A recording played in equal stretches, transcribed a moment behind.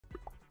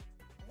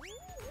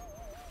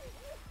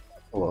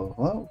Hello,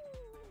 hello.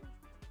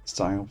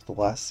 Starting up with the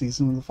last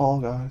season of the Fall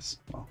Guys.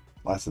 Well,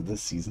 last of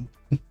this season.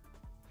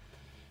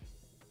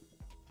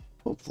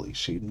 Hopefully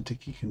Shade and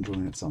Tiki can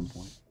join at some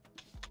point.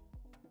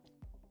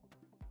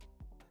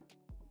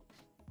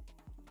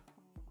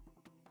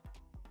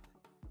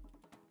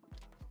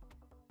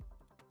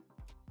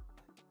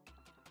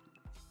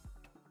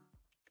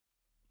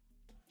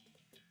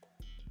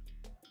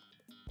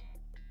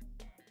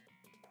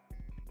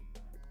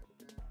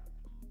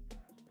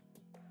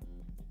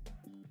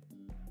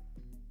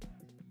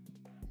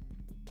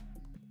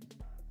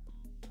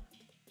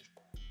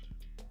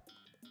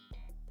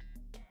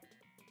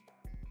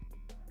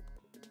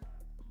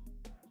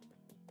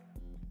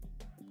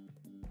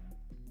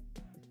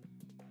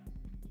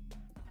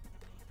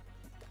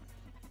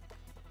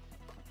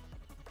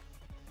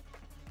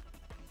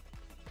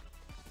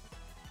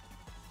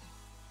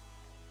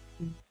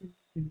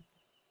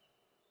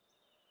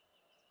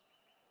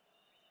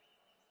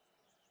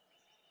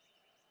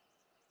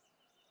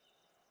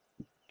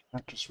 I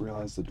just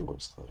realized the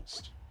door's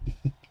closed.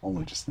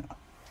 Only just now.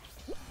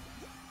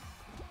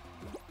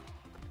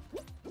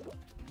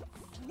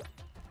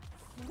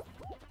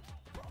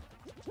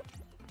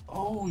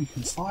 Oh, you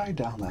can slide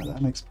down that.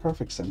 That makes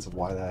perfect sense of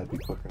why that'd be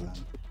quicker then.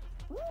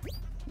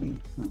 I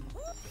mean,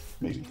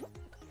 maybe.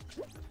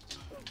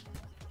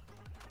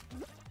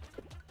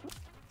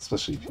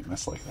 Especially if you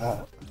miss like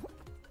that.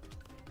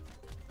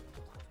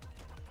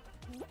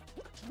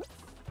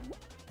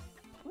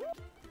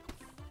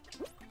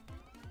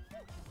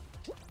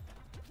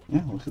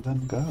 Yeah, look at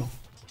them go.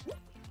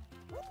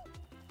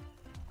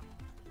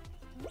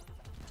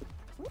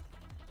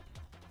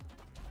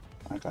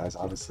 That guy's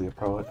obviously a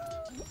pro at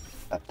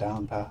that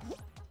down path.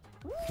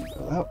 Can't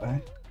go that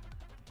way.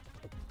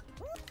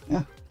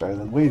 Yeah, better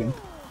than waiting.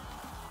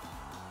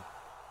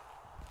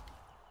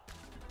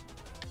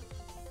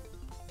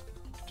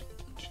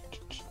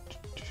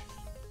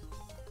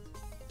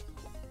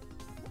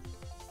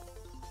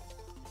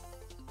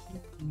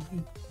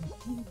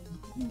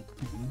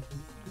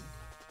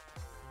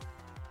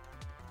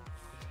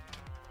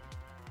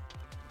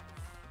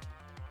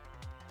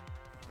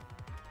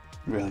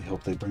 Really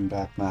hope they bring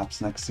back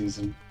maps next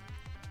season,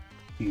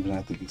 even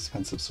at the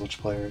expense of Switch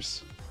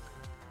players.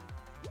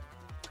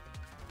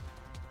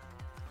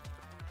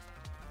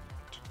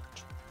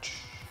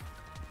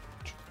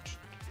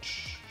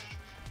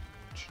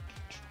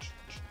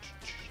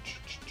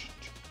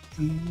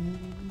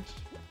 And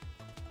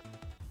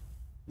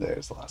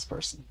there's the last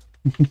person.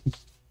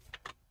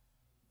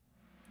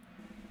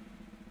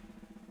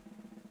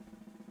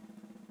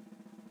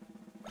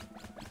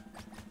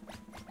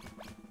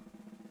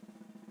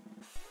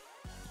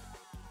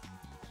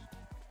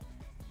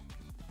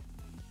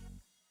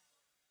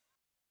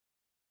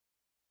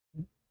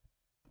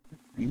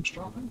 Frames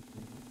dropping?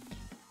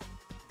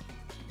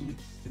 Let me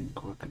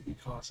think what could be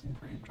causing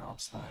frame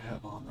drops that I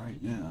have on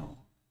right now.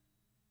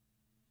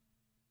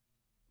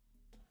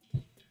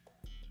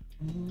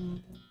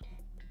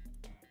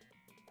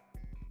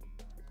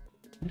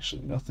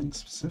 Actually, nothing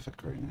specific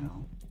right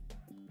now.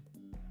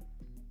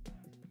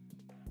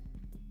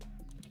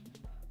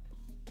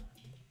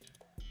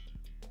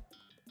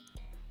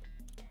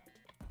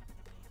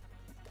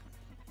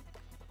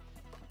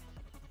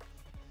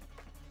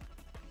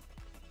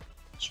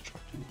 Let's try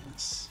doing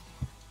this.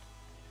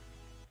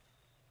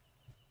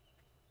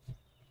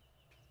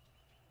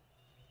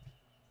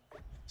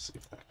 See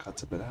if that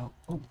cuts a bit out.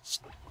 Oh,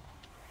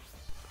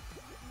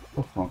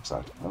 wrong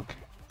side. Okay,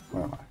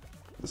 where am I?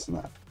 This and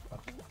that.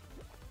 Okay.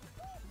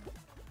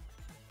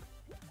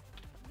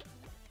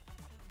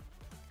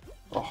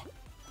 Oh,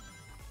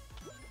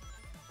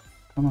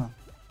 come on.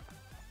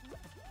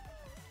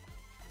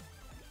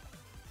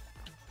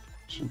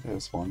 Shouldn't they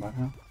have spawned by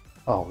now?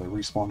 Oh, they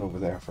respawned over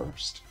there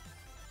first.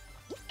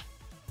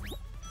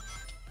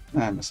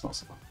 I missed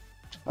most of them.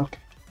 Okay.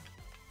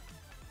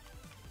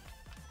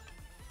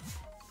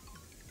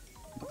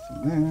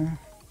 Nothing there.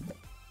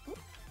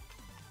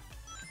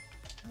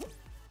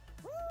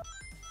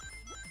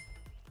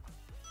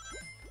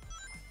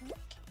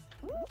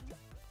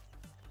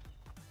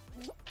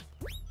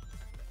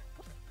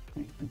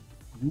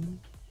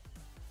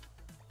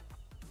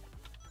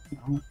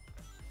 No.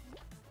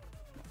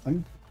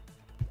 Nothing.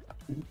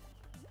 Nothing.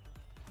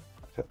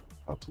 Okay,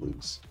 about to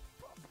lose.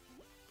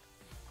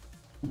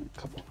 In a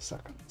couple of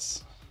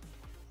seconds.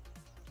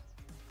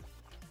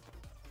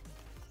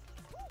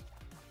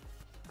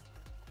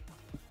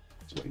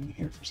 Just waiting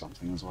here for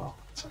something as well.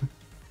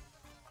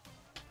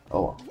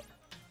 Oh well.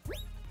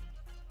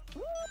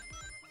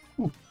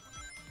 Ooh.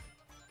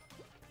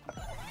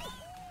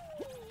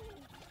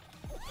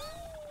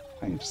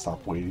 I need to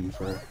stop waiting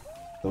for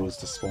those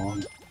to spawn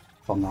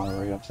if I'm not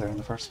already up there in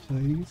the first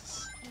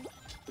place.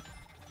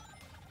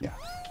 Yeah,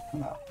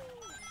 I'm out.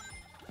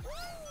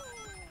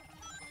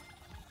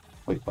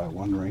 Wait, by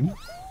one ring?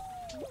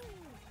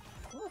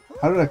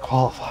 How did I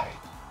qualify?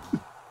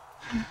 Let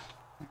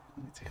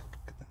me take a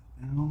look at that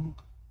now.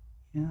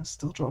 Yeah,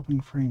 still dropping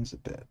frames a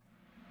bit.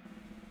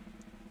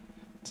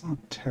 It's not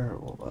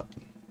terrible, but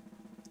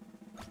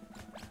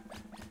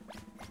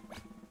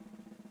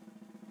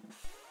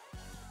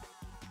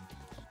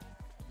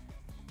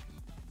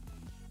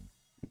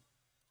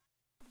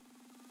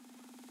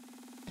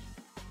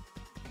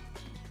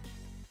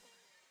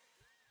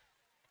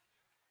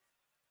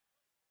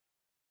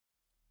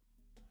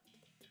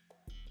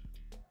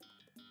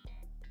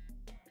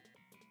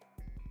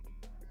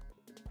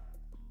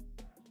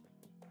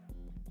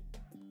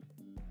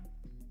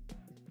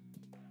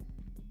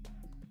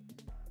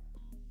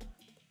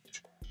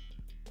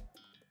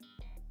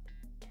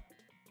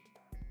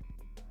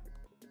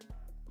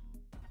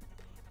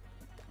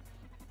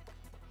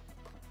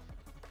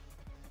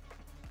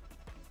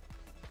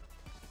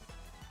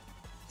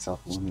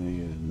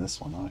Self-eliminated in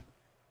this one, not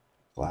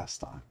last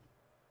time.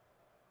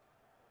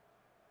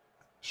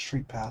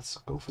 Street paths,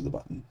 go for the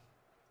button.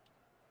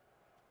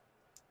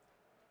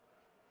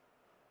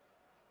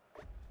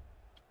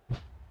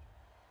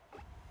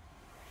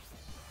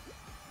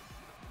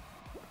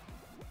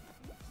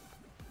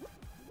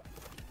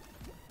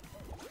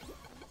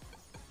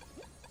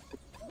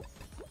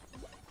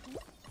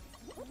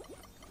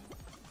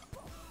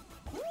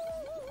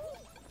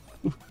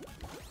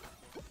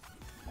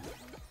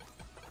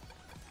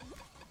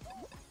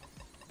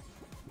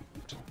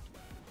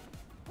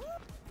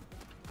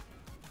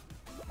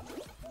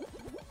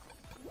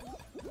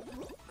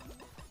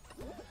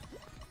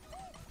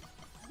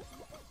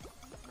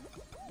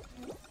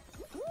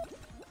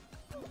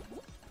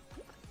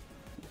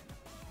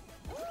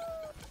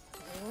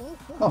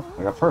 Oh,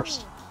 I got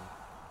first.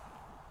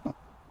 Oh.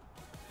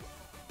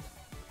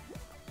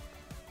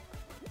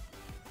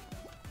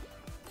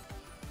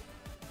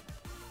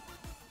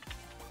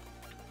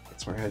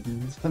 Guess we're heading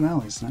to the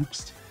finales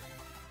next.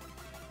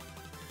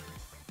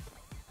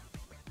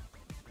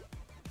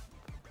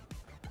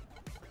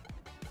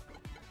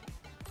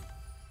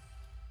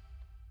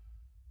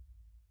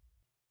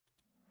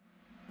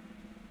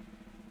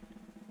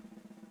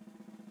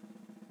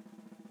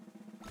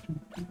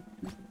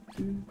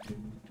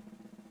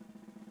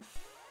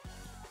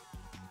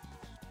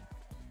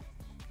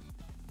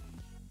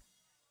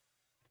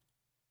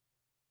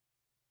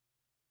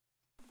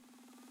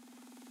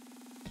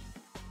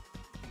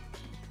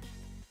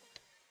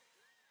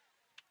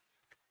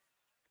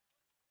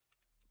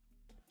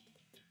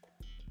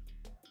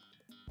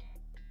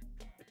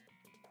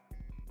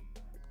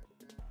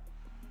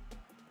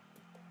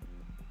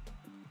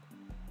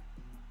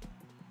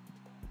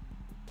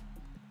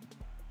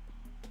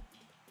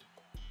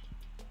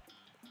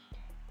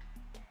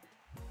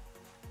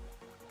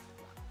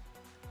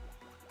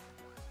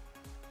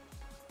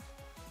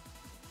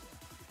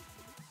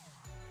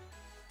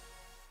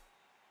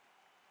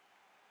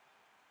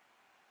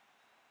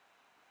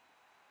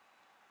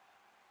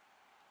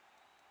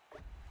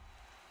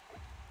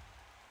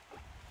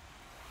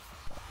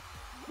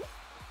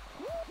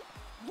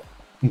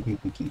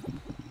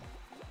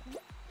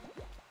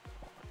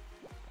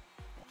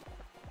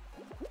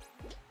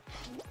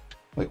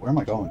 Wait, where am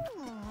I going?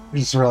 I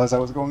just realized I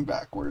was going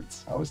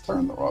backwards. I was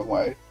turned the wrong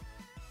way.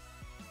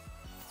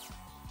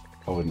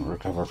 I wouldn't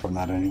recover from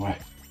that anyway.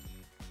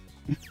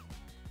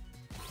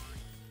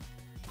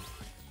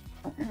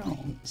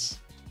 Crowns.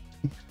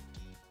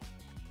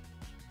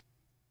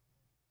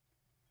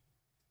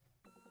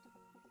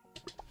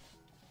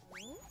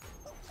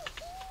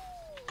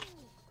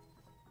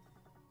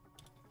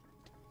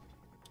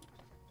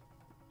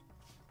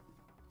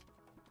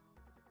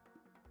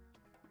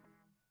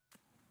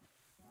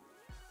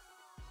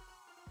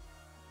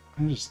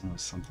 I just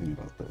noticed something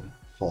about the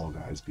Fall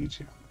Guys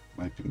BGM.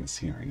 Might be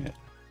mishearing it.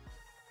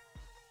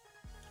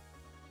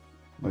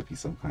 Might be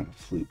some kind of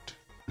flute.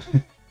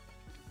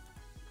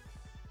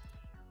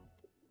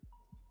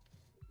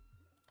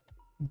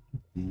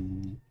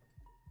 Mm.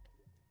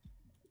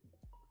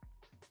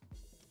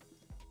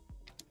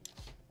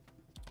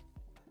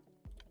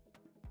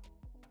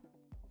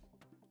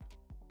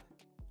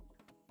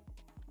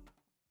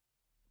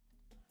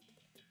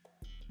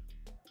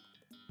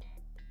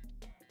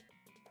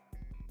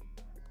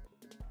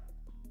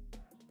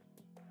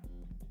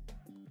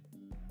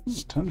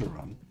 Tundra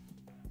Run.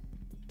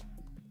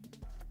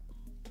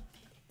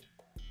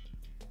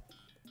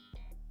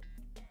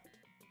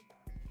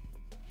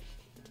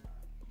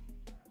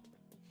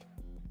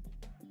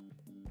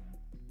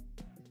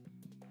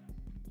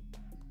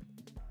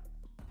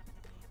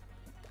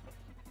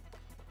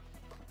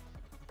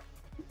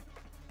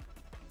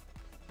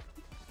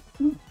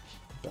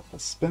 Got the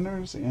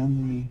spinners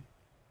and the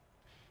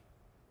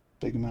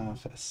big amount of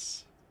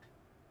fists.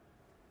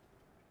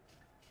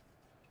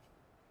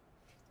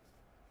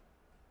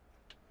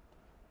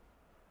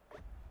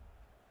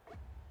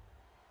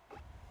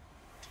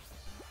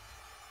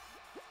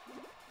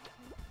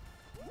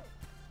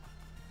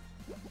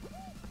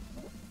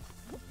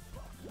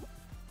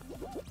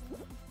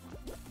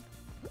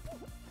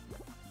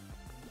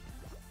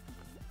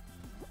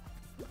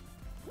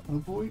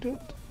 Avoid it.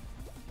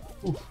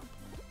 Oof.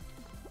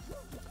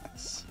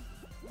 Nice.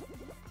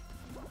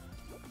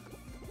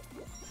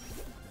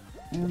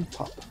 And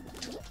top.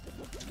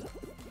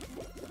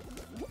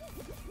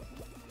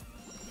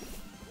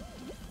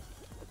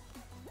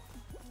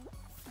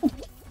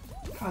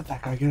 How did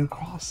that guy get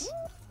across?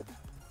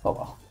 Oh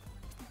well.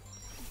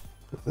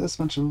 With this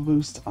much of a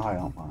boost, I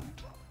don't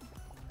mind.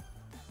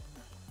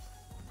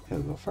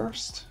 He'll go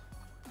first.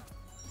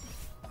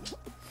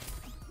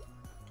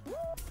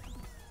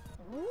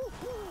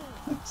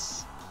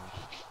 Nice.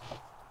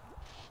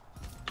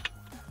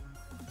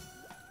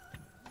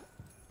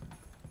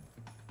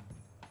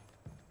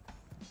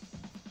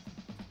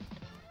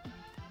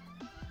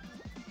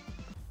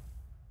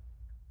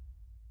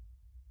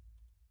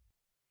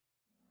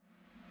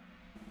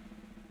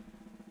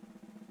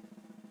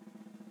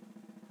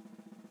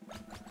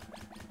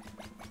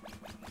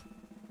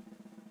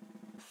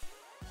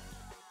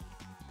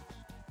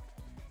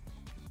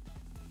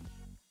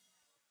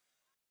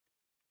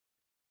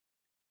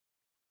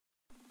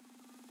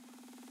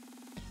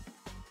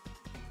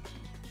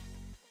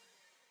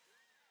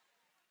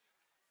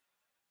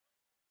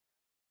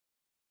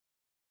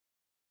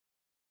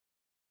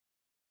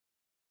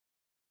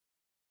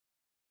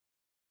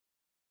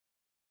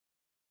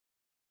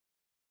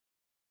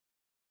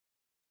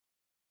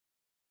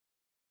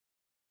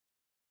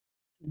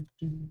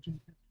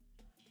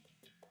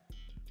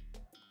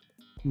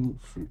 Ooh,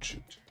 fruit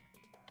shoot.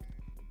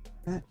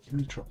 That can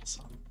be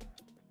troublesome.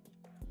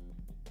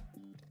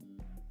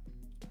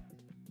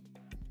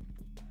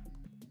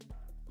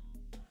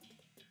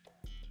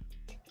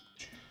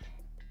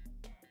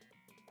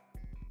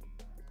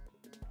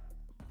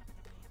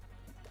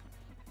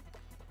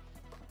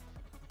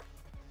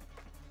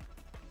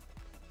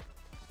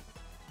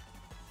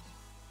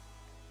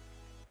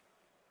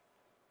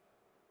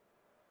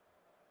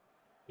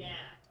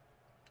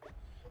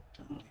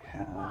 Don't we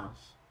have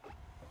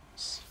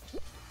those?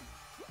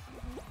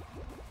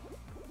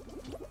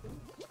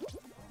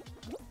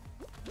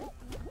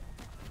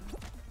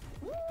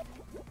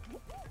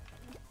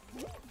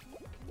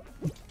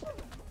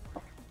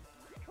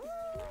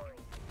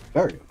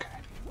 Very okay.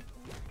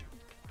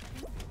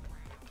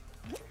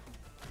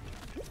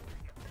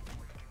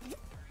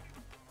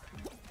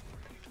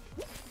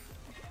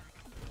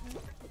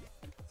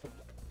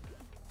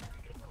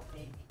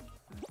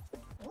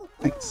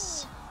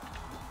 Thanks.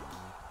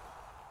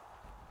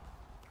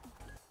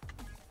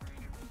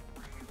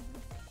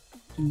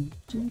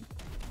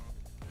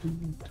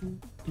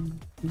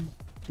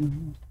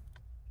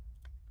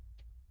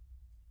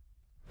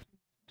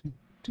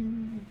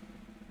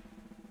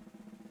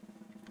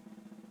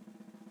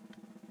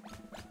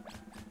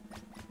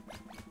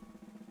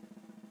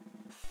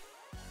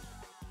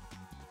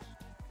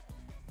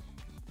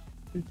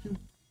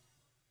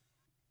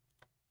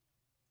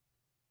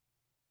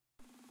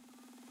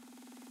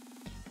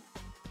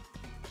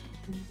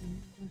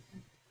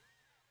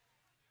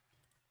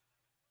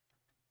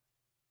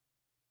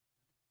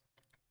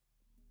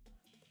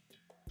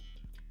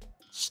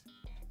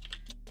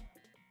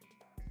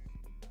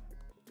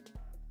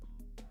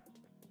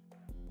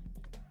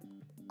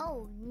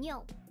 Oh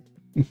no.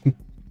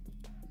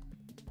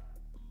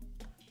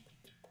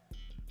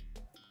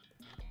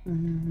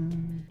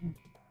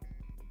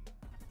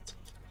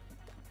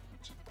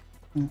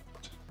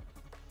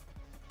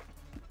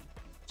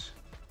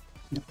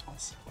 Yep, I'll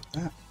say about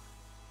that.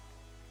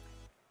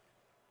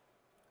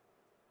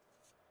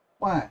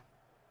 What?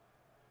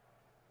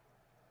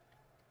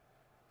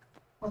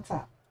 What's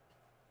that?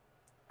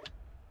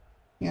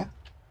 Yeah.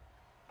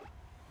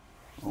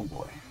 Oh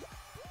boy.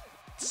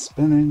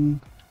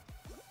 Spinning.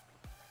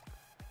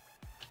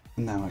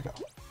 And now I go.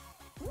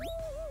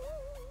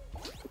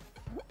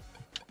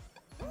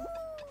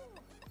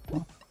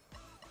 Oh.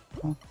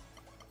 Oh.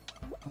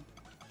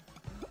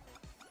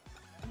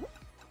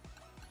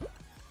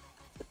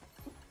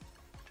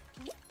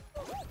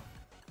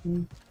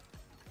 Mm.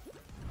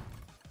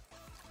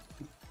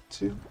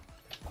 2.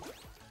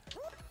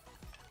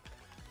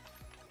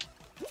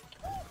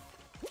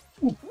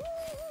 Ooh.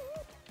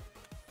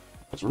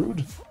 That's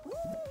rude.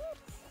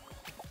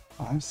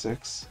 5,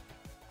 6.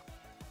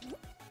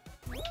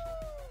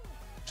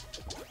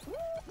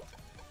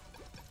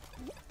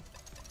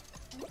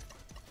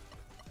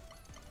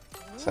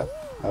 So,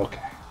 okay.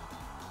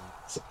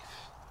 Safe.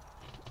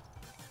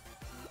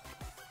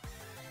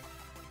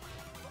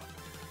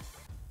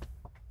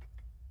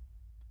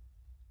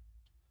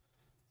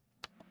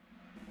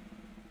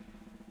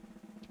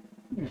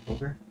 Come here,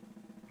 booger.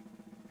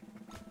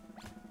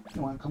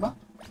 You want to come up?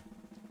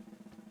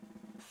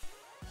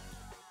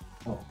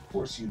 Oh, of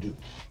course you do.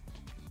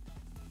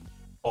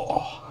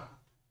 Oh.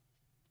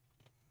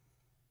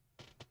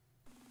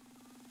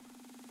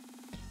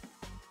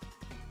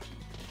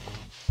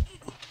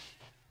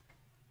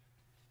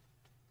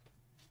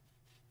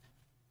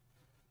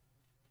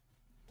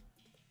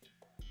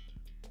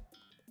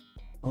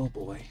 Oh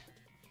boy.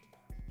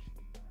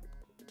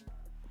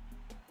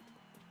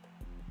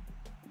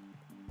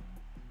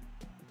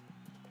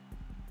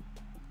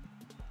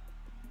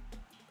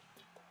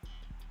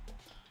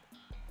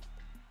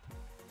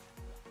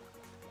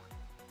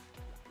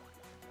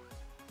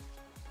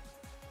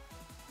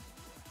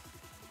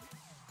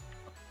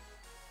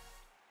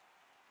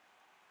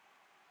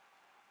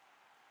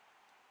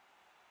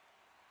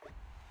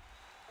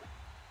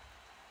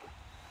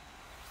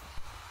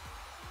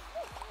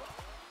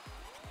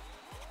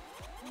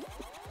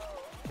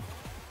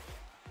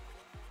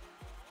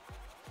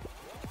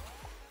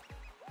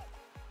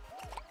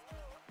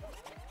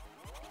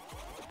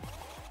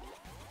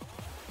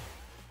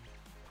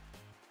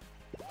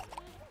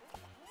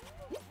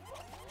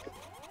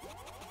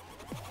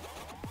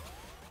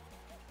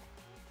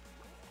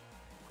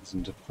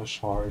 Need to push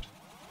hard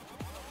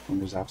when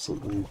there's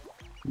absolutely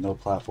no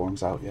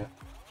platforms out yet.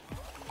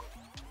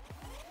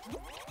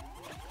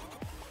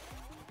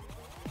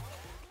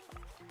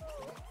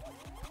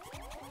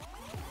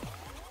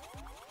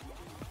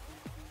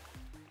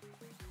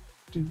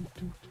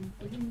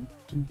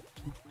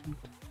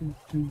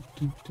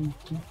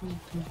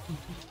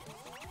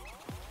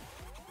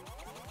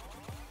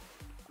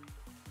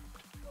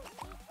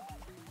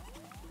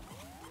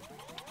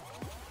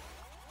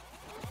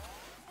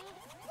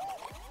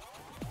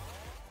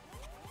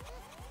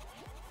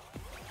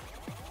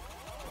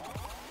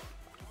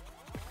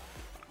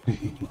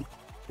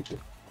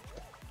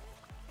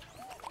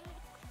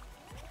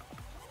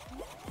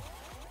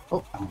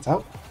 Oh, that one's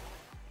out.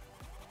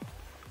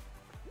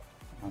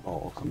 My ball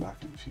will come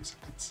back in a few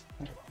seconds.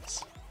 There it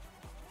is.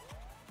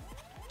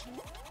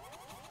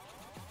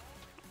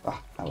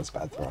 Ah, that was a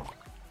bad throw.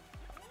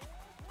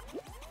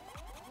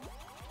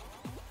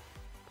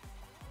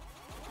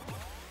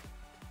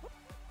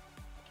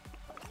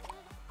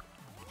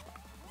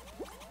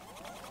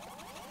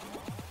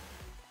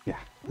 Yeah.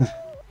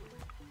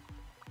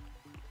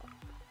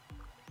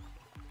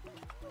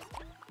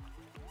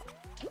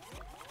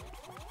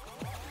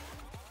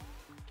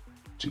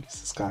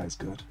 Jeez, this guy is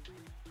good.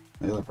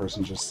 The other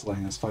person just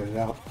letting us fight it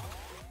out.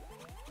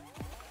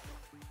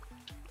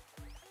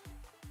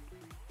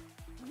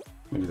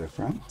 Maybe they're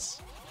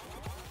friends?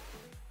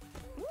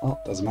 Well,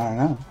 doesn't matter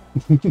now.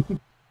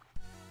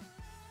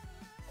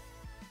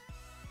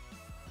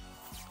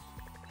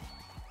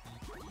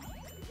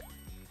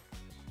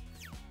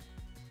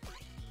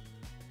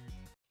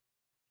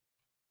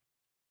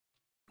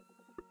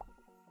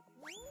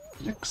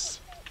 Yikes.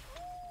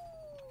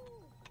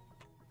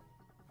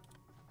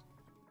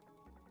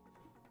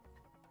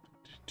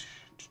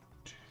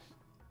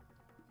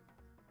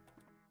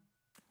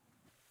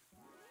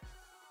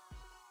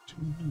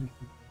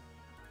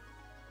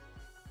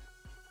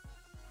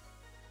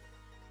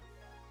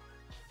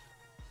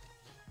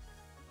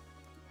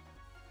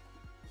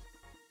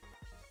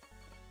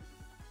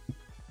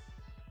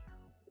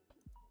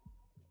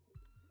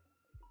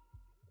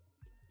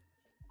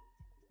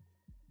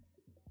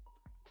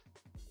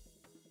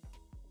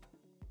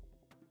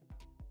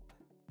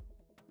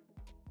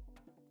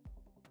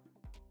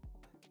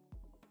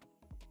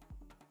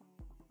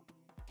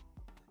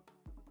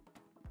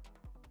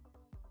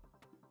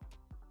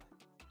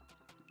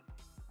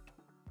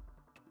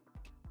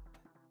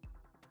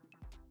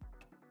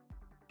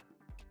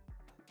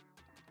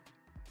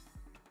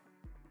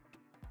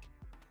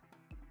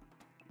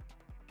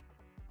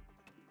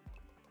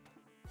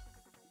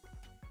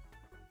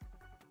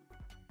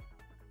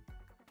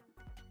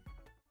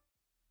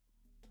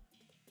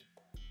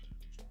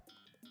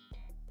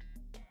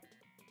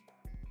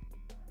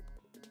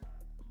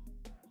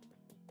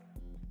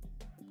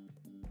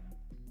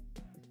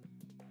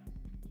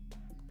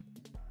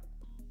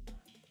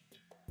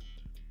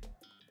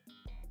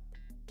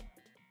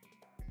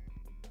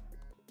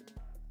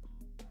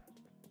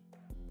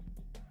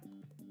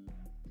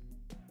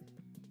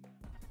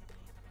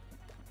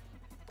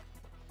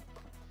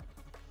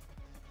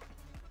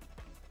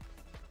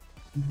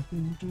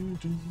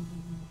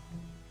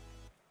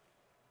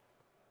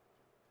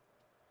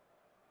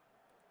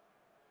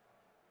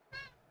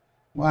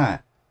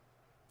 What?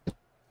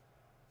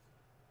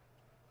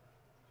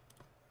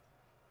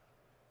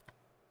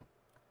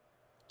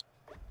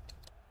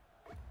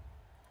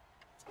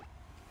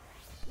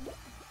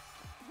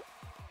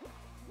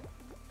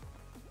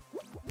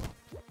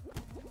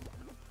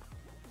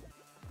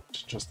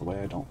 It's just the way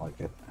I don't like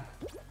it.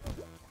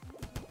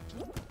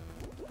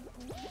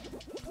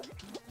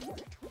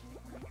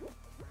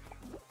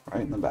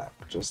 Right in the back,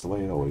 just the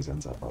way it always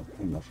ends up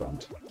in the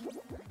front.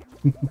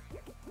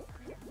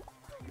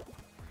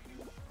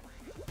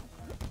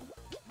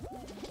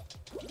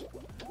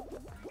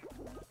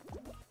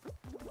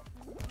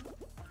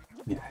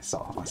 Yeah, I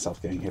saw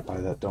myself getting hit by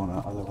that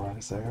donut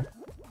otherwise there.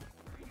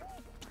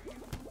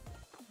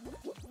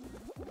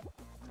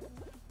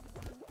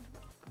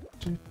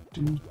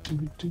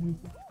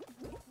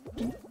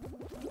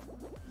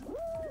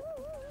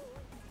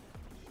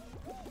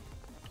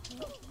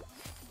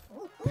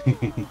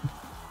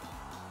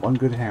 One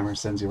good hammer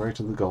sends you right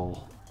to the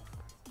goal.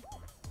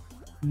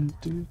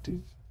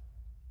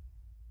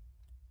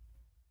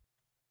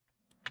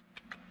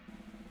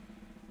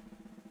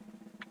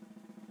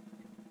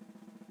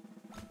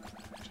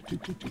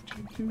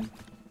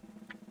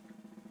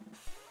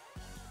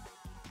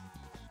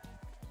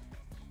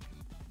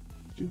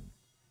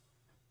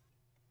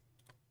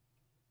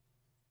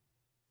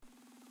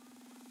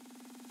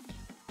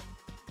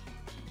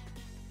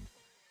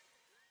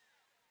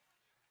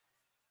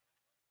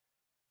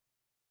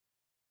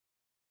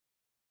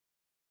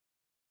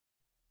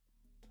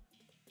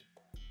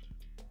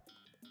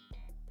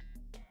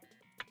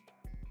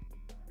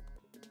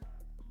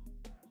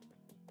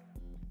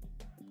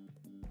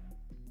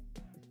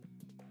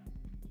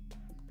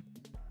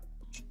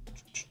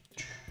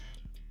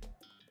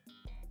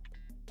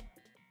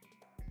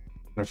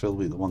 I feel to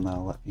be the one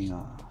that'll let me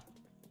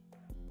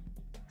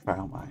try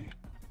out my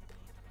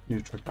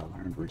new trick I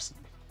learned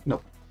recently.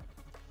 Nope.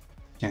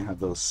 Can't have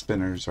those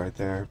spinners right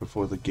there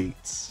before the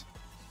gates.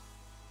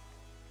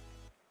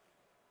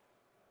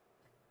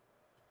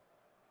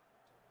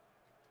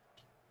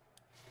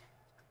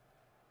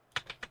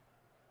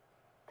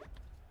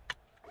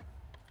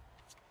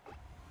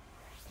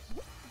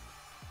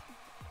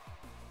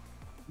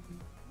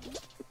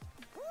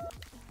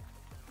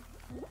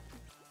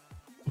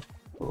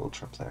 A little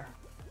trip there.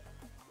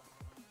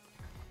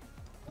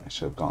 I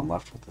should have gone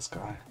left with this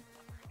guy.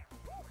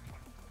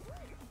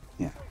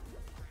 Yeah.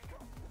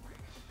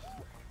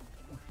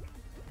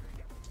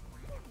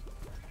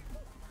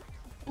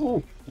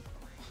 Oh!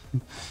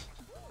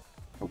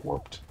 I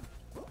warped.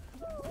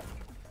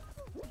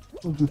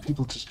 Look at the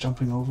people just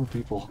jumping over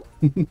people.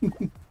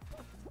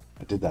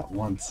 I did that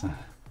once.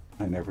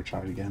 I never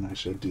tried again. I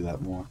should do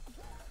that more.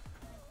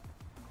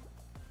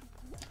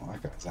 Oh,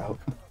 that guy's out.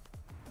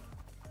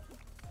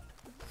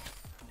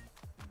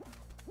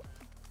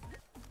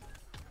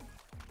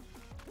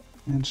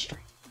 And straight.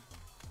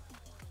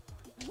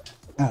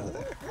 Out of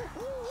there.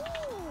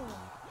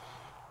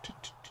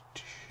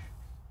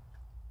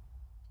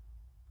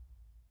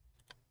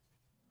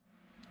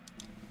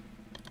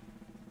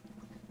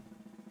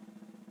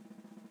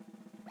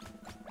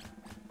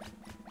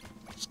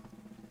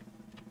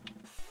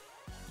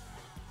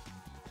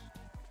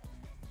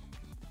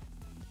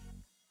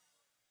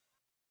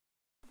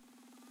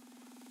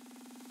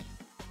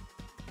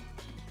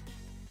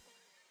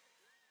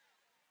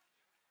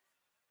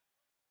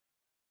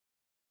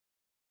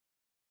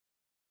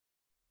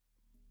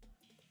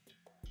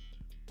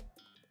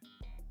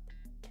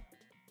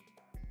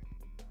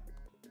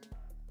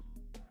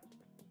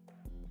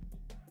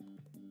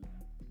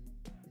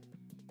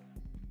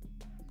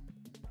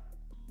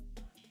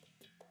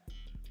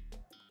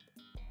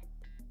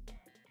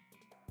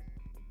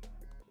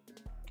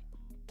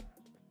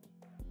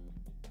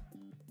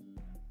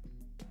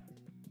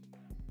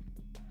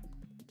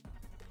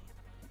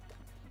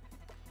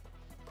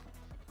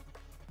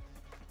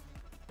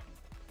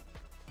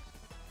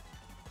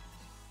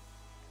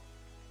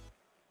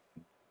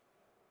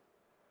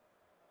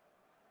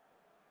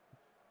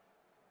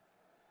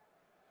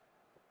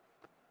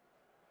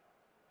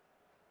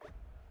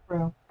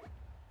 Bro.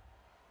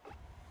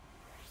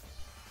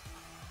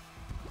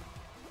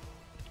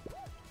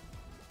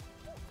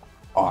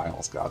 Oh, I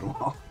almost got him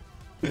off.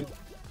 Did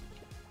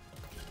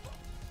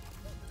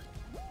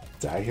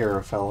I hear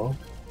a fellow?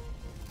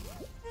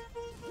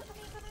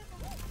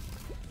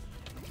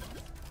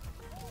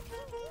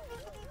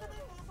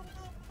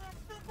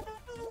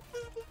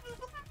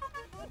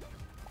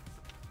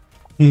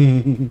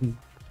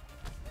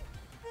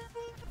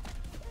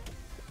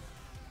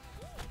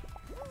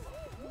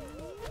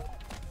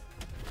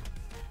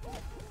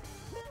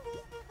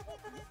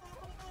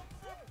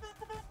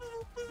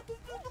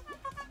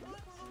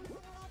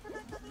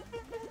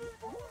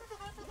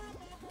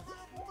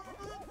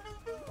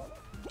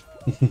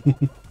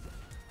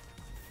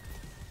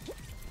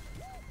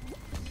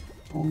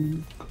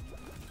 Bonk.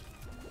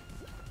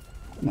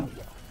 Now we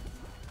go.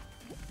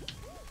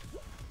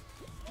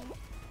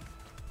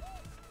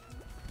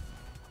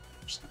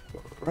 Just gonna go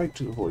right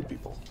to avoid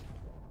people.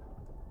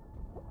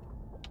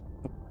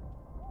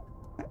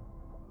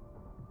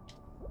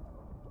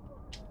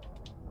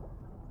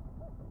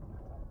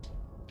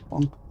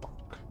 Bonk,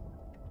 bonk.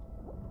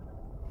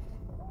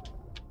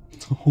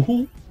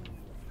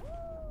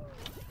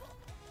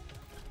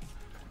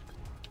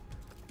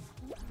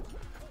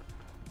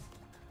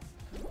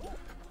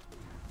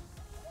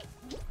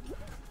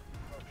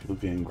 People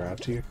being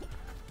grabbed here?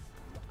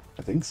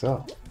 I think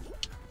so.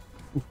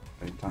 Ooh,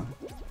 same time.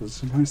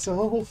 Position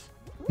myself.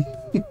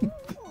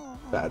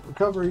 Bad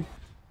recovery.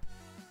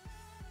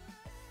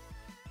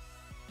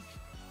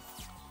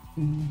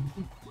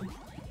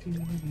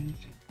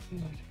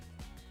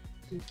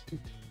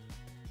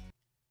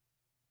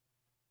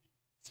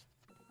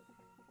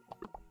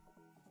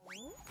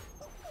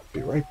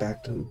 Be right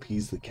back to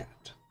appease the cat.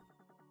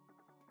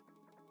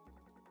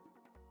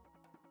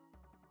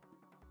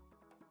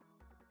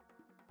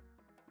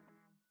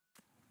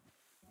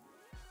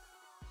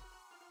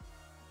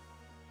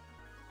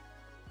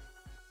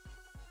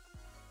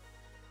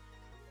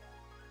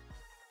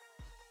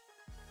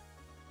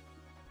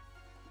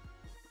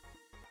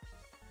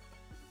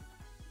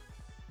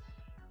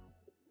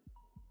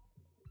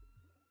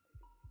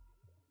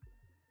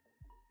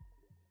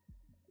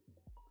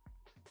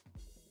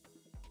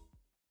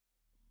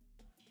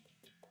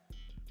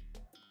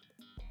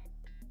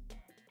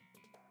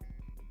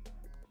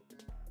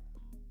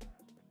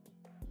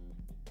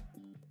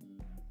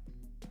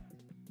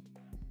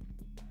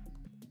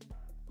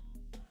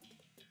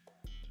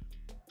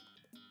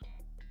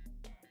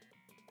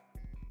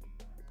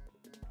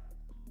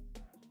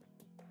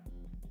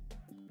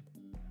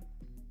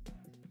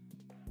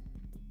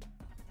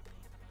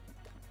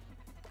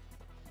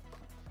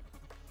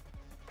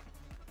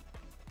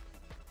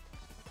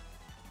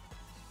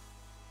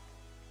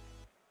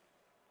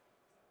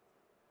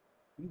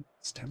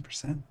 It's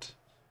 10%.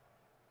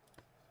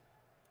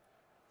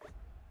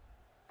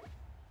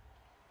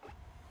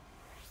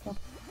 Oh.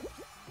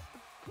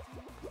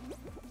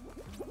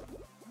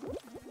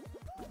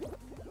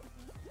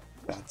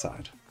 Bad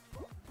side.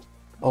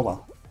 Oh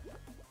well.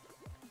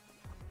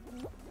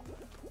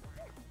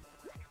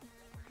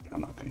 I'm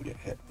not gonna get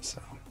hit,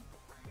 so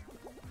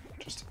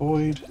just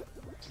avoid,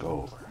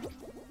 go over.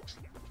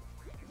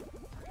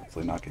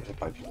 Hopefully not get hit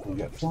by people who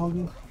get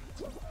flung.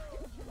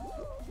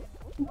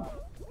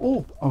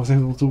 Oh, I was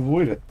able to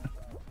avoid it.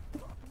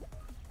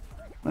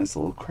 Nice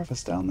little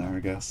crevice down there,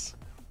 I guess.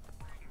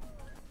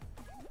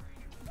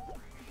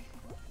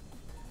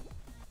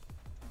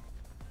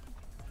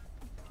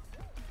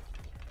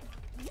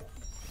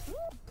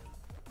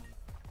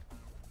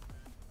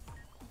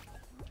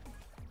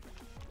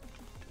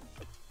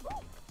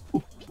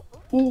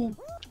 Oh,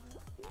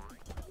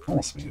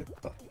 almost made it,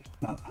 but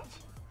not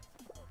enough.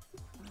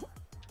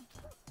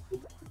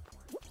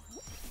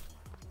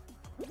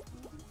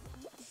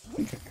 I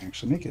think I can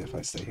actually make it if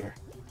I stay here.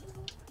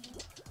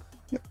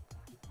 Yep.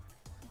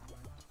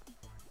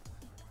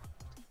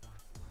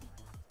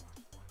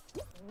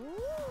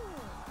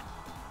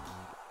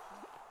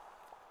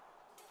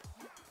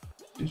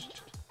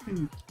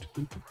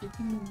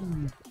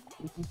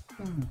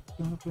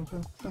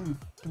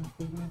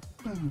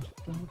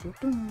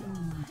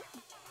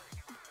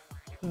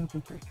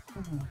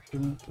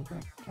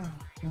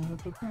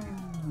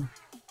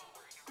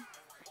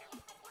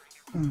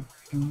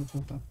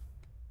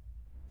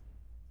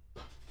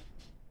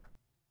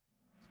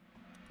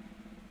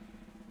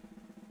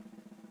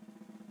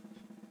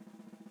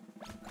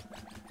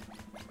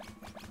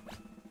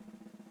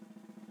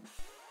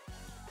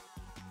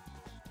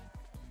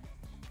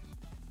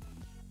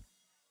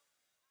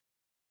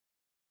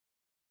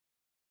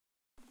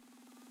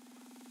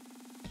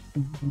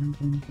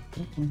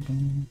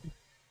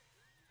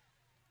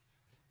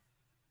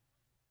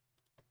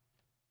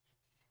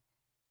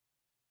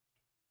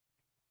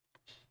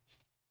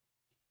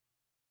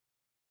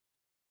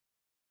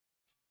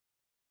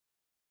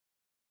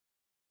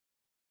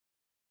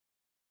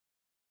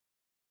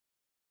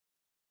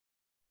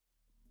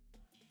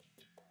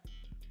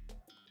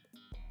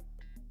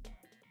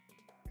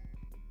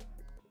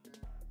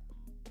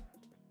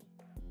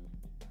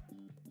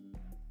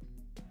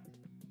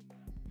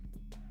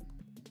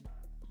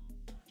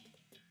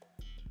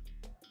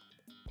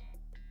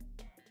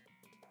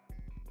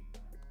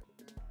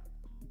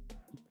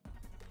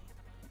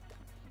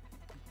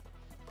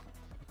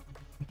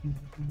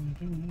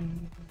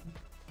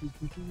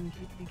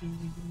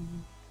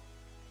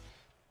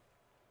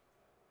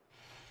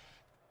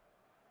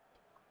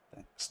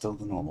 Still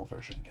the normal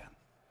version again.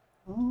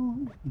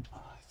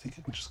 I think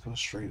I can just go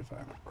straight if I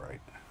remember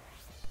right.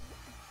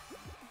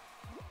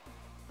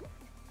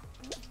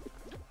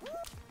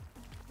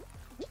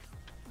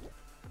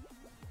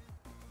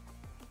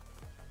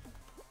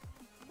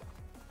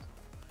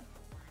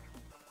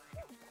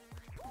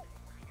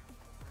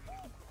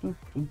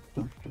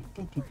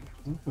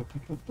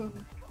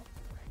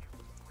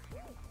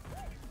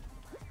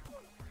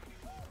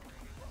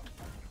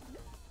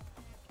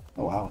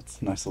 Oh wow,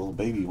 it's a nice little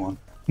baby one.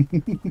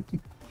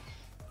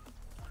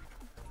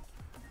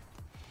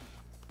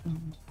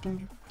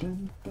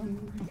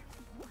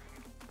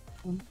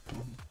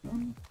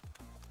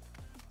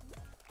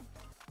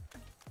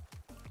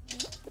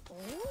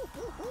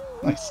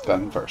 Nice, got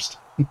him first.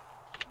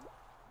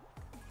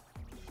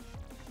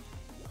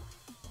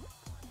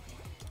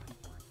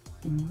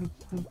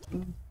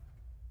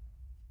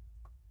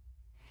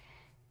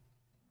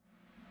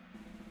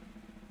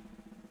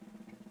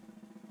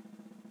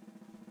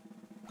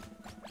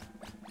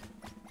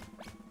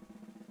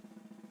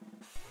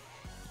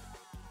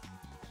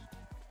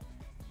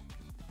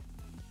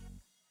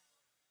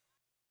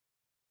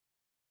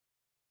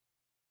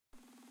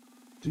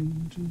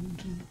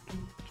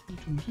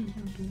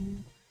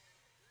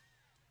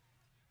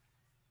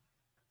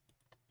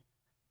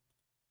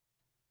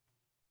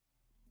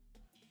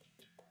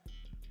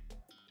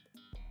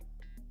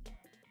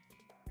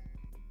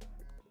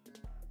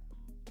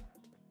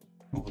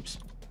 Whoops.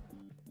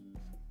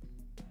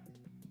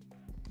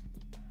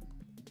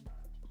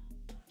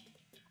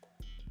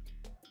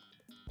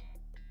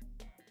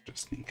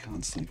 Just me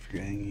constantly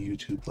forgetting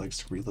YouTube likes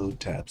to reload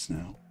tabs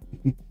now.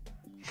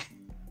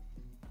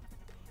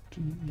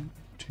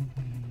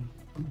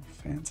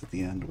 Fans at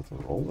the end with a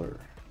roller.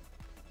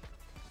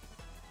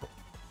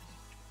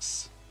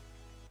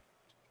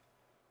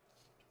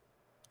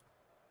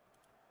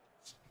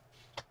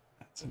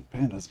 That's in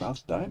Panda's about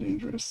to die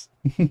dangerous.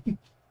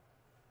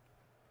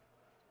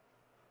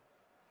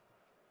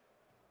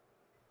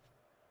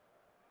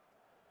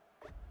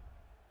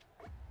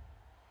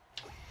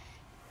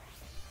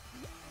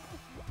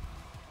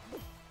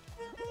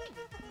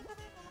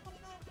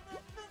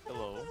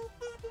 Hello.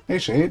 Hey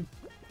Shade.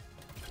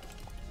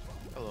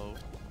 Hello.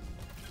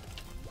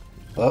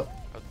 Oh,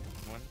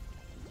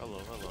 Hello,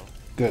 hello.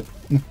 good.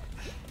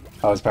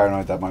 I was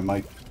paranoid that my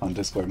mic on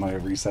Discord might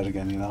have reset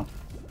again, you know?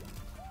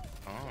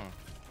 Oh.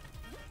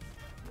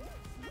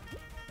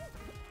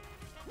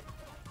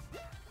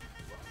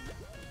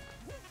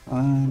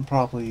 I'm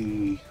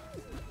probably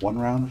one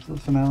round of the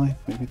finale,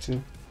 maybe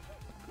two.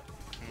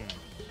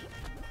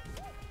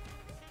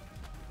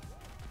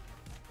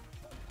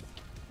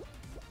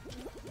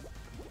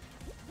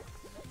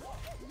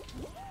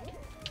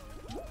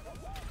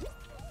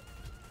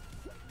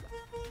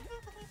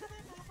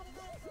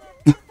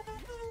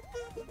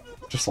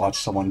 Just watch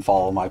someone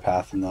follow my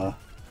path in the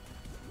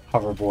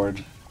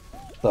hoverboard,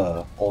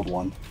 the old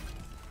one,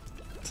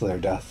 to their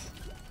death.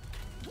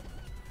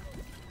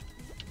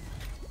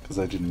 Because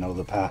I didn't know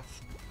the path.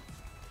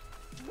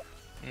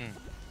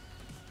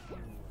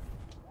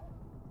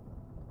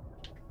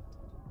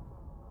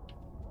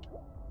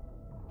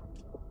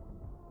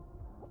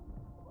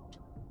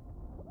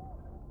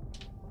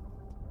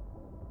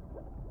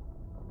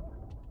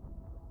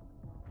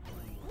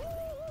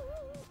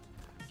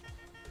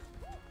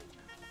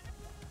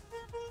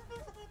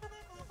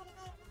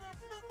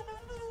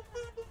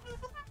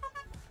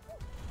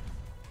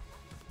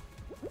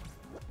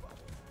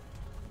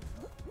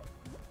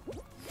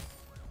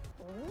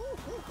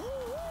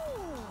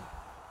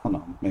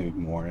 don't know, maybe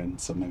more in,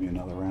 so maybe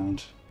another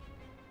round.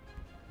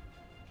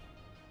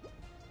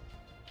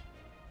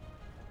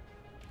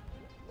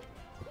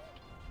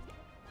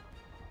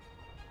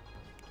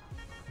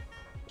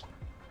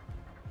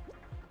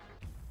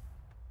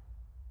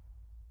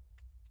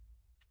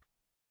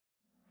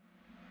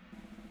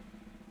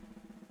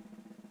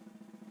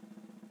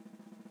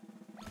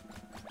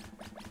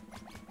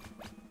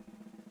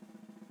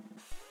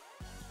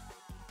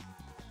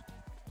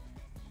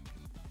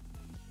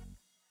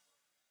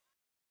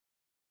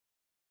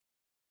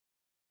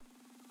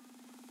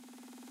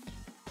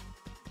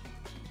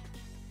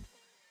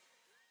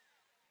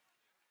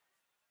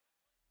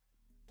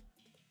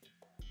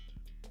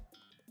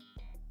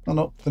 Oh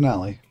no,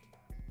 finale.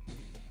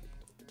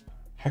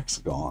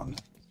 Hexagon.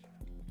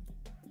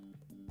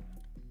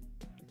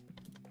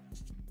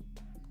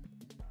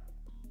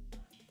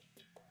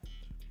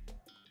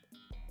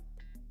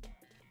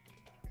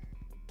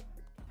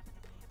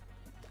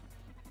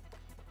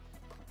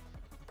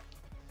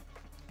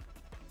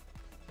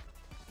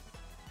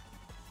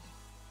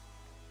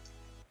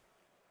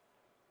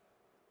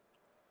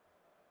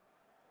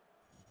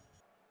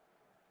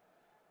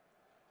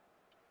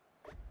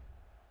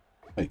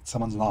 Wait,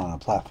 someone's not on a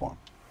platform.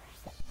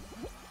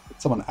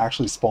 Someone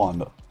actually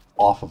spawned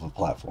off of a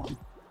platform.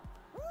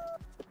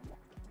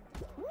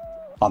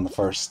 On the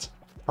first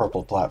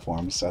purple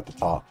platforms at the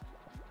top.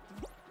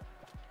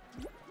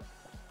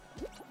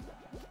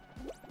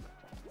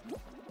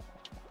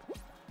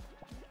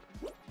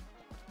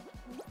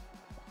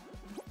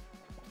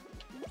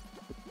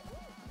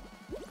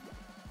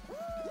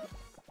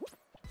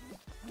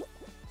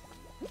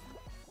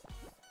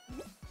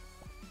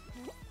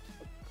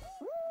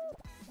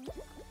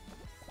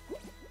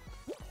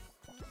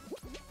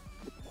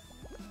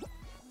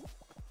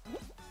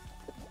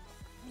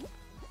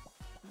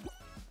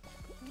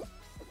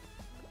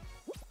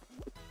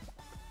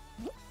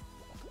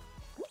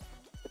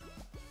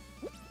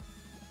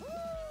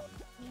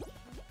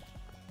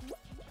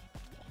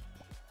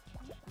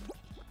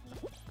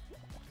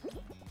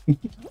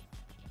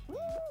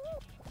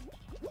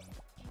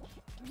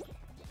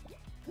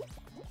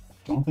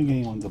 I don't think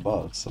anyone's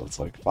above, so it's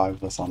like 5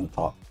 of us on the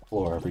top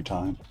floor every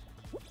time.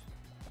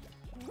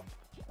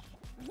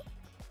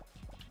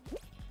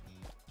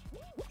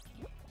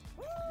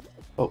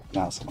 Oh,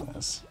 now someone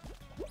is.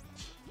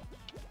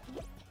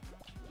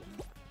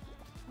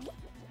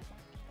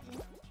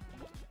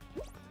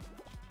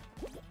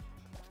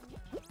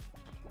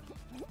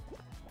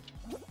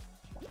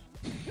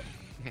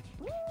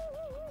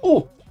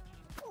 Oh!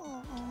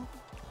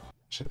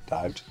 Should have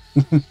dived.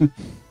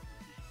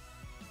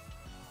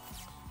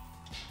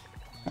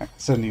 Alright,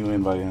 send you an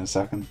invite in a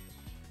second.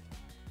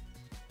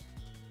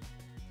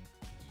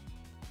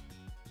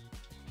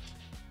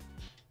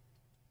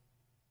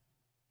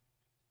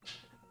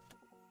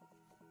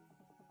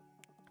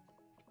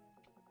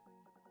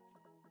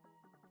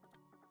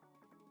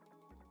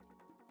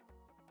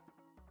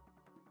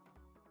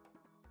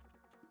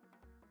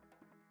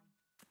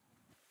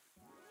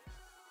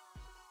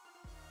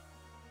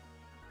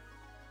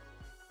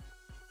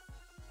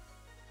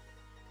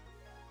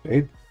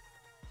 Jade?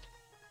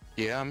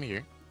 Yeah, I'm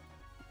here.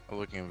 I'm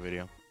looking at a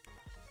video.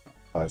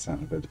 I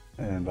sent an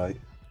invite.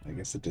 I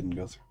guess it didn't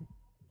go through.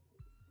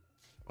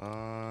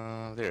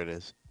 There it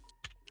is.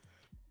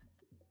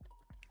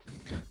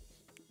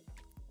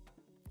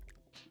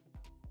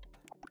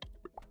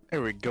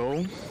 There we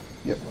go.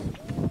 Yep.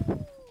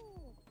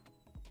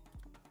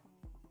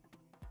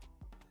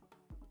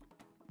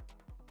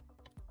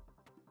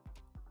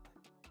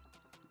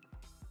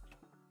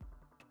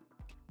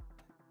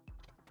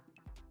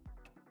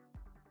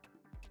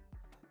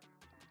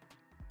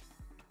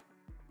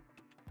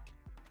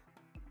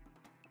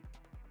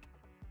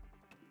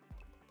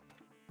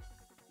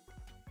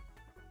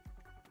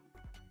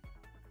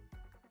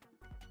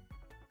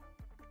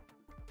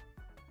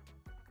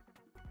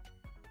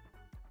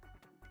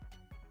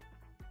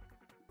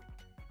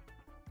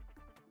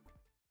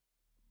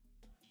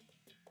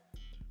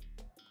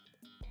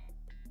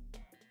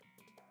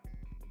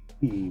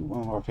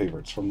 One of our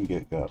favorites from the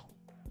get-go.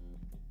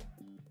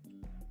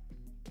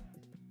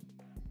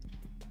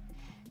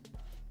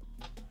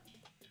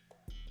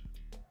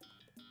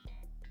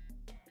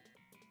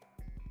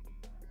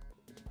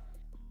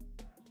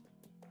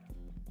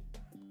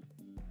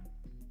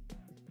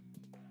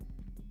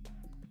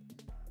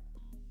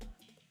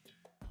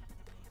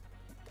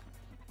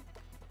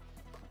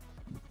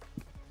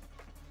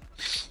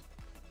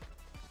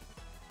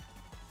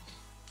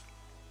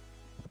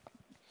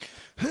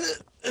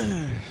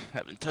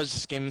 Haven't touched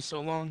this game in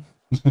so long.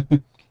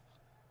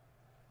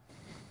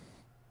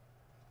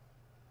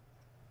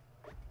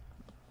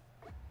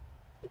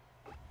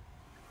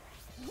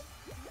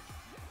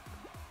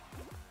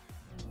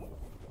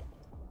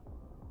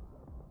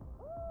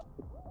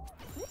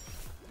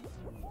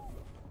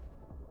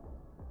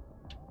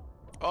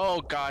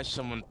 Oh gosh,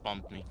 someone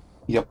bumped me.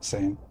 Yep,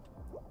 same.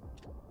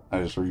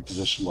 I just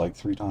repositioned like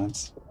 3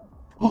 times.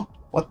 Oh,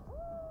 what?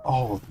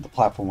 Oh, the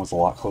platform was a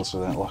lot closer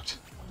than it looked.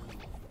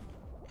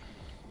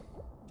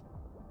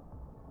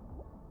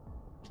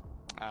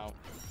 Ow.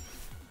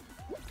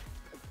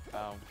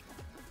 Ow.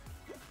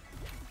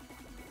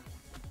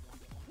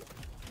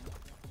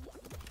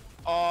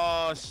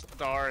 Oh,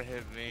 star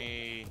hit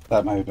me.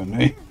 That might have been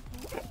me.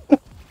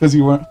 Because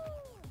you weren't...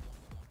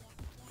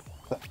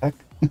 The heck?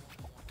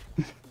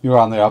 You were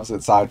on the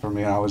opposite side from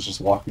me and I was just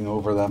walking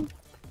over them.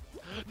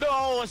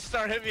 No, a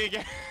star hit me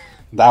again.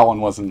 That one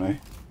wasn't me.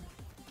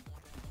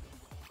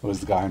 It was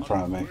the guy in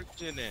front of me.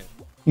 Unfortunate.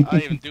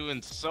 I am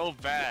doing so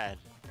bad.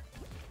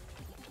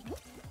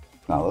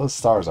 Now those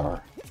stars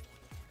are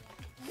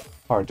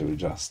hard to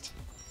adjust.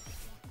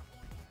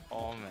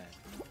 Oh man.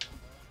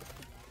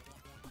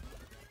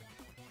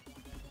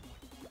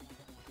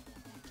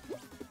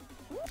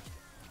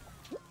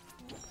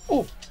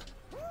 Oh!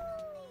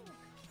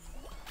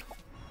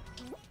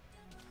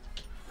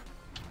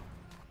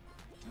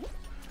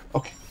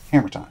 Okay,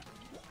 hammer time.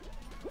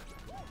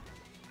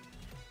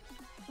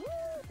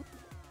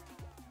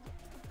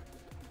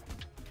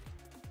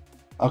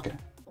 Okay.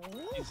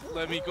 Please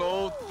let me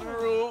go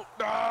through.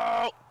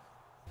 No!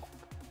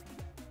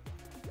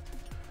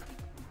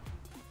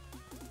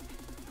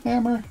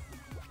 Hammer.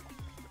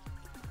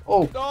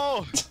 Oh,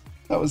 No!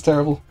 that was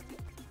terrible.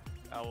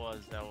 That was.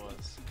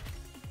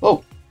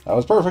 Oh, that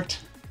was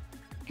perfect.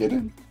 Get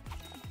in.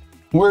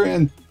 We're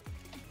in.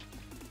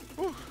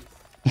 Whew.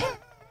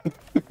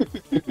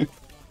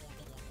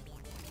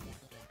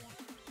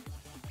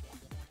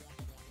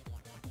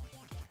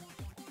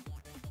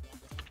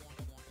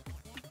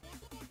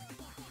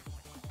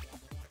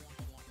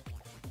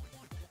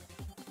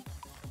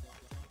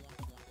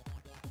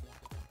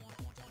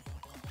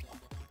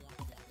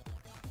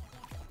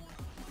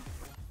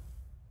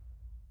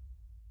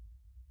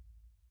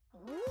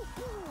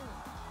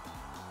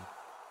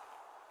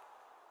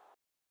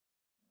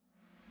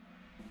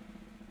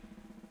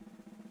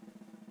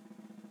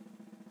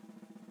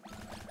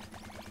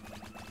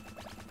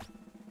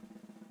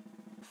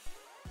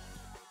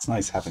 It's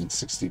nice having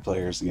 60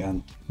 players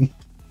again.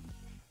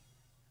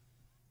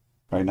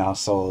 Right now,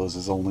 solos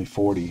is only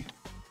 40.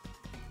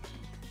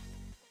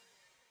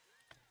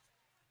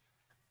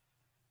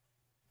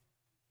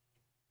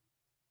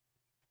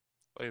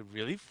 Wait,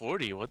 really?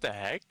 40? What the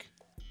heck?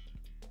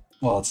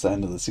 Well, it's the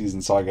end of the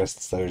season, so I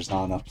guess there's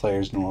not enough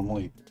players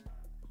normally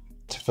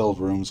to fill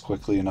rooms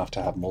quickly enough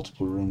to have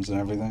multiple rooms and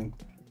everything.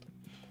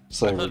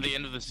 So I thought the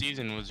end of the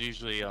season was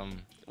usually,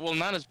 well,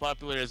 not as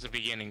popular as the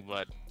beginning,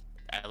 but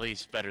at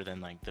least better than,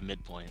 like, the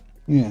midpoint.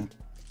 yeah,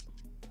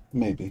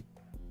 maybe.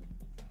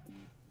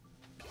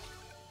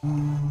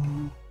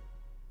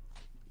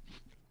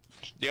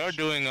 They are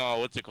doing,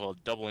 what's it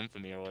called? Double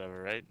Infamy or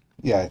whatever, right?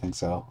 Yeah, I think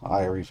so.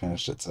 I already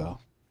finished it, so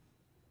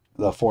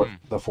the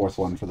fourth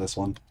one for this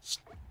one.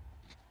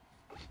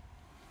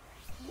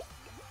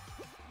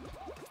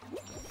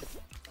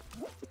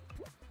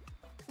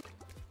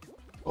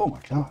 Oh my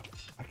god,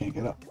 I can't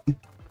get up.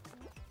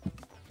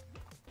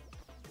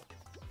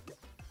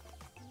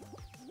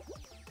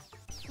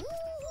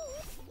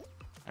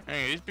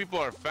 Hey, these people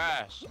are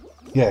fast.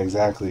 Yeah,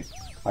 exactly.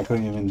 I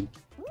couldn't even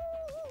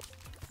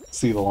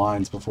see the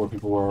lines before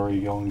people were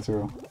already going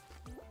through.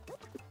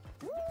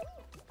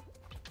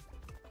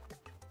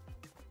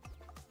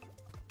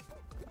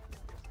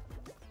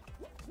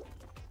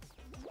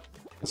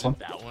 This one?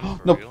 That one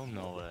for Nope. real?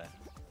 No way.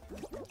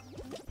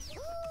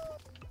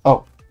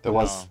 Oh, it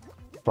was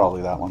No.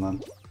 probably that one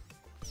then.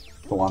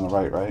 The one on the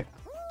right, right?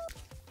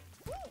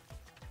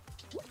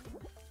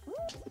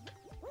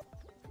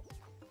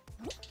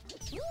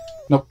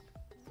 Nope.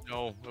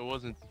 No, it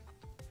wasn't.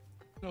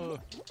 No.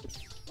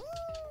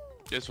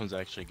 This one's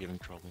actually giving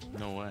trouble.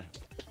 No way.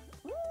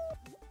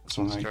 This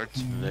one right.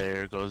 Starts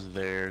there, goes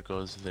there,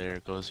 goes there,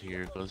 goes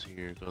here, goes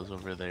here, goes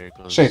over there,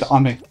 goes... Shade,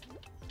 on me.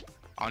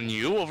 On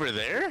you over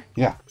there?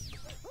 Yeah.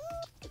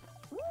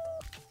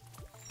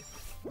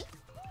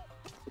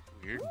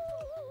 Weird.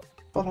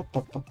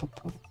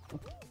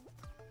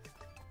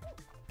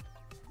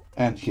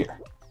 And here.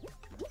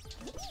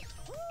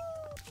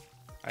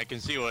 I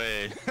can see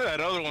why that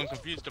other one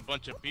confused a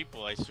bunch of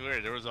people. I swear,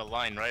 there was a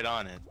line right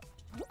on it.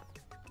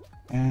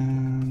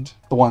 And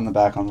the one in the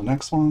back on the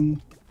next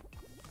one.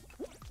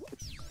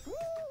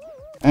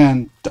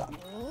 And done.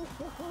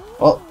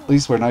 Well, at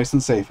least we're nice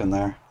and safe in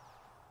there.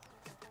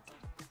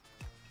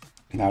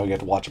 Now we get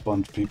to watch a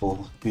bunch of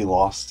people be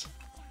lost.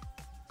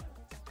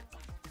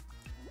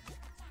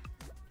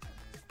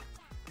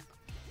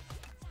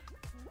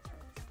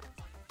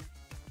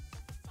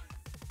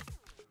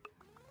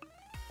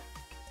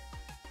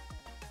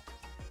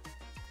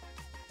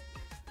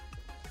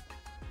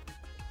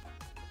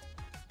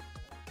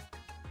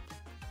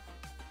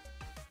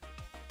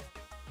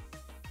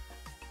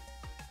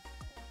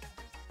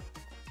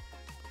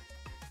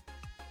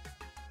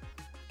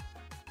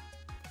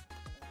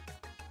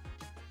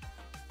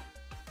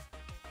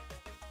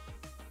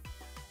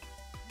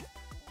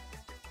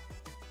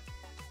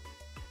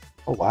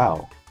 Oh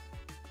wow.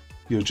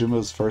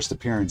 Yojimbo's first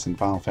appearance in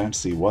Final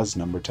Fantasy was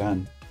number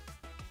 10.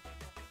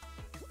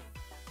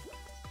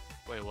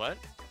 Wait, what?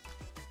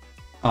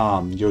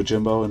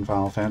 Yojimbo in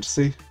Final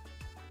Fantasy.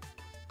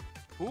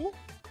 Who?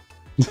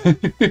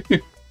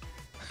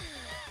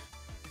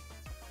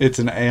 It's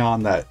an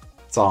Aeon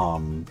that's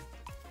a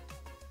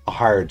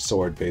hired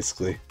sword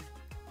basically.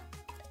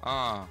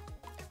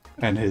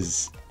 And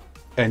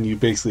you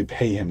basically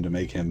pay him to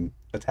make him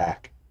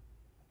attack.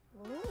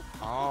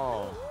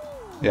 Oh.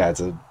 Yeah, it's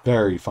a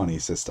very funny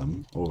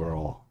system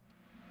overall.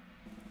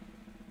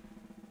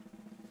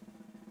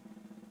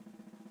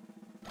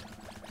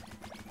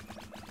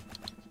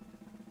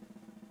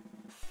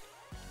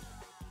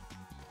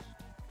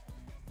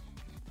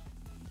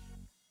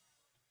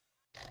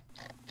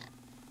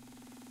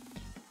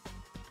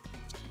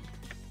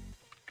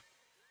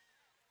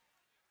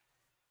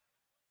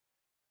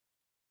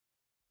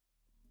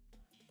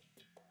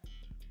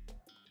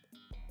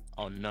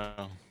 Oh no.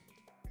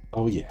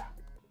 Oh yeah.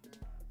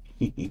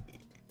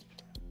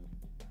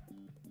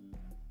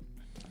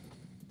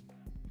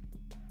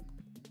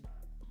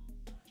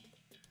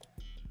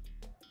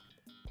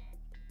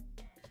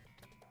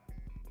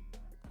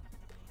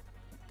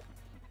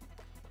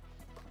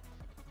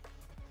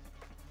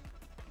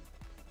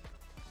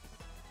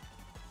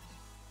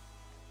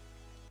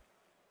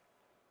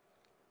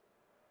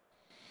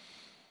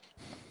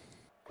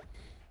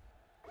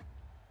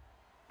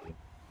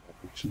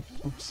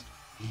 Oops.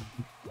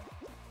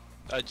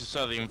 I just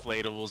saw the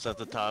inflatables at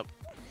the top.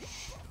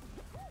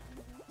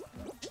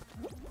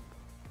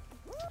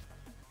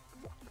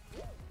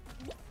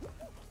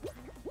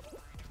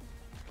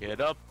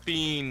 Get up,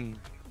 Bean.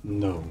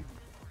 No.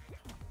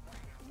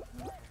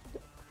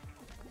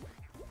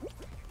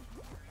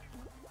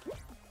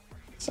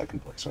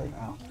 Second place right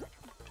now.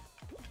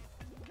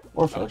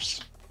 Or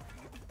first.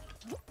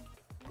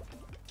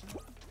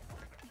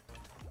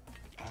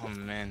 Oh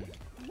man.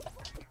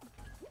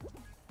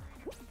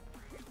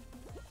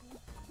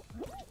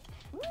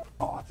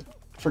 Oh, the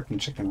freaking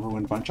chicken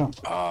ruined my jump.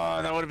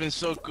 Oh, that would have been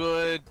so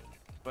good,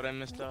 but I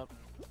messed up.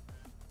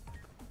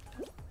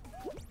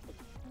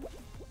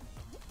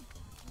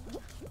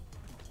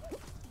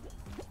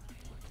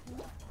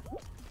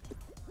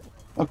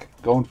 Okay,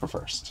 going for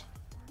first.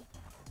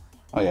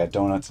 Oh yeah,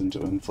 donuts into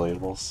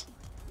inflatables.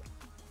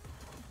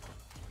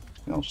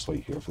 And I'll just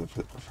wait here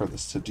for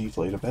this to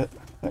deflate a bit.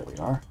 There we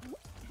are.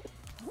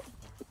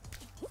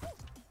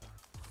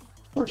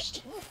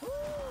 First.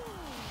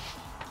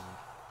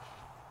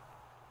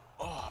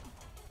 Oh.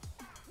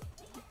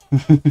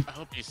 I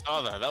hope you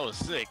saw that. That was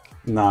sick.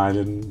 Nah, I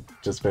didn't.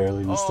 Just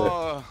barely missed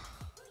I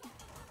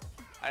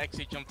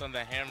actually jumped on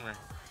the hammer.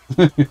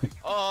 it.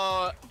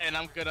 Oh, and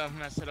I'm gonna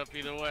mess it up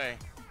either way.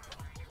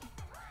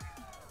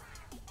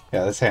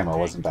 Yeah, this hammer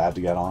wasn't bad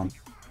to get on.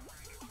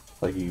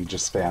 Like, you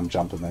just spam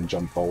jump and then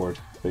jump forward,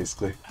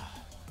 basically.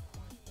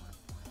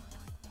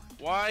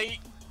 Why?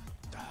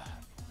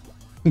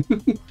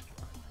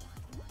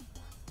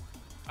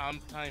 I'm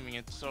timing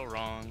it so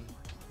wrong.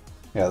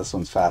 Yeah, this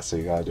one's fast, so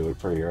you gotta do it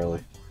pretty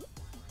early.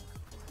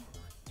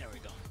 There we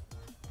go.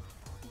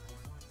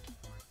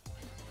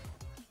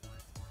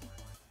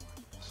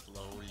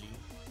 Slowly.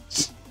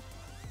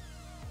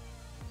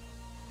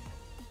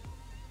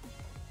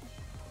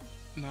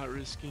 Not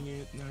risking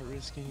it, not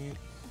risking it.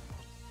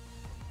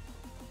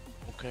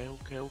 Okay,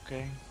 okay,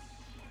 okay.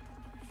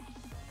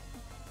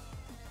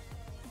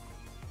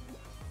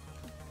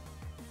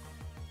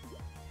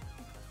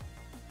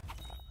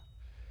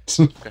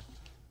 Okay.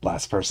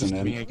 Last person Just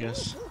in. me, I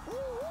guess.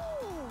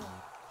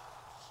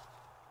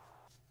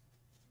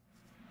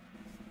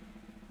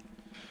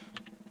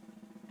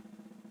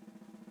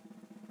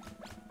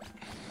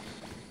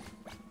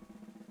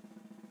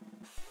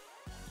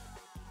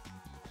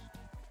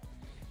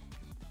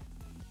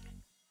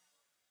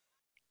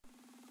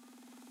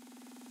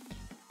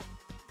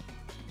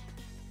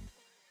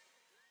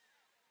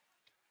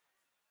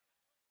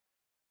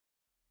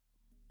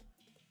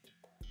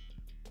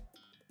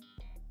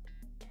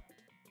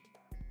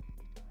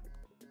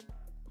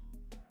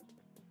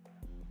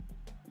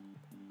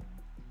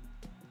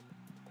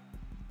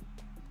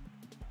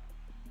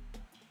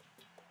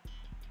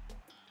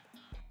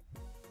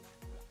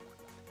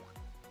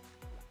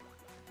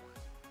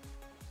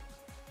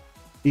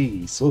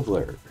 E.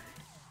 Swiveler.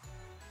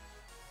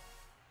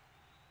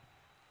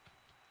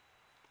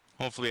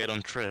 Hopefully I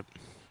don't trip.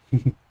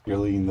 You're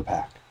leading the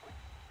pack.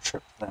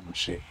 Trip them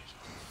shade.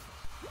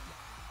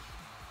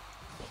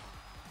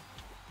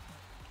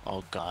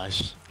 Oh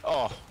gosh.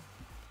 Oh.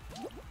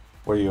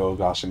 Where are you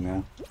oh-goshing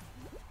now?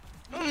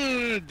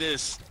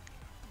 This.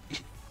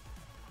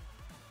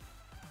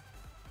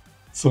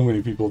 So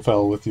many people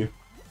fell with you.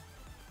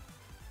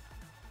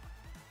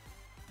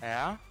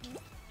 Yeah?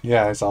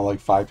 Yeah, I saw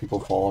like 5 people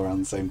fall around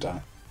the same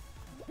time.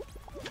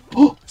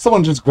 Oh,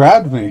 someone just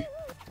grabbed me.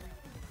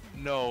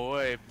 No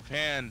way,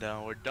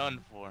 Panda. We're done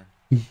for.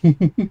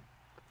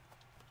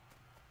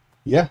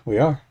 Yeah, we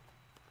are.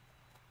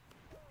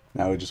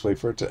 Now we just wait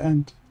for it to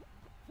end.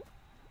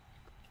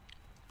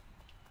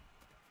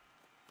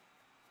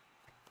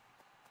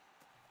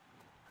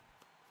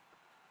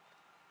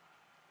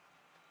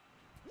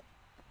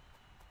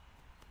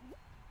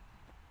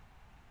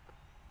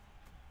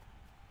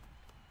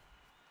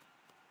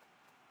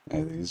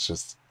 And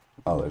these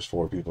oh, there's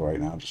 4 people right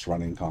now just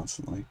running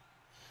constantly.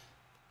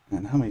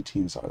 And how many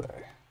teams are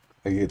there?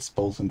 It gets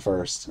both in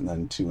first and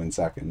then 2 in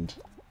second.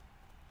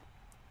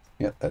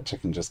 Yep, that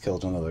chicken just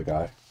killed another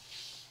guy.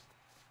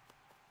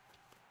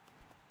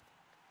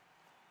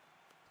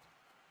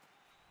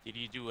 Did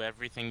you do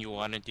everything you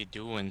wanted to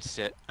do in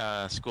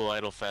School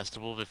Idol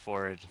Festival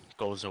before it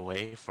goes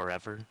away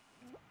forever?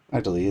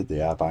 I deleted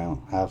the app. I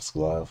don't have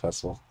School Idol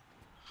Festival.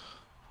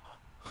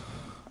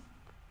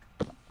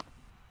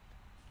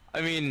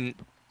 I mean,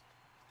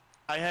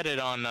 I had it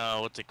on,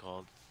 what's it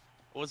called?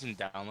 It wasn't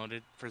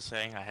downloaded, per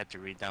se. I had to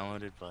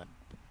re-download it, but...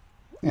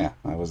 Yeah,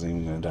 I wasn't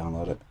even going to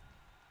download it.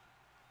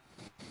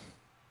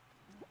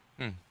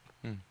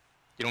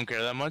 You don't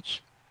care that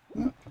much?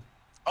 No.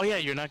 Oh yeah,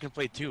 you're not gonna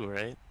play 2,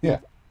 right? Yeah.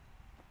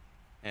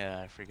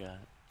 Yeah, I forgot.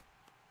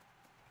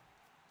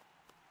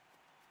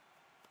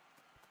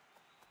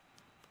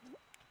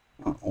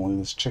 Only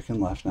this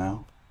chicken left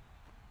now.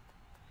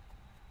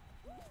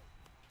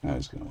 I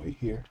was going to wait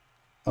here.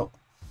 Oh,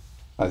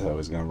 I thought I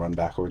was going to run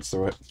backwards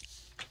through it.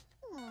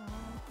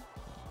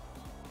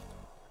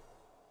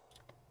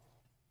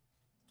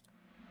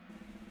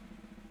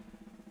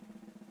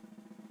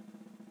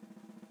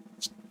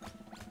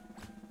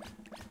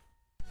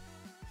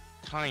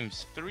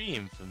 ×3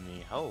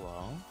 infamy,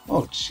 hello.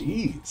 Oh,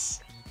 jeez.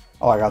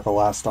 Oh, I got the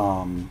last,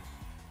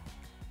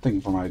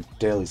 thing for my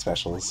daily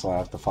specials, so I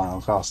have the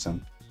final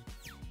costume.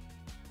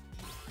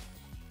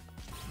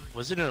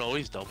 Wasn't it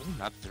always double,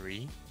 not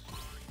 3?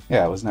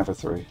 Yeah, it was never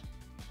 3.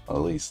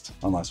 At least,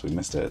 unless we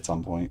missed it at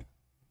some point.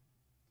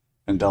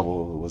 And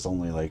double was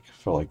only, like,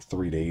 for, like,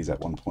 3 days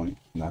at one point,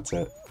 and that's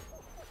it.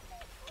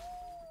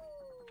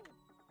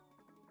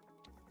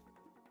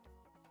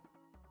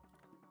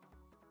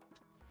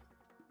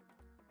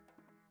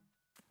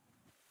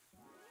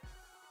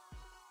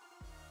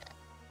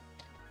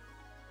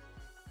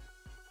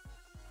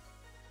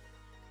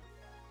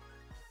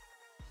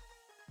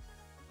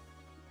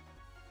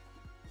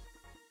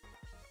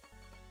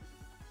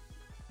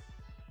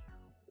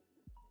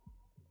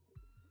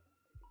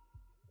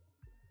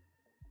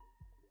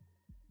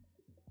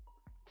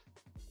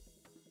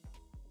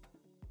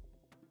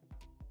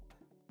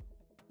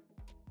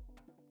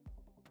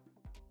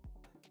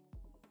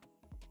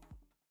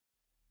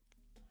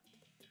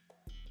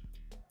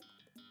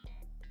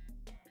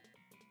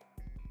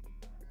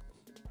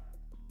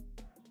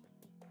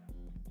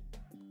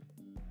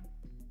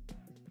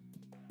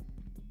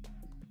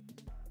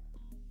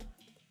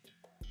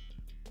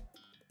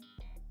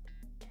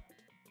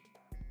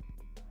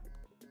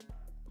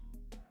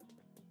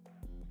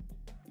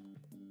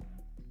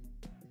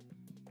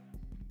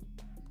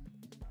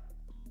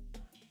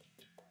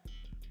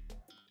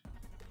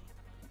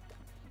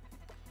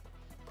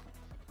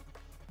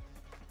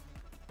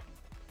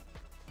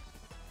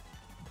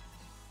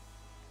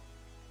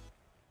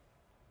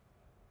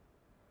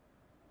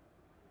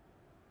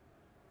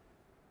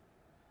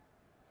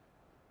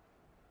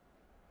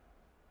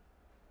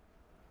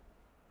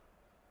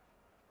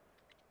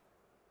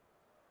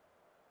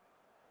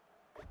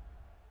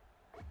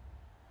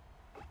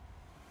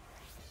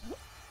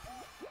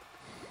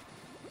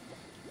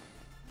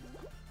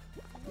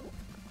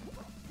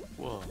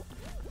 Whoa.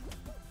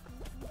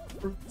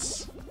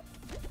 Fruits.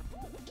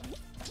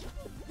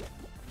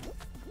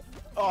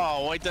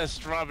 Oh, why'd that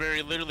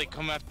strawberry literally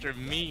come after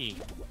me?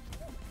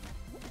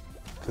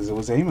 Because it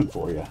was aiming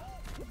for you.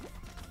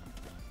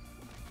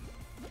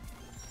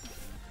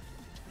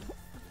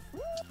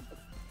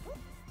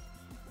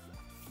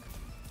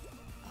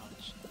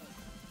 Ouch.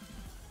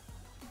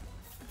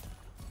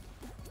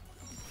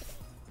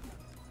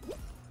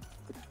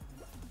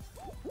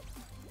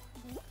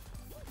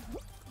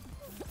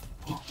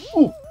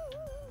 Oh!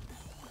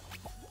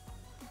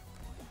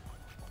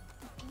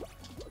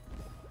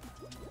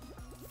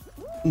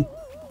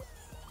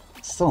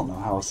 Still don't know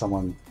how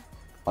someone,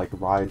 like,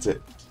 rides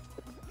it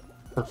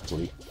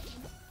perfectly.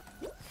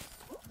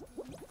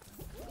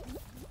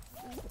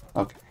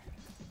 Okay.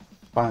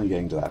 Finally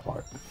getting to that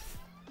part.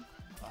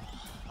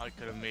 I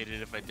could have made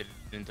it if I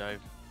didn't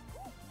dive.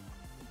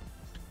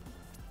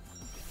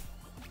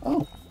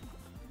 Oh.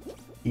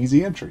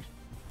 Easy entry.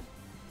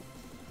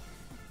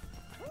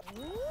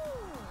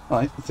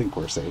 I think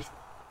we're safe.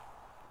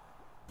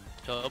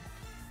 Yup.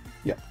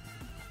 Yeah.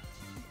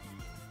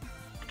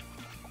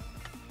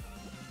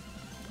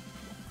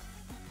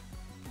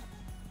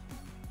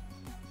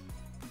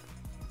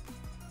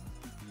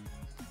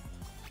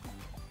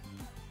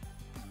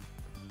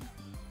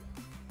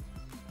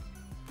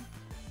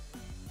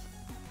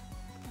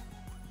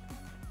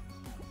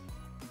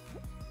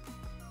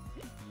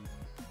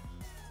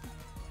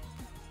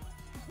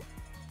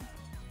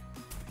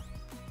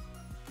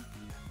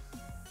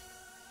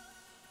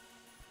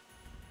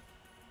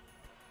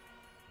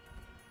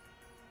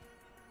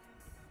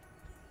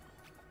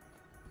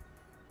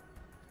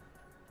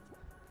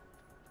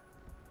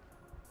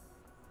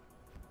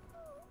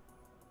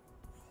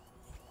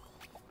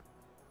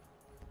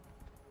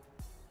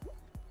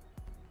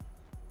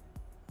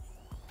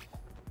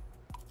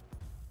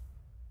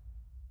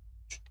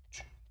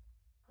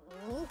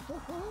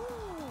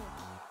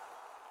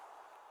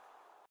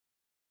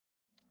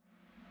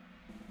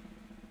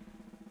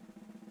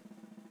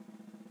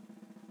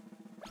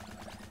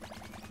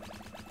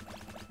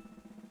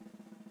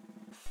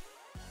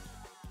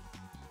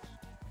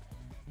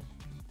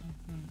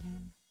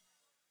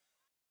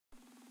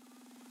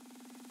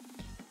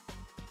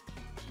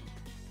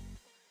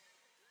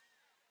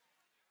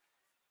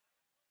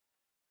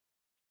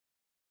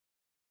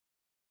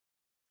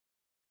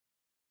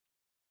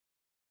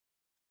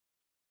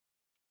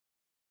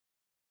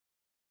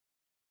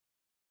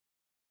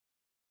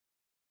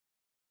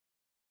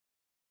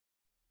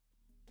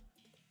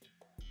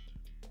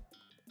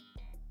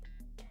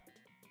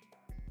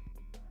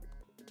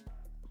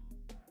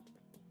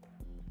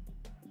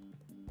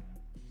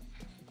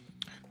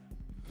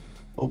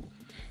 Oh,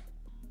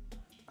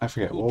 I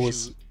forget. Oop,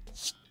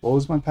 What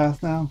was my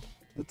path now?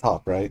 The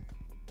top, right?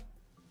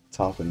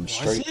 Top and was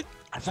straight. it?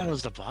 I thought it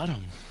was the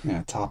bottom.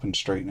 Yeah, top and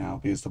straight now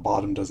because the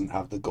bottom doesn't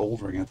have the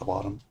gold ring at the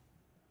bottom.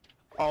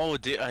 Oh,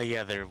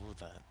 yeah, they removed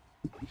that.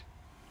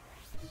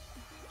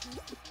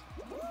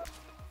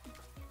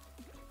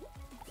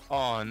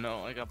 Oh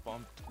no, I got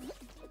bumped.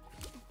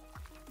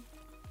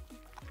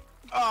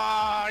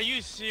 Ah, are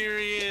you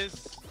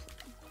serious?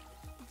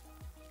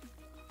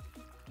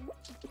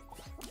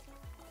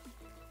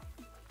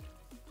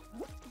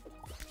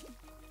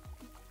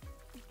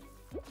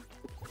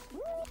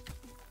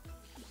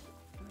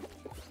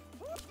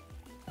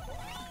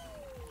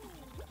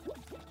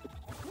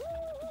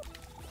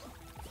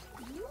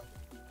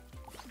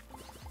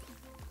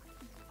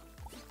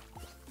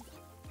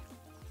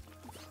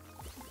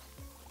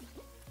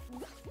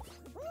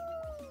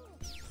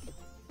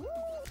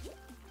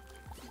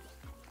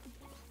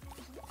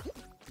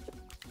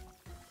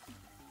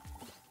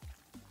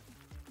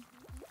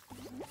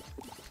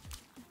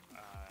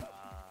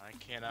 I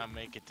cannot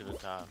make it to the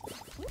top.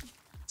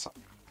 So-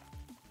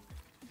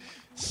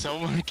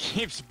 Someone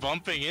keeps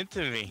bumping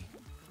into me.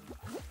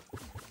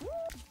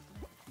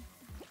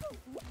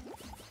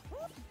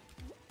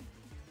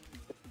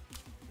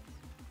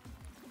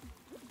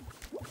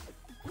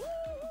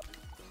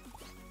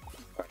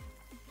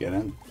 Get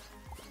in.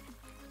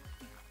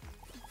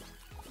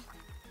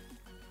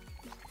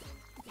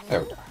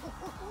 There we go.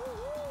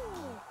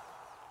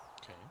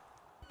 Okay.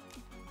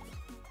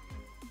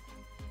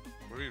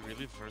 Were we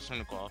really the first one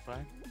to qualify?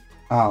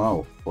 I don't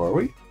know. Were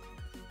we?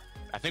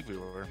 I think we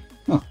were.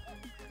 Huh.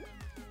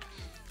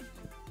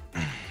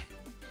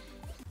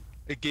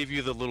 It gave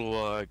you the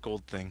little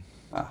gold thing.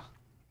 Ah.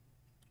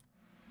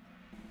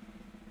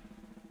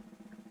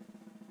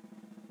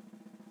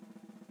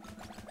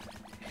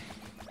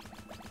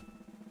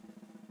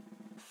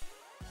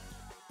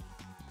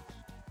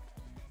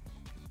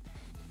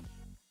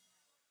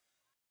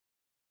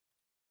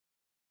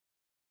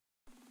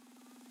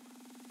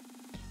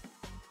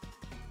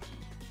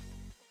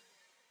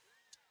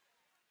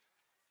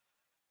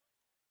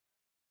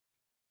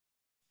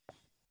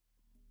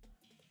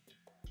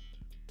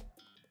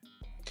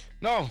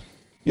 No!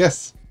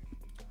 Yes.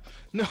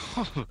 No!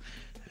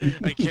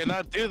 I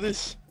cannot do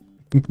this!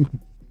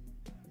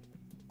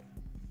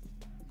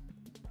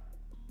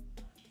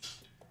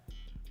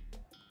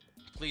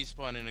 Please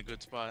spawn in a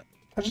good spot.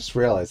 I just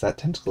realized that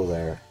tentacle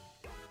there.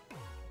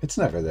 It's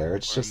never there.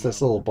 It's just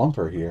this little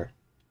bumper here.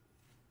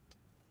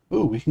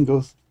 Ooh, we can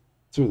go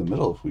through the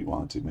middle if we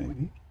want to,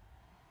 maybe.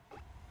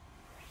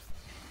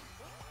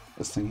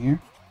 This thing here.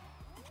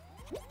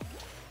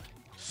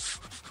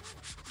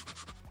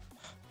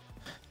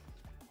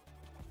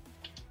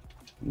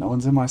 No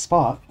one's in my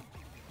spot.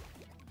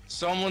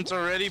 Someone's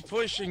already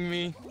pushing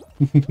me.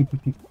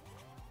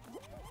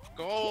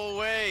 Go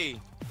away!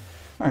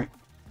 Alright.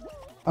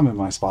 I'm in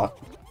my spot.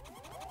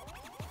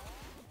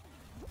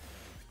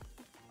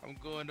 I'm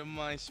going to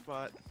my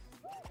spot.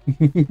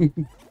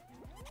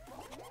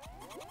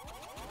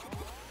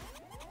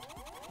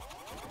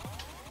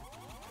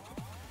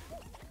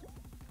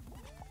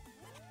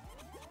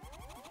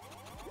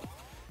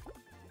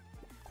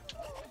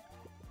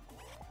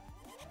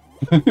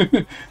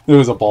 There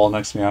was a ball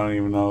next to me. I don't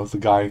even know if the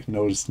guy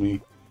noticed me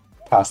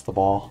pass the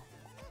ball.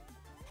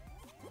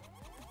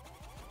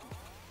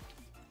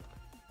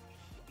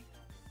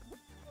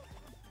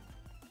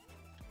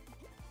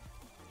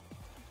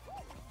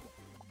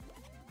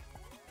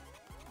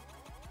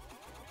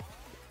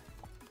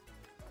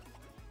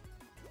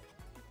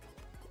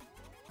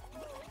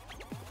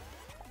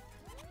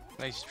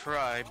 Nice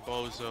try,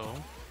 bozo.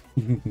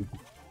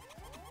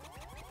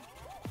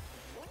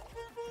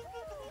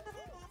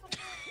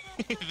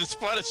 This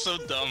spot is so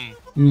dumb.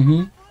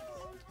 Mm-hmm.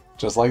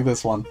 Just like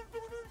this one.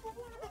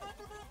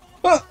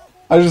 Ah!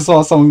 I just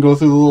saw someone go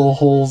through the little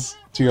holes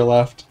to your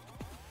left.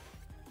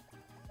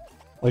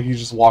 Like you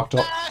just walked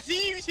up. Ah,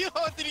 did you see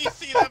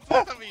that?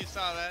 Please tell me you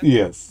saw that.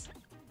 Yes.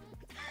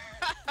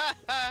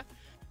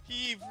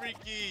 He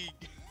freaking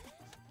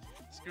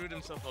screwed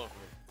himself over.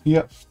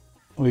 Yep.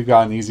 We've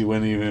got an easy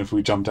win even if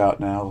we jumped out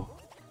now.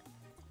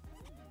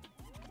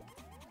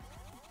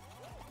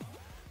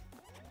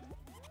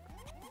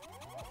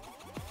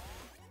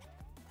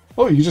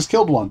 Oh, you just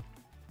killed one.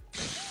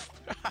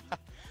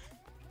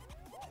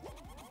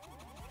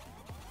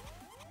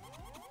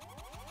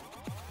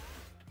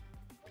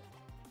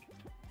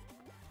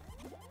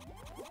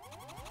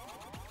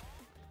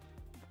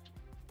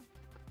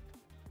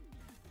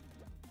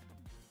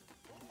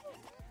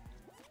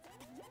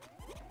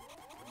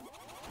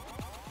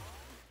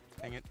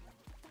 Dang it.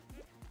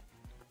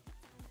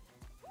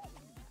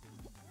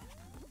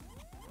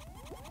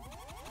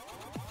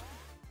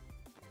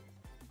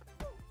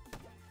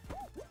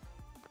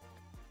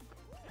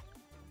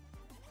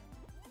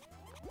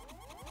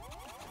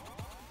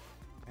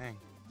 Dang.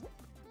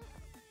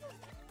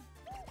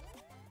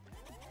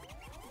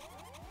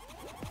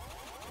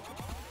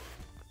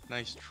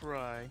 Nice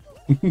try.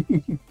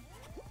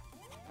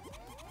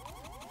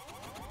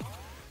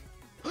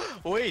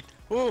 Wait,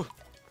 Ooh,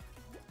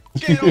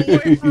 get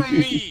away from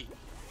me!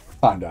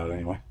 Find out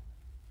anyway.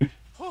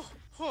 Oh,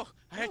 oh,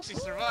 I actually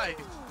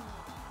survived.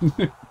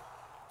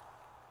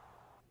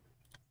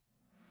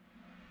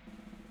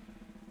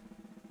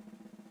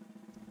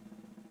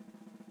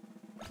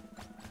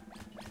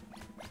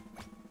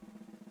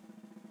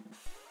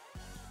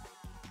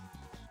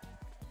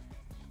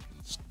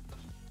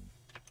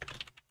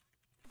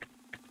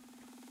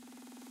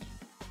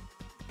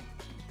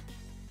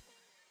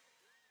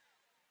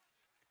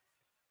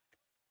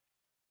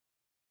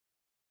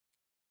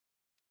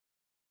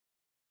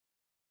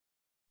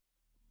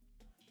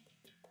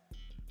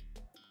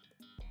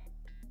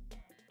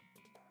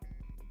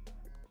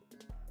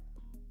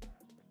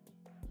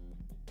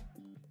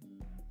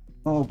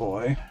 Oh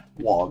boy,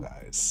 wall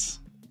guys.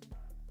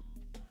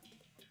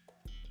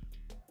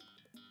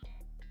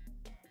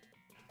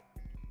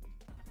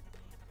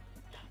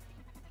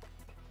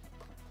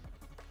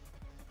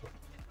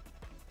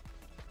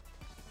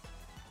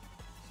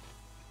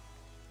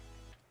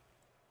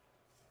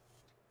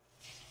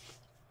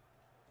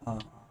 I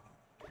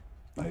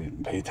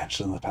didn't pay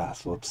attention to the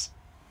path. Whoops.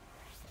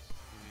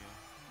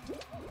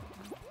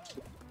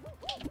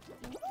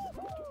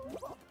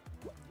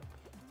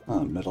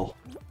 Middle.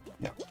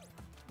 Yep.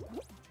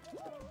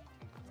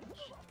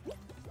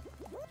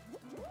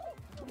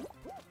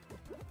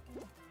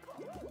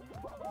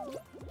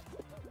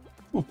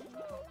 Ooh.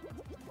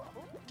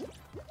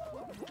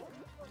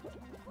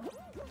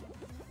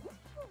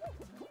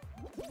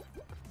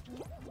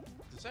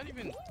 Does that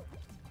even...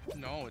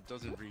 No, it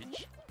doesn't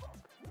reach.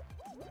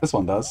 This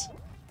one does.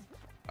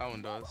 That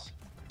one does.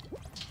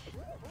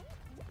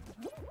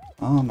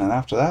 And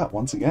after that,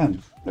 once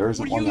again, there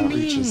isn't What do one you that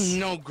mean, reaches.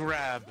 no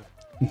grab?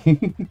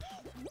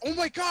 Oh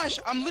my gosh,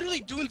 I'm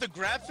literally doing the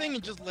grab thing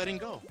and just letting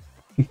go.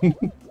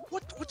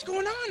 What's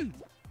going on?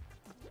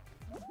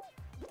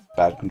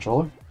 Bad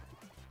controller?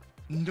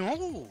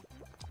 No.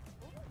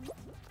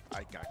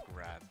 I got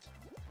grabbed.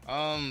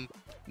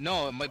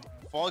 No, my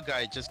Fall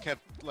Guy just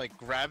kept like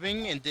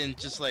grabbing and then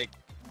just like,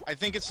 I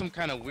think it's some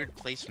kind of weird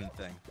placement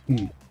thing.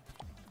 Hmm.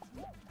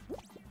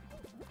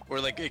 Or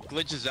like it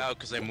glitches out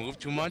because I move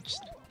too much.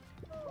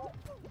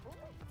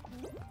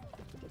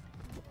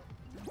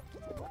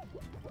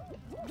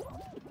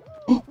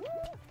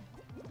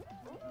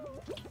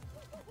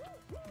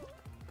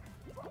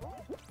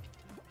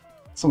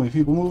 So many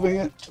people moving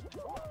it.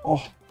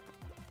 Oh,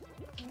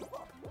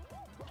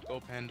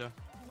 Go Panda.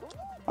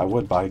 I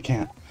would, but I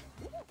can't.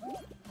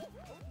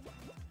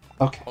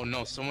 Okay. Oh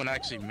no, someone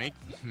actually made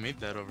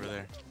that over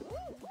there.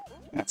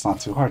 Yeah, it's not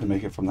too hard to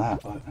make it from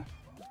that, but...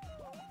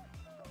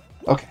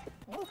 Okay.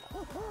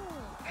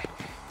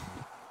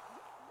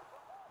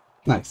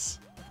 Nice.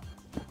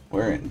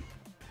 We're in.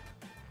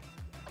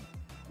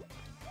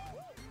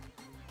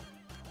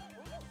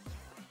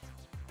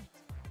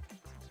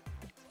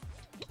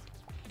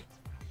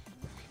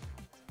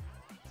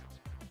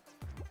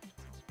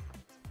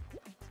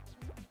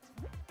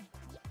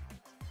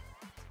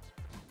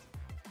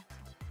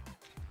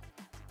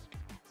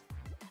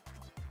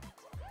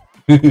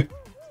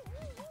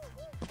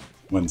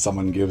 When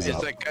someone gives It's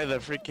up. that guy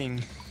that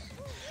freaking...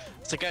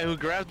 It's the guy who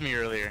grabbed me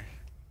earlier.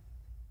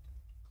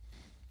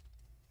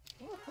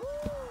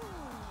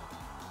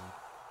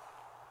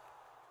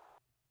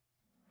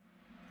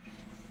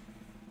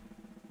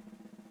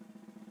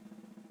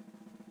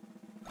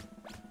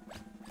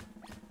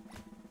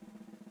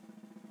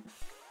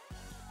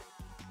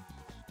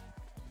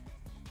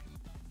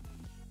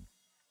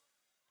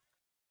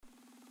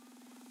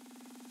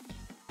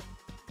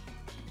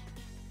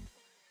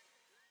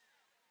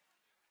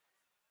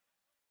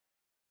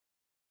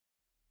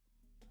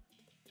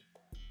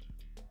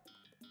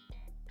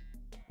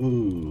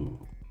 Ooh.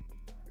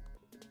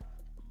 I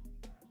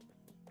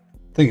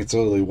think it's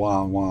literally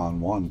one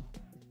on one.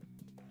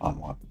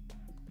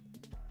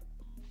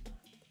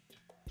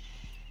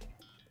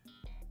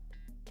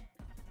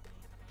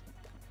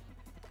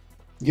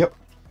 Yep.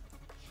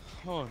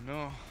 Oh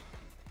no.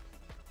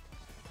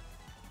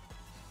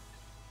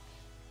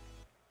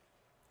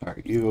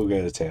 Alright, you go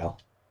get a tail.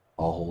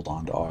 I'll hold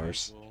on to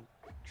ours. We'll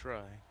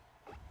try.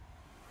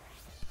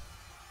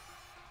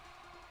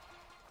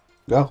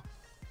 Go.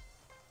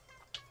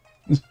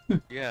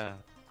 Yeah,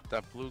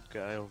 that blue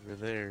guy over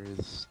there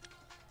is...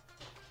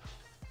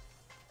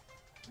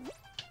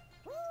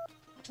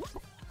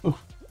 Ooh.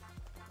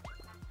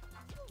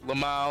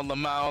 Lamau,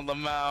 Lamau,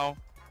 Lamau.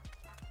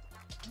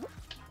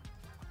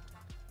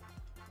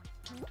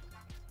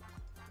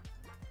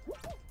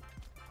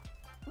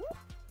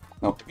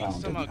 Nope, He that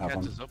one somehow didn't have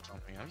one. catches up on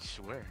me, I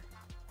swear.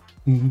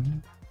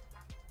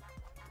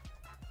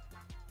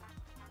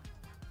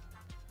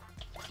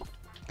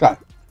 Got it.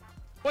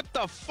 What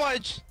the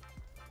fudge?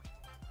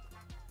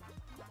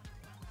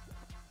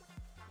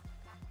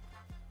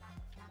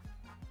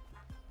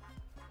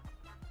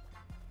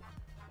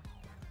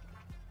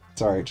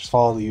 It's alright, just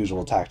follow the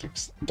usual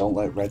tactics. Don't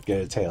let Red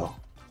get a tail.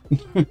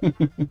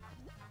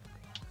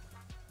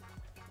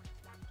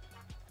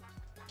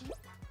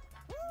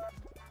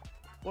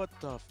 What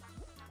the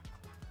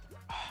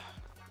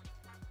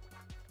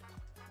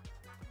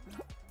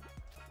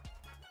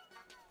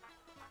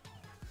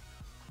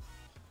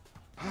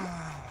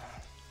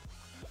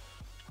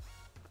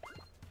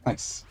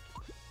Nice.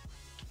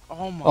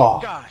 Oh my Oh.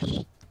 gosh.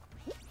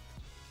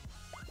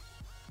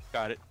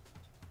 Got it.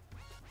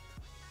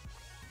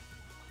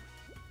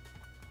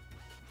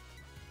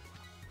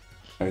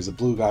 There's a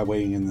blue guy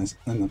waiting in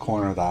the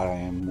corner that I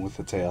am with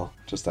the tail,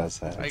 just as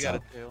that. I got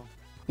a tail.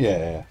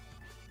 Yeah.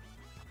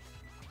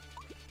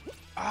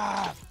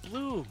 Ah,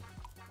 blue.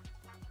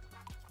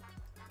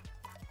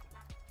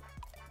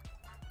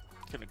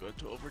 Gonna go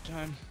to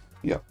overtime.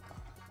 Yep.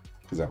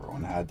 Because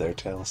everyone had their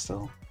tail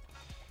still.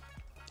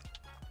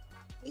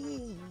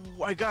 Ooh,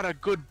 I got a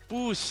good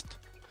boost.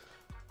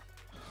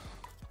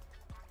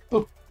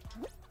 Oh.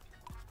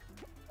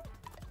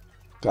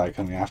 Guy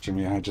coming after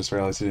me, I just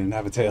realized he didn't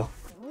have a tail.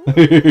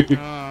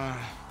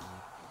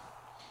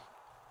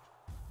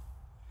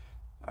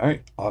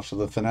 Alright, off to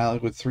the finale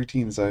with 3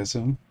 teams, I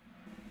assume.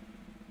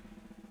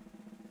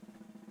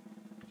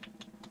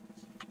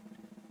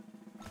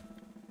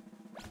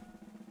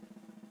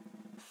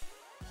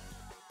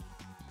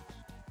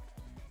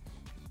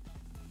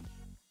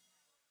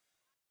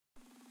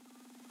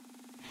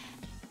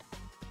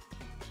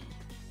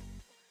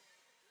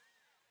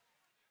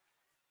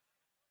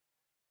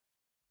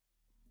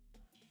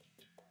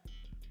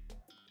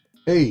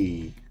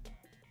 Hey!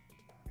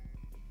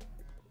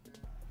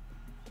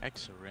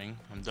 Exo ring.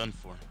 I'm done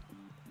for.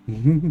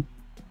 Grineer.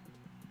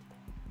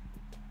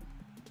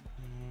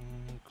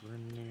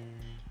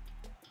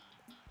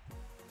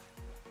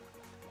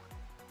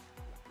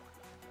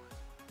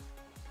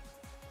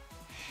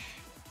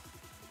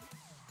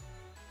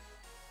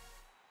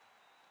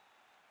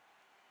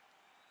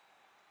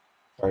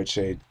 Alright,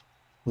 Shade.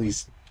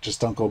 Please, just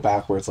don't go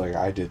backwards like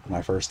I did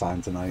my first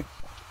time tonight.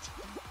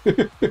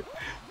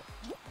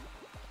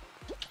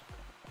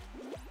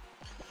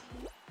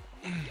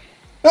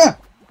 Ah!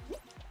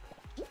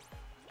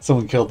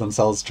 Someone killed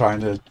themselves trying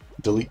to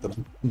delete the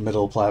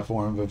middle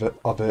platform of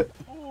it.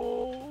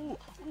 Oh,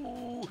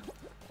 oh.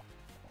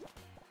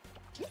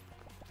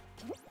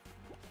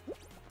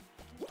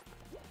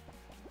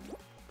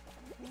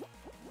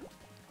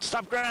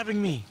 Stop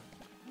grabbing me!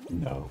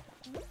 No.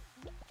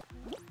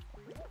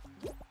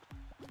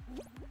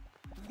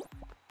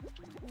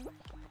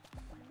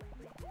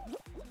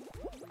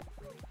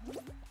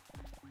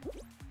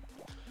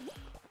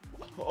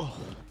 Oh.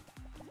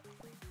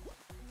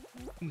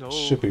 No.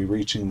 Should be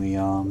reaching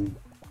the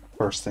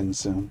first thing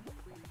soon.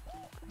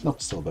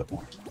 Nope, still a bit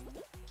more.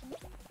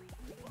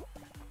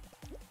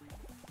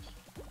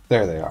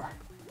 There they are.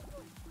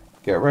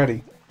 Get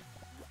ready.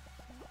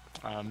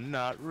 I'm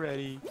not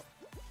ready.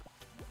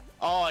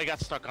 Oh, I got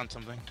stuck on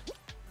something.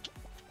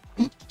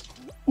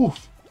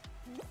 Oof.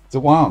 Is it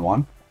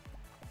one-on-one?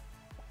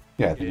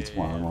 Yeah, I think it's Yeah.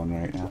 one-on-one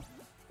right now.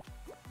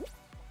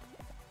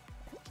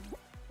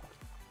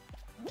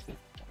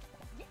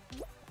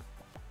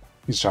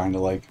 He's trying to,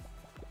 like,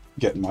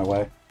 get in my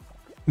way.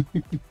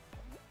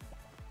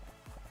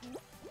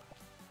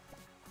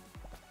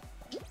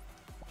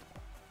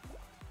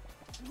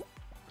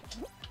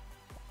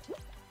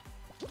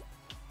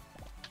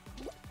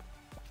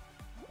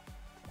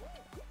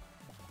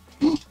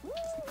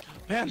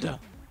 Panda!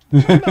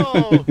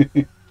 No!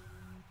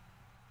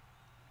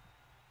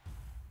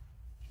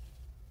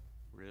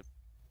 Rip.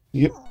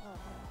 Yep.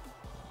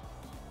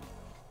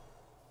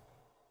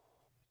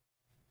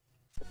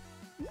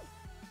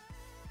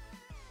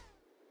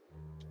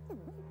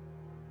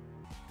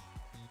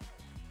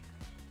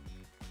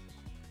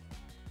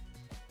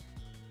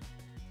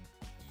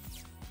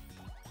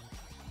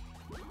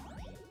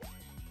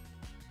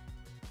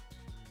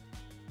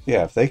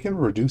 Yeah, if they can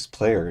reduce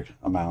player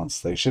amounts,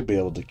 they should be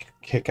able to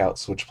kick out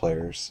Switch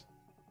players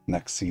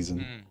next season.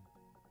 Mm.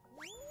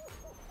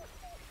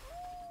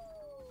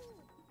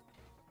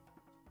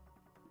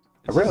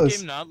 I Is this realize-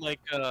 game not like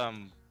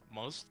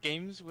most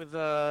games with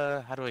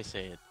how do I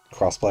say it?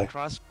 Crossplay.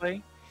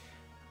 Crossplay?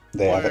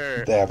 They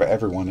Where- have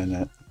everyone in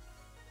it.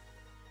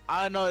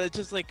 I don't know, it's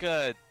just like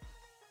there's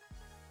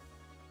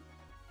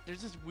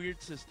this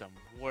weird system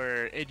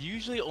where it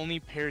usually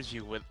only pairs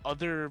you with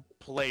other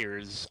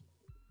players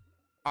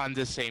on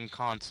the same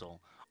console.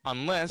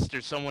 Unless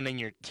there's someone in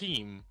your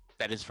team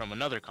that is from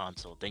another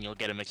console, then you'll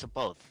get a mix of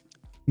both.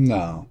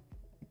 No.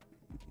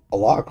 A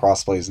lot of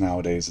crossplays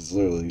nowadays is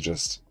literally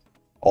just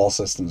all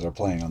systems are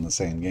playing on the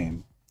same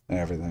game and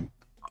everything.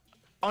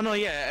 Oh no,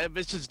 yeah,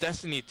 it's just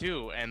Destiny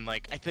too, and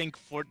like I think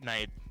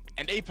Fortnite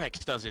and Apex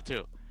does it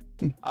too.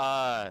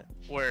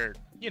 Where,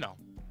 you know,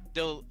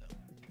 they'll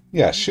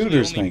Yeah, usually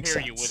shooters only make pair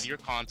sense. you with your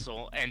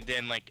console, and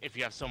then like if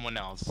you have someone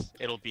else,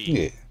 it'll be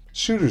Yeah,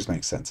 shooters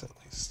make sense at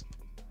least.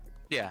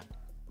 yeah.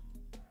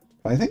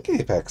 I think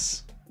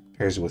Apex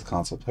pairs you with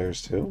console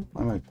players too.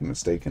 I might be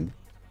mistaken.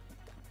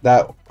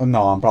 No,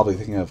 I'm probably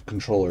thinking of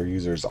controller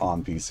users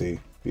on PC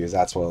because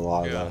that's what a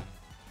lot Yeah. of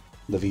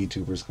the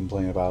VTubers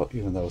complain about,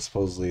 even though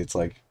supposedly it's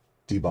like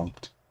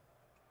debunked.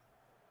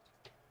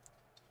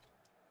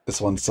 This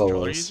one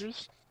Controller solos.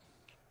 users?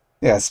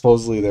 Yeah,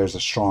 supposedly there's a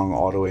strong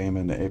auto aim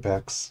in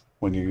Apex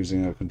when you're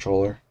using a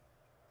controller,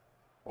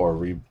 or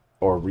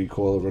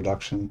recoil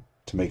reduction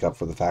to make up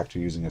for the fact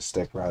you're using a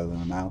stick rather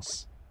than a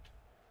mouse.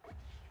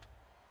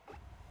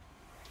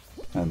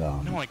 And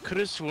No, I could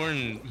have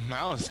sworn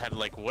Malice had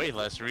like way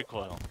less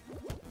recoil.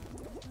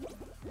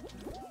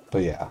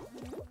 but yeah.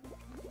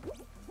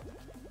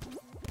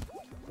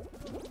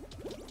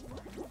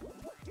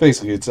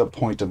 Basically, it's a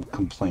point of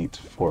complaint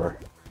for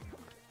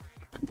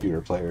computer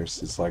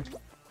players. It's like,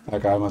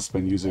 that guy must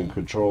have been using a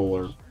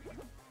controller.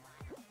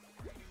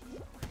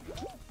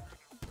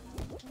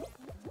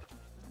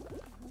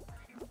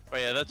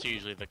 But yeah, that's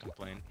usually the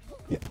complaint.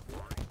 Yeah.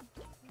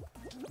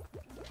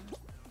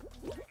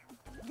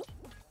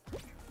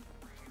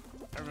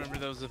 I remember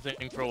there was a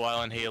thing for a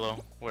while in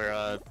Halo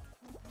where,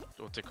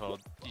 what's it called?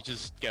 You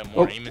just get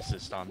more aim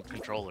assist on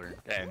controller,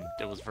 and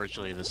it was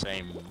virtually the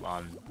same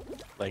on,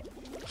 like,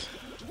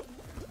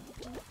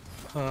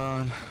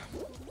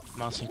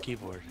 mouse and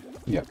keyboard.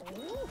 Yep.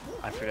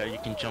 I forgot you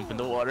can jump in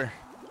the water.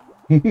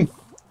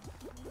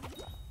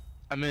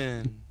 I'm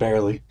in.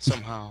 Barely.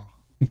 Somehow.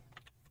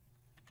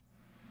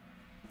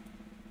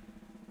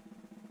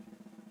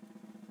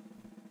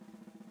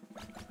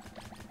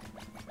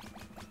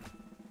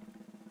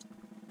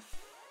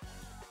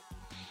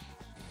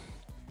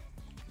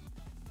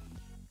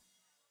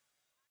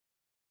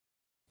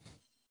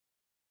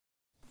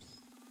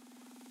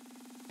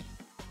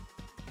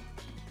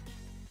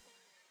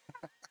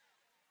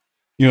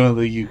 You know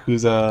the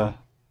Yakuza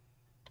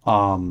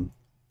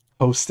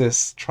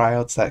hostess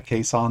tryouts that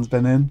Kayson's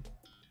been in?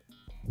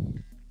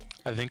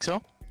 I think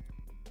so.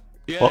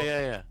 Yeah, Well-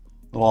 yeah.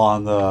 Well,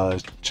 on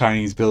the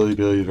Chinese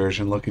Bilibili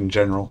version, looking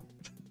general.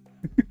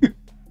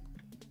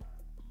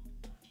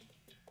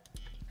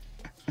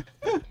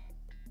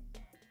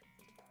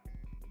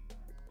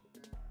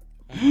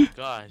 Oh my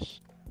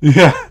gosh.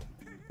 Yeah.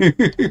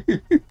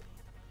 Completely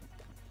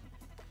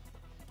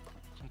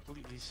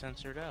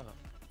censored out.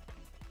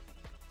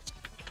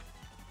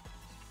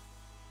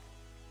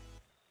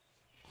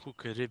 Who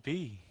could it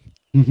be?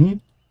 Mm-hmm.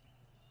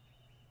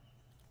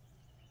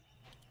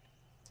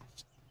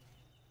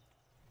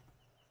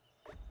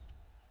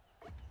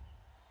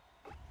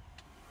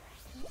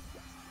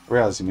 I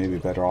realize you may be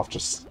better off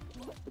just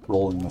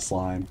rolling the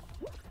slime.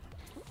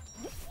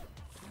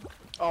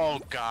 Oh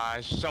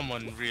gosh,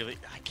 someone really...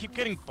 I keep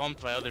getting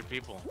bumped by other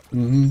people.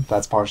 Mm-hmm.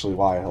 That's partially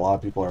why a lot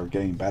of people are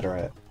getting better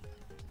at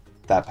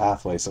that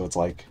pathway, so it's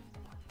like...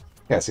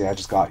 Yeah, see, I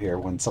just got here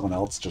when someone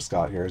else just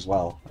got here as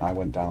well, and I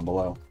went down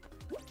below.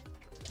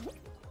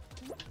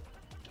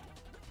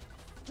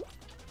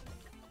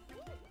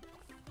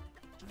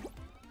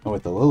 And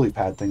with the lily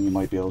pad thing, you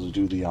might be able to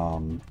do the,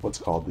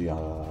 what's it called, the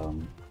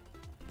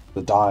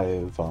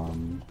dive,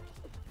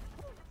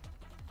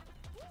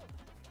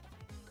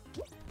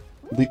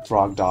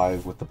 leapfrog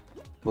dive with the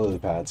lily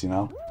pads, you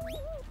know?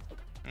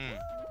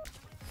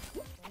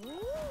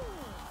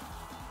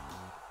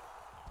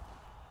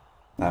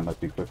 That might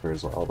be quicker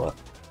as well, but...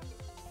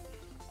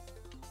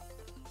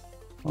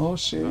 Oh, I'm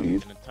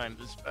shade. gonna time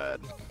this bad.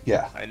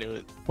 Yeah. I knew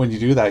it. When you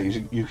do that,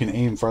 you can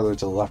aim further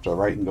to the left or the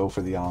right and go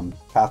for the,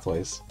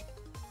 pathways.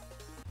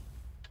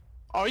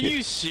 Are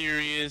you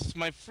serious?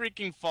 My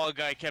freaking Fall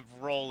Guy kept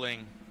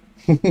rolling.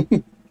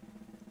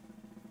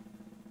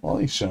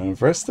 Well, you shouldn't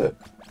have risked it.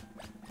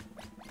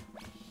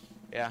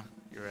 Yeah,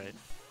 you're right.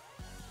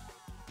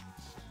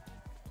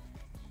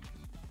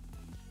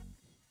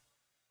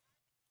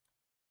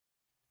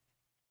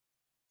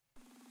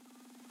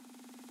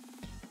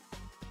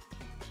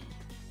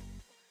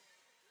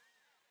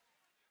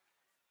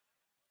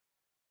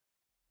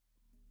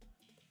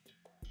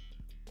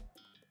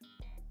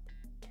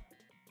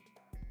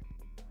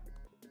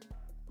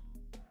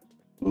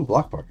 Ooh,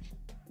 block party.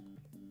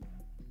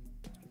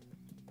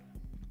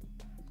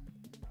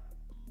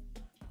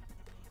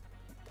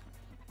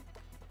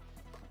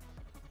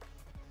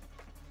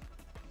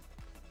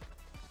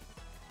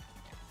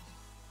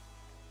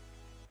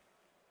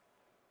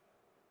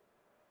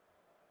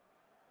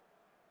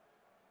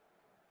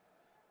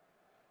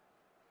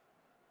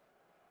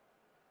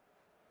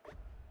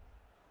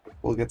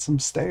 We'll get some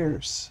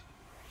stairs.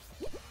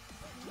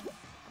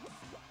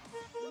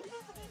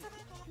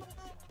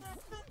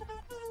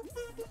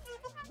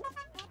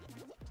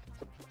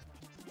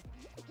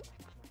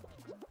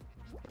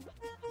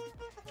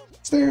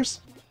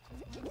 Stairs.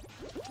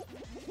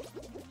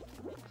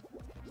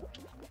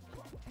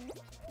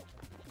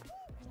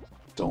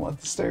 Don't let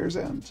the stairs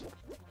end.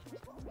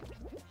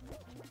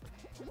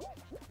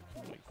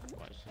 Wait,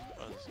 why is this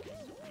buzz getting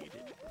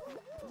deleted?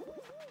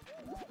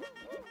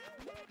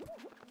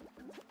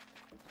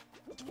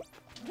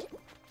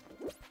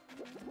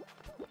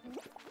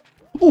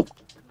 Ooh.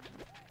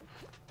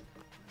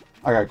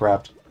 I got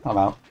grabbed. I'm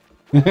out.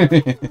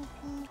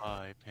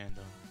 Bye,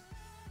 Panda.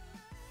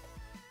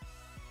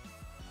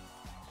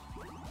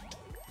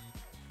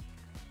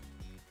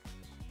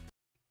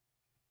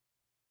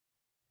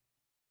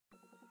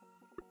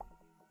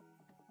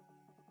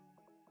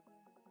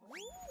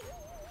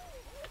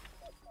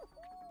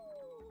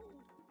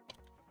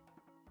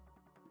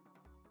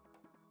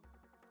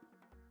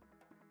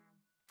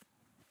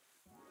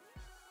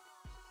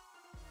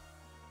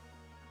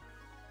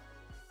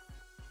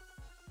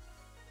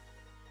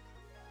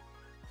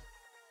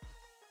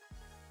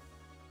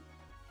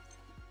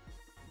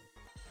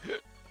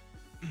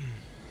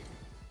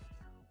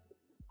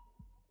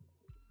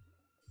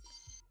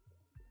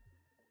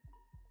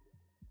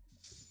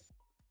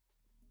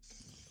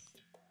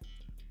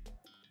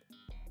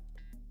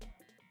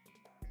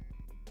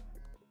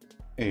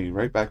 Hey,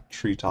 right back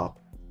treetop.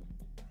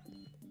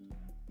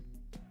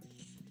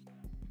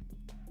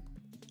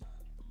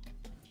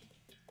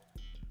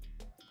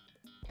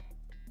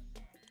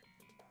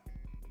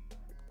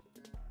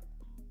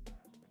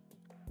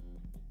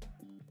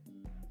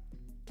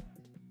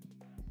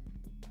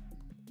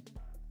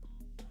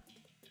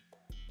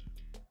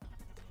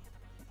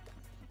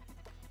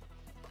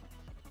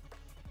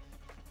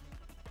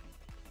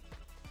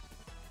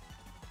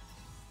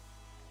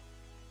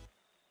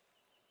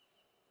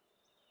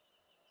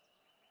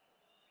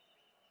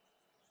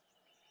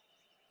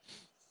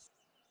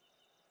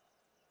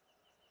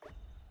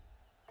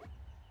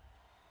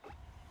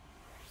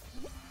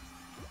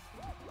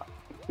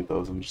 Do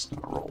those, I'm just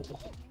gonna roll.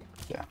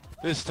 Yeah.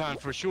 This time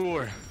for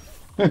sure.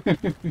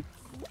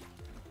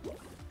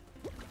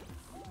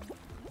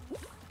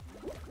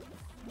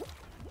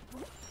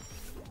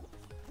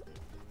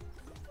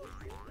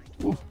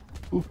 Oof,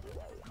 oof.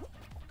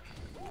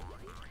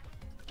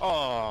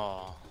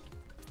 Oh.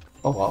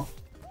 Oh well.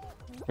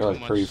 You're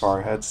like pretty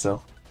far ahead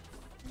still.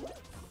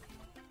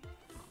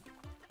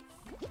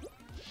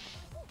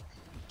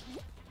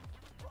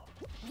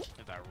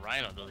 If that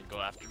rhino doesn't go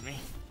after me.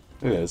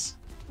 It is.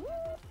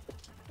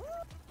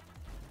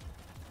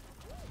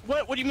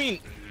 What? What do you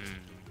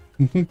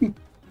mean?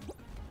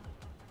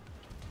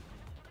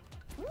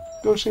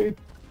 Go Shade.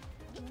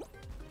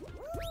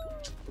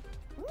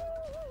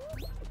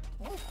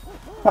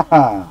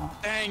 Haha.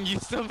 Dang, you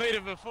still made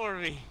it before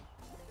me.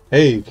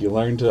 Hey, if you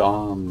learn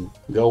to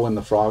go when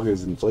the frog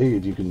is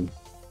inflated, you can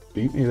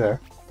beat me there.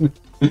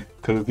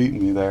 Could have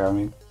beaten me there, I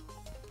mean.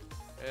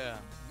 Yeah.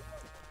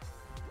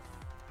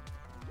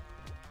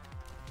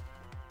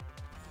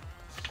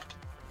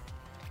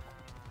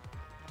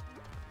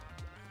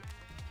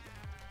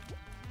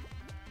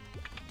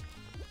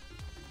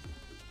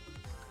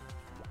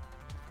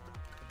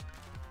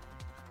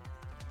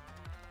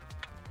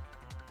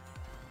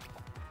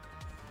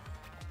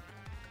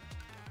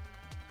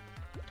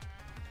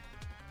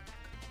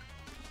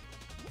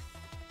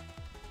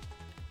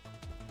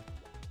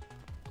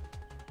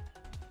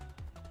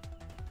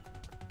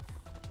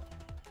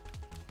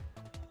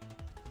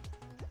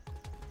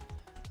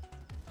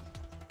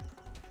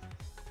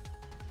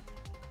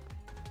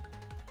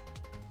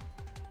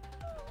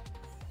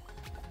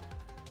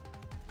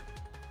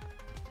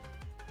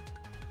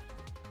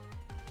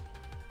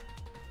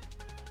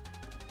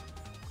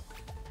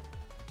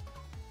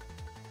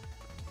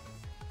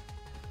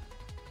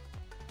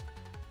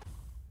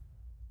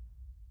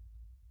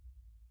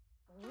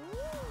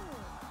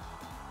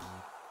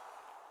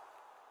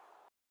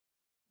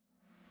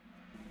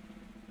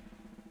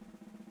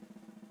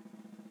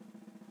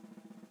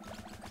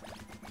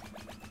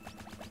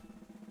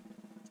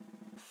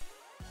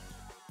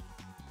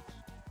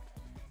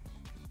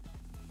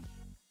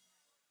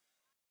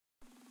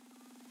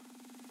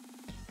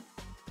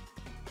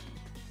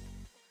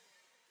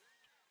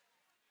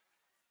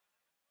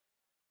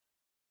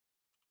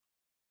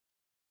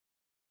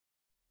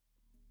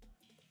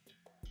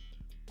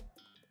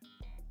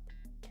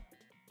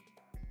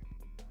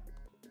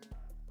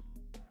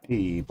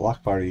 Hey,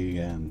 block party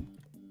again.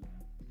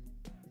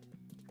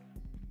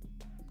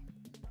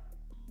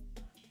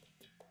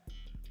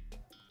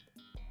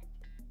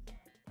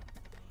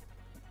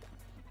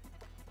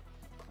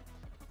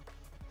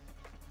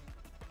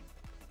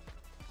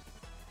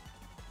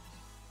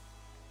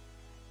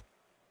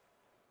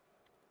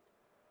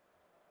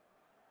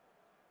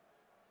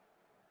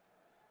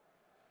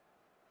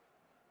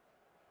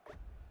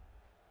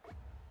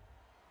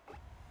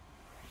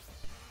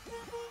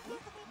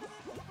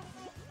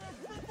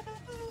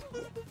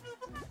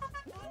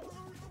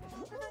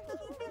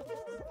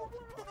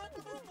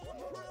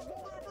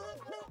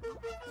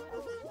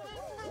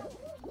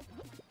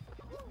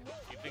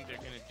 You think they're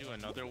gonna do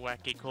another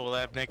wacky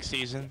collab next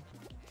season?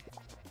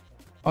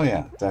 Oh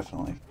yeah,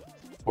 definitely.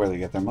 Where they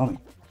get their money.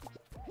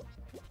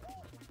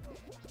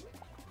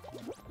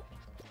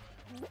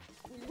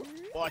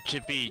 Watch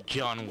it be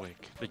John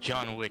Wick, the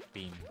John Wick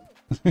beam.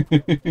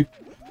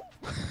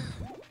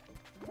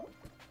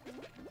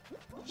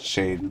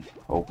 Shade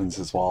opens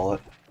his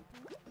wallet.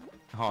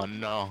 Oh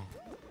no.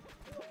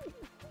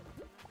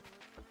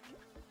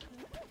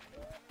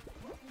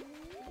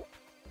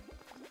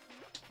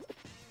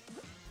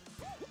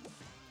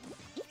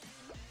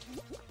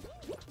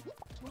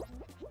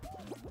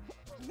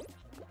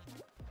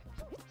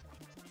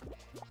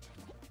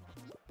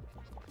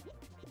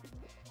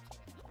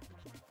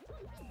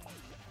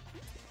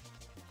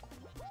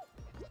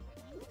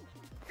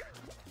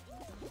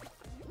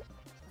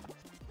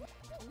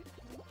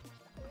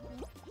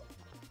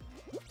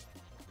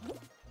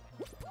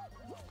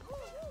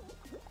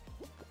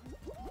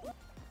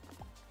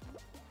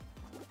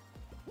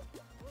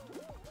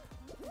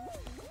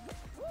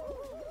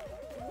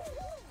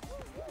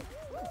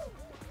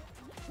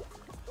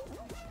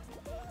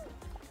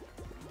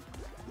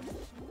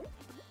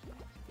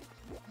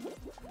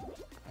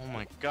 Oh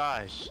my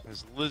gosh,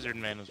 this lizard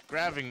man was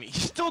grabbing me.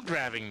 He's still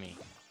grabbing me.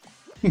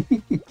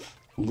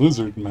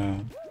 Lizard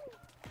man.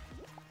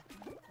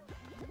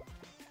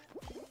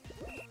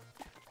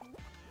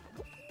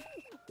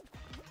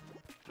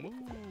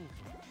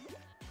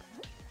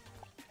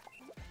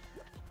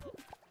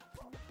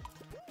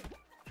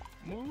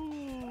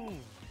 Move.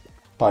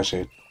 Bye,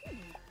 Shade.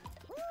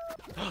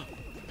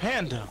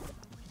 Panda.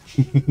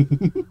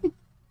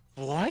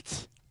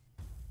 What?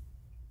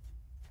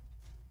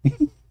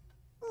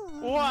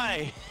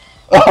 Why?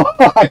 Oh,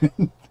 I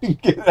didn't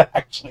think it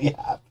actually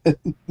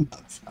happened.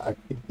 I'm sorry.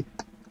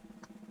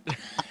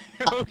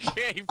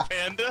 Okay,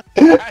 Panda.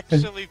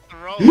 Actually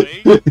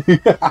throwing.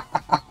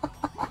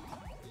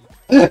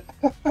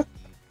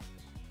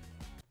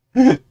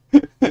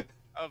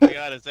 I'll be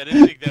honest, I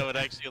didn't think that would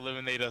actually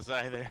eliminate us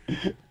either.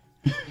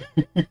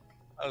 That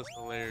was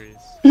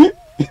hilarious.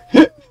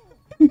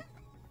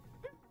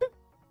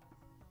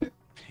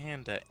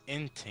 Panda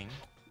inting.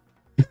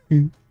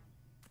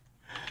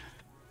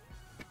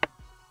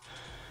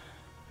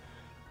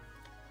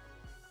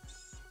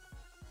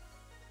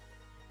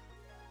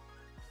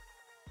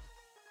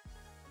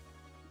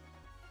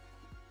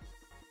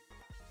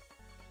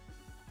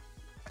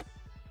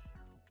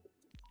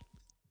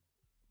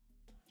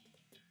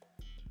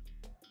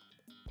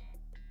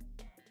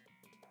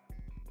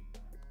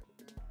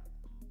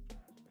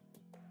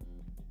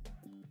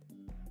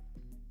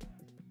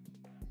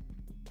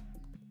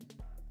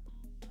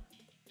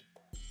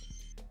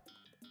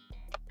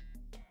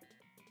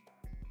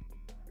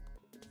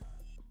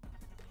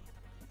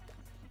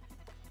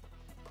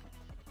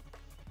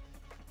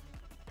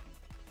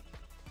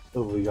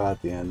 What have we got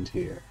at the end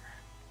here?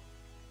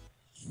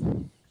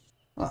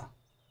 I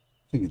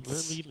think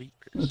Lily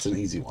it's an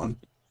easy one.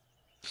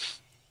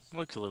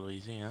 Looks a little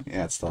easy, yeah.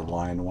 Yeah, it's the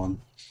lion one.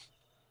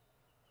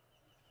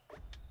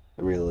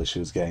 The real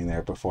issue is getting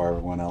there before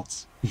everyone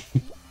else.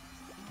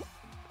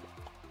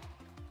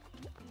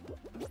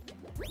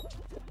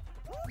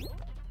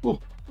 Ooh.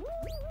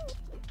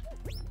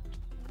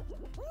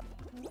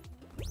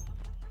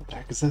 What the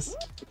heck is this?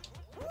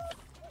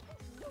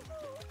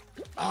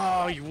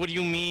 Oh, what do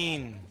you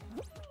mean?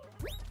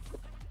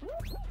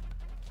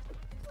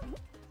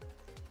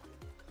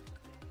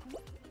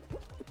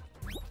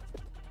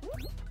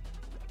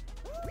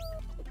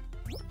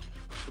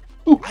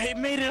 Ooh. I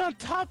made it on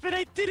top and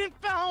I didn't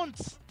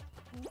bounce!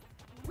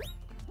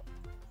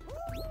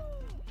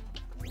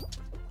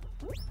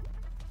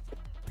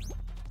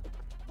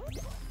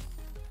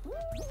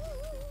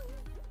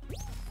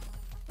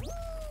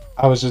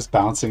 I was just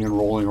bouncing and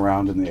rolling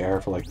around in the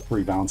air for like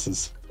 3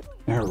 bounces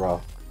in a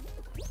row.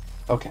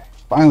 Okay,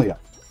 finally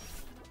up.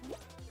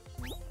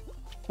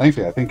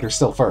 Thankfully, I think you're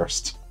still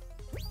first.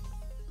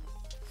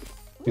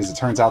 Because it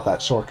turns out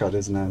that shortcut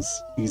isn't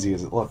as easy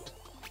as it looked.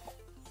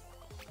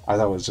 I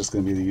thought it was just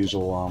going to be the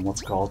usual,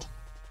 what's it called?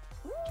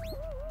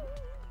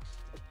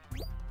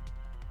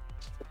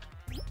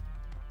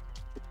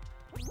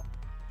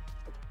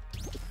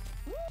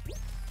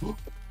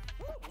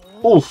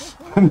 Oof!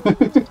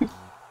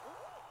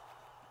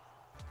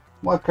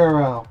 What,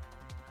 Kuro?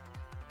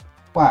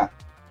 What?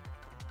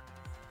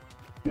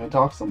 You gonna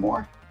talk some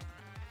more?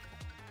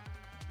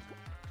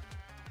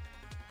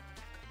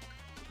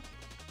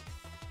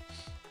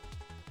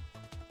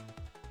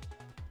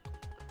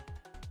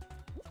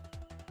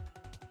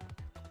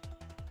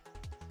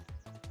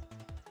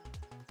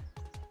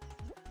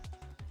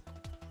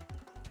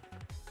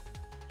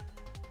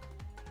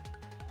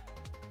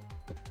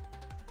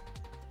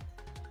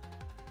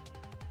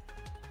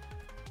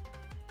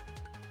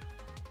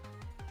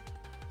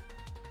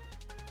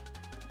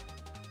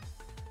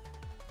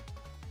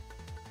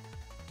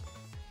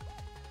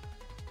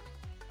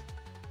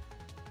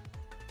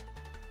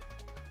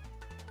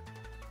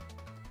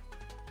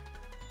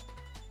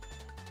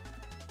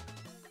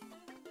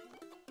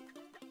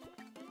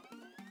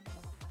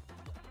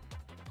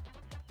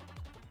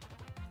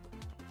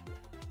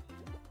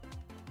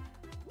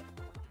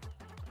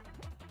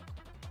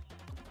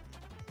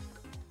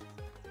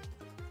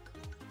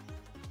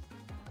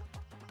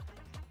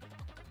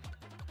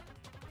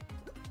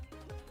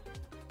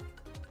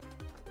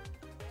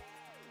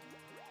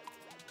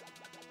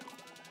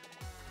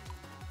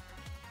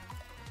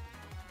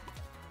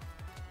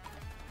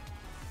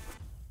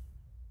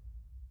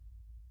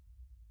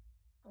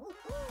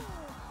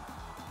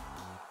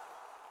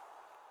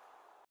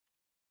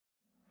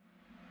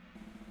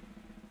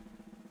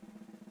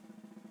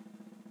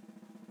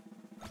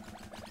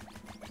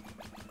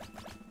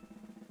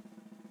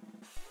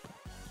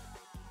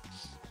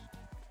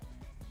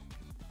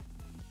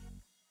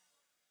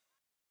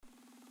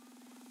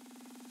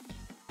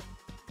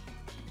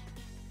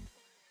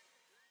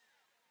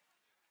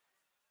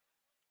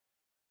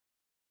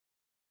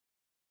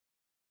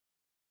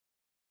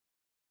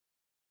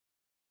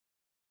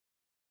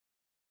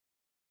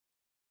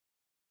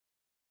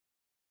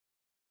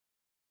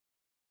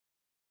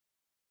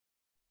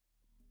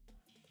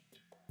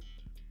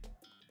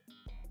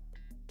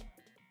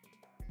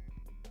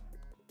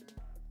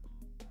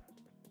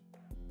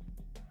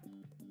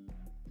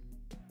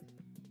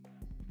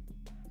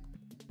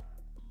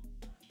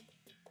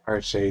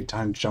 Alright, Shade,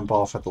 time to jump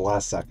off at the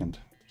last second.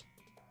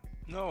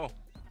 No.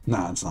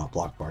 Nah, it's not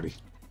Block Party.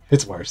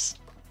 It's worse.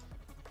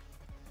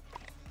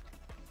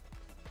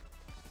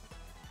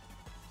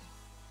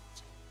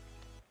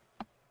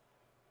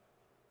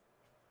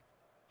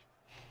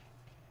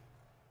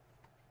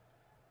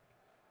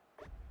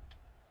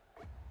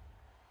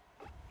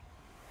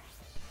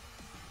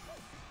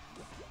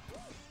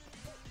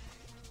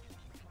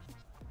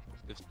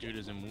 This dude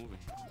isn't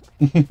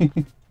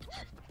moving.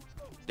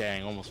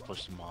 Dang, almost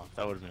pushed him off.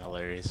 That would have been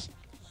hilarious.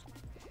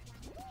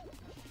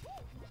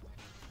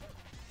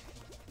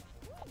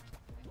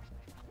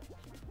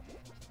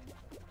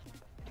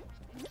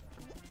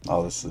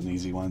 Oh, this is an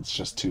easy one. It's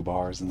just 2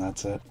 bars and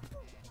that's it.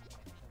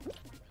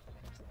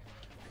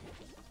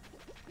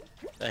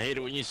 I hate it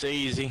when you say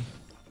easy.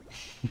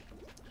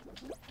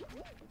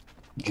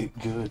 Get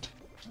good.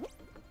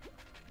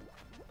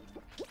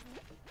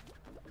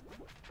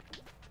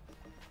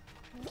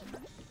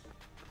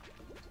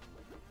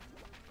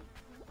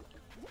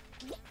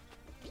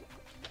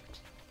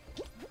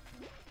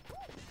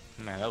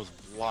 Man, that was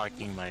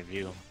blocking my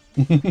view.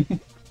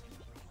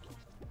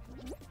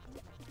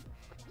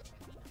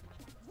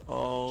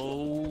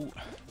 Oh.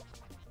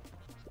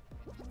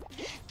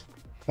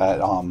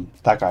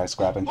 That guy's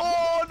grabbing.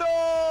 Oh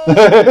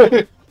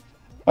no!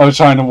 I was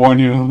trying to warn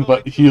you,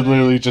 but he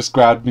literally just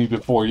grabbed me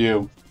before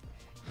you.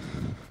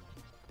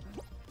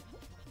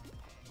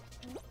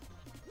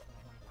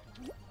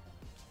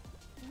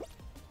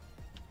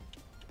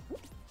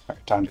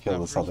 Alright, time to kill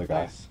this other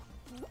guy.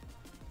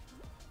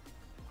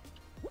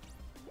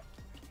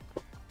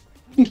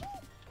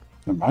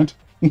 Never mind.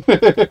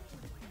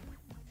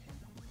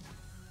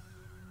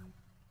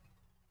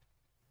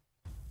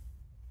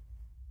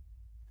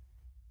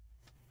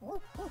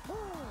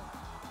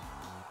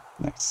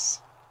 Nice.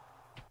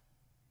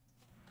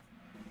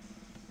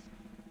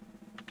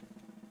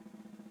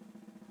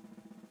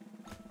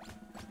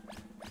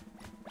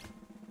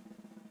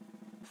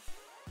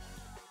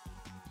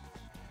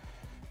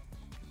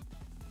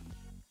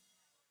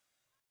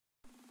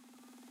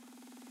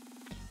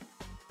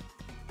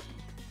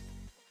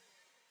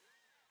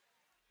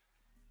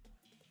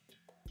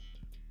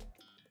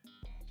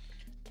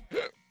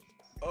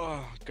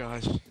 Oh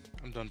gosh,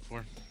 I'm done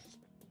for.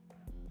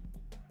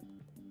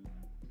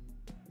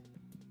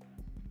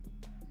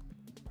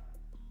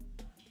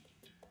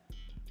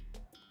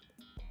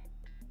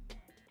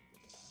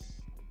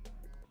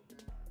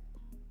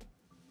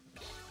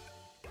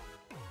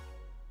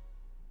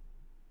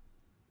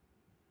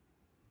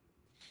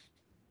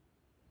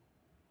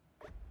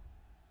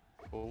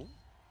 Oh,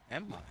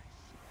 am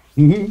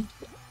I?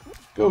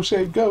 Go,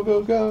 Shade, go,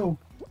 go, go!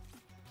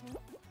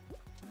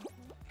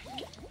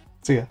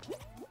 See ya.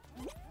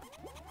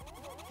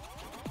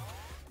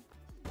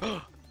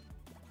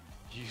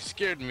 You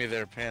scared me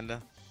there,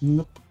 Panda.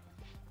 Nope.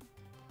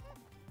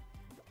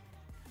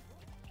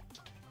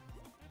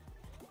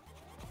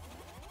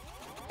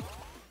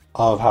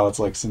 I love how it's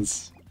like,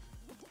 since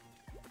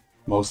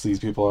most of these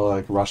people are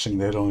like rushing,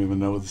 they don't even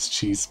know this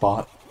cheese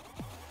spot.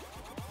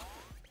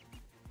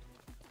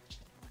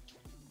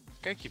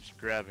 Guy keeps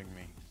grabbing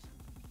me.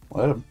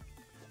 Let him.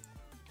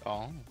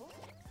 Oh.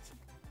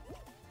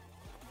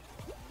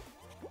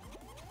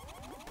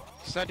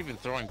 He's not even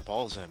throwing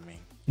balls at me.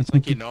 It's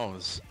like he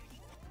knows.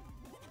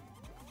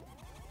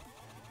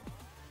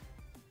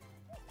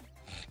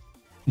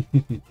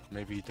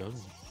 Maybe he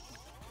doesn't.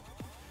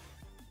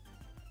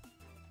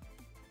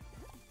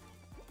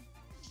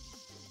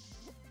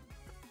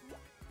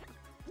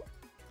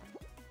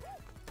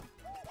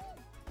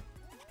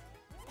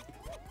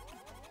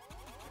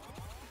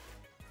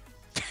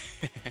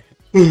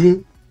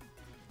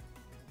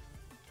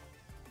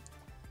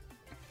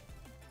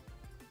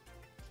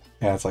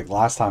 Yeah, it's like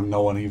last time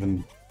no one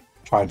even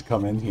tried to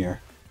come in here.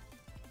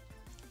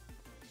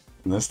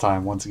 And this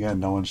time, once again,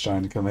 no one's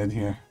trying to come in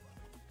here.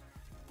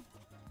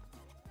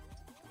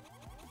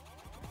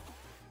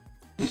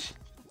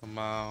 Come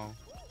on.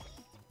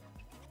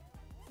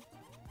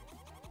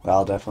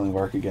 That'll definitely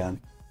work again.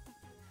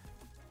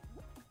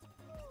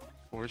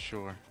 For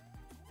sure.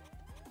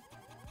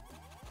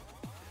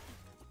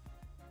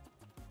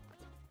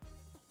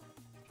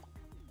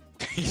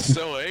 He's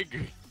so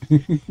angry.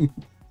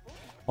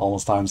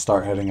 Almost time to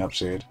start heading up,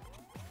 Shade.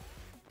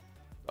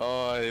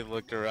 Oh, I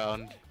looked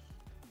around.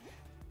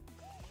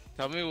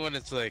 Tell me when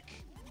it's like...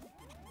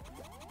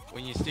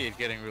 when you see it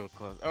getting real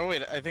close. Oh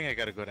wait, I think I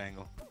got a good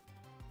angle.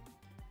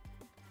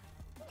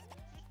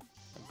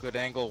 A good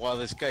angle while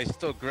this guy's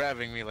still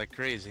grabbing me like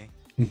crazy.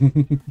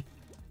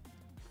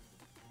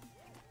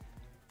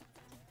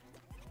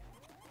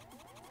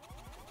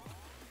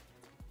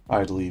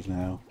 I'd leave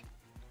now.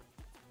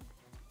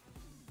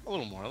 A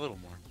little more, a little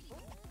more.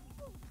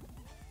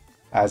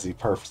 As he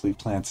perfectly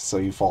plants it so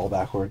you fall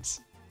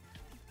backwards.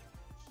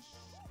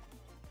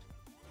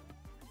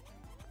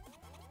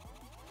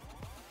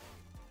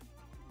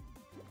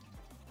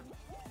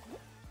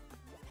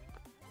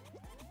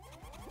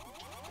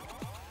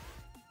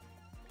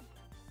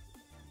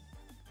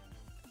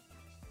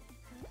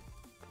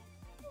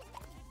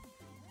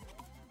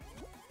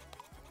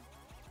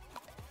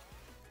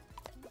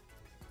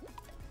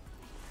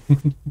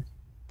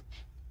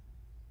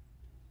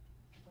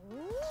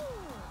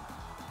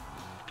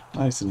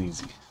 Nice and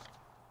easy.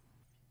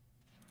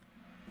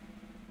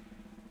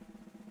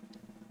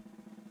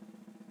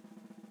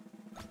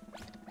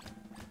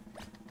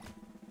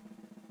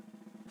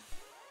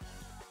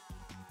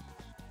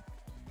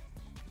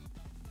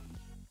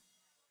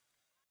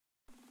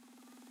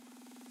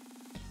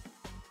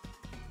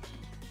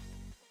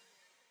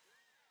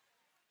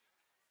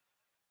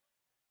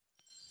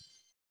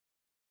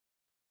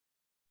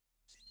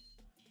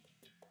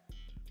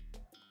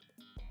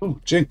 Oh,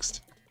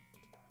 jinxed.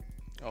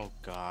 Oh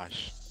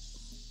gosh.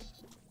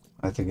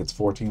 I think it's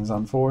 4 teams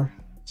on 4.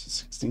 So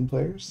 16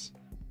 players?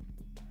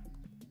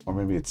 Or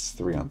maybe it's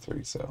 3 on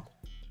 3, so...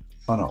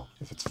 Oh no,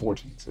 if it's 4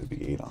 teams, it'd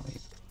be 8 on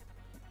 8.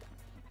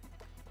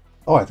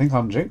 Oh, I think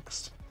I'm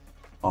jinxed.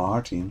 On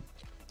our team.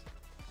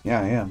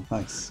 Yeah, I am.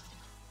 Nice.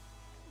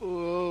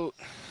 Ooh.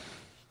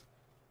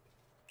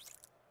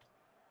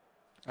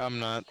 I'm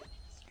not.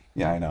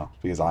 Yeah, I know,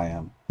 because I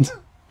am.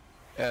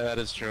 Yeah, that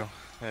is true.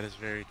 That is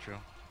very true.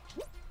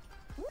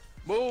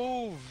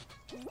 Move!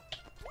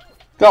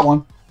 Got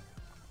one.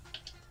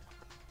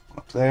 One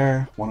up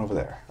there, one over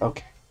there.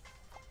 Okay.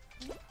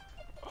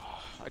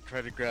 I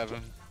tried to grab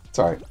him. It's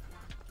alright.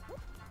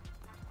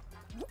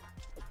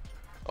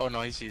 Oh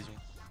no, he sees me.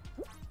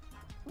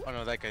 Oh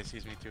no, that guy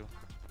sees me too.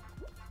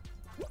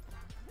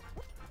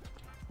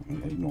 I'm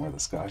gonna ignore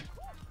this guy.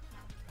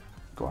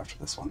 Go after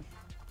this one.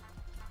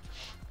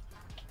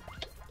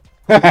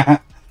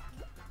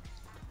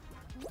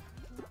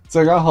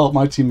 So I gotta help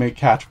my teammate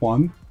catch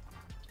one.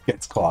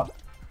 Gets caught.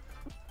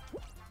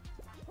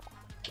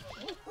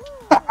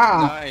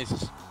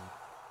 Nice.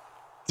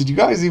 Did you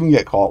guys even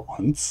get caught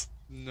once?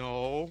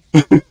 No.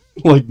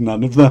 Like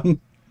none of them?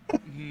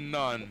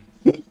 None.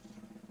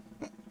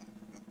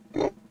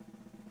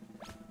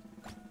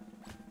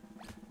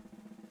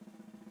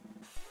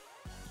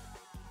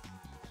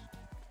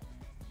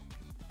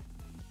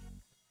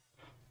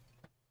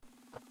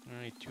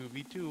 Alright,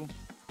 2v2.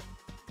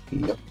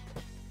 Yep.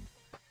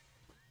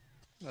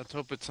 Let's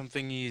hope it's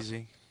something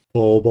easy.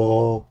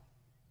 Ball.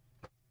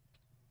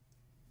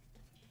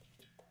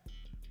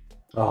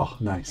 Oh,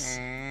 nice.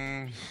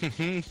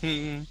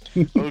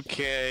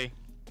 Okay.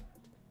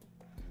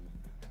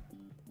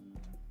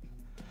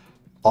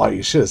 Oh,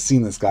 you should have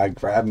seen this guy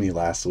grab me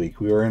last week.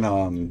 We were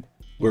in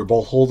we were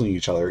both holding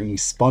each other and he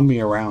spun me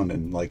around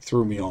and like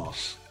threw me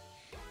off.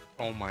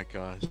 Oh my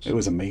gosh. It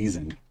was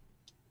amazing.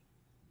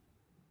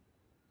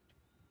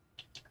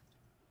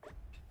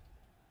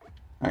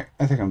 Alright,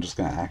 I think I'm just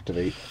gonna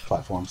activate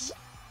platforms.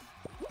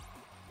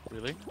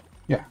 Really?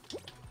 Yeah.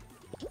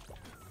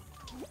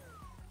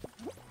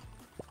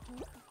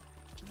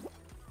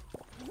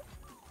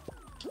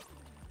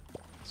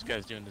 This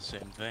guy's doing the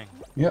same thing.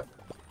 Yep.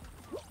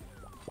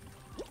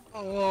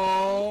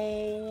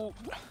 Oh.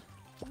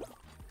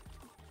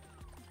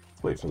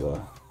 Let's wait for the...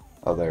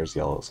 Oh, there's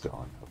yellow's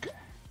going.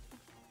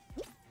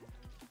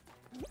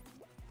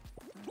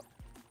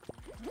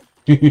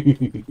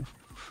 Okay.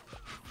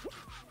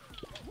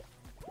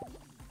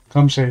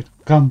 Come, Shade.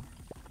 Come.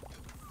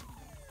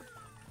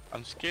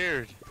 I'm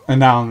scared.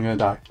 And now I'm gonna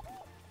die.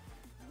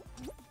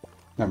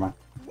 Never mind.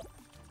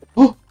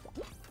 Oh!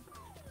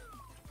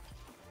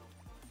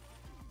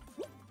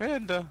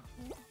 Panda.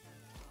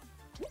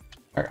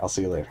 Alright, I'll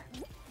see you later.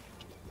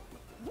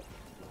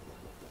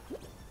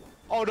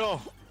 Oh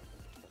no.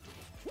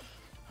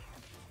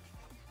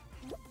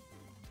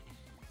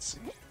 Let's see.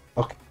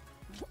 Okay.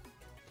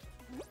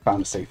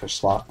 Found a safe-ish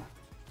spot.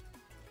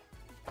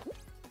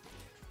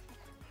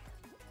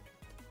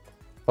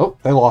 Oh,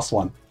 they lost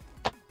one.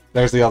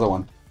 There's the other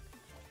one.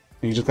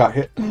 You just got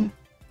hit.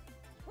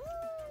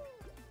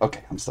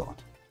 Okay, I'm still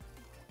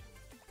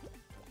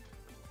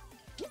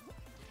in.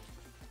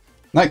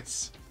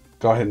 Nice.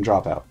 Go ahead and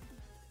drop out.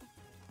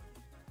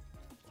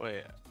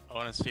 Wait, I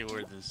want to see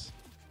where this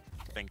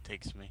thing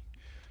takes me.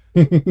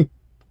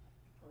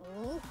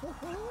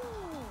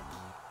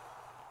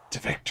 To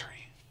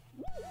victory.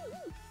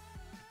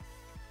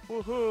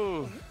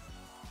 Woohoo!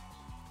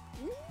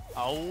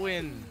 I'll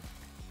win.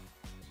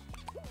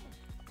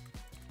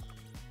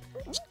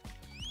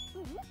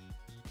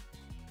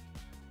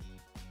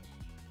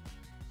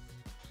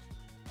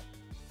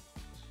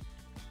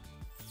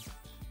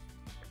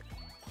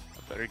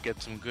 I better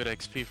get some good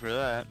XP for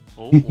that.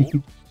 Oh, oh.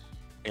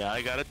 Yeah,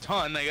 I got a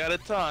ton. I got a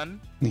ton.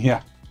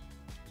 Yeah.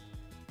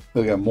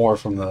 They'll get more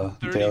from the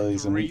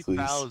dailies and weeklies.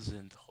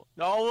 33,000.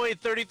 Oh wait,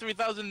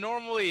 33,000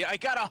 normally. I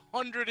got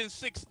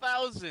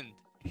 106,000.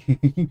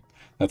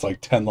 That's like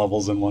 10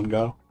 levels in one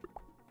go.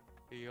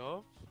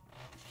 Yup.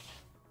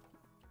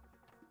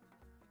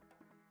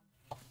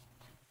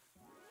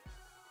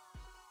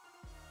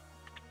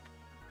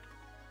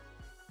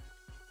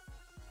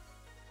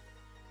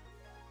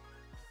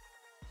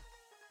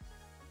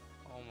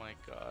 Oh my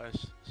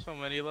gosh, so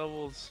many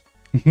levels.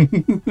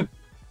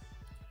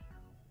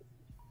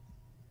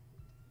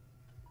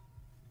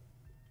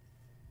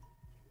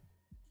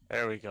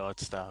 There we go, it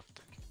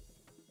stopped.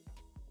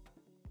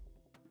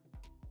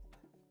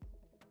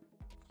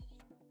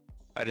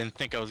 I didn't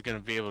think I was gonna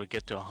be able to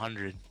get to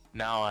 100.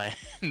 Now I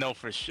know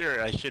for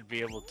sure I should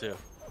be able to.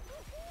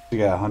 You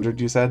got 100,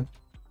 you said?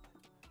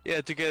 Yeah,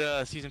 to get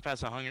a season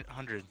pass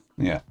 100.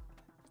 Yeah.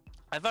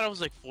 I thought it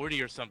was like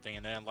 40 or something,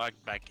 and then I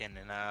logged back in,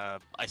 and I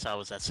saw it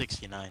was at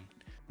 69.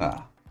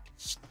 Ah.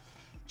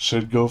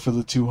 Should go for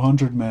the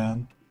 200,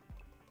 man.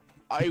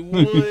 I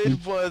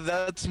would, but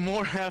that's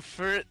more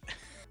effort.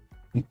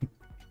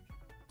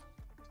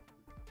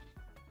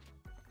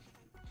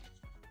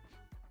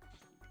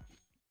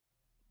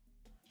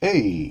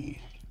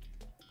 Hey.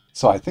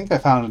 So I think I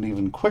found an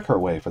even quicker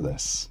way for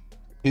this.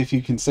 If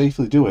you can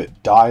safely do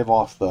it, dive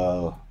off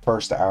the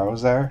first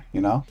arrows there, you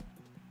know?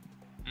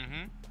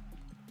 Mm-hmm.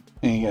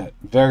 And you get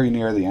very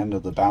near the end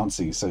of the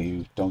bouncy, so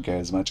you don't get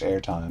as much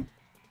airtime.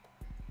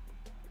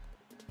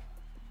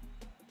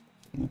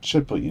 It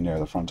should put you near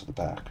the front of the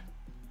pack.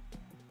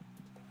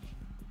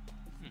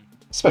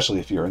 Especially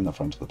if you're in the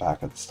front of the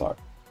pack at the start.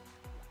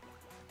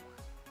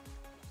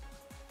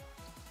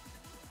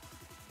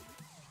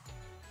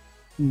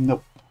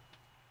 Nope.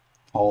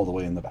 All the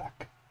way in the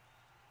back.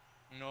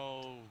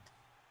 No.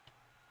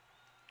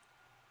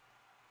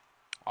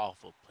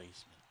 Awful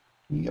placement.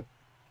 Yep.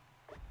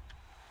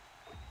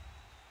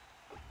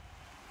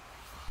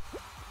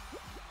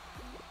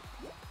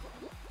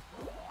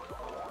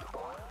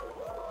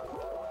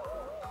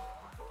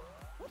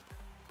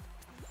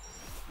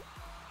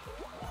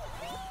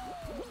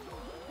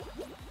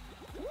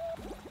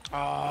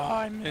 Ah,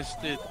 I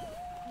missed it.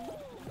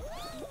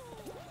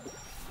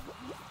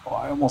 Oh,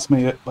 I almost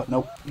made it, but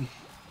nope.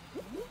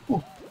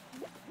 Ooh.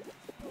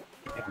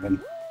 Damn it.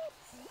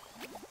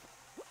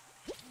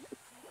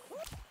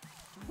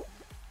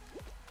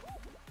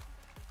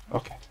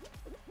 Okay.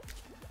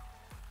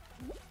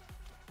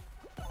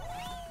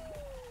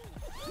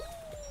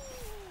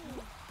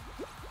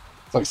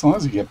 It's like, as long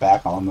as you get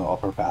back on the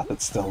upper path,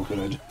 it's still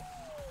good.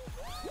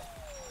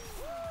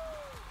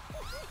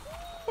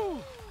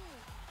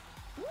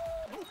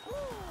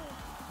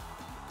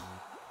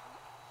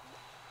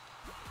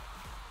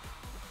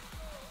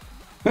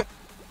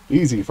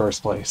 Easy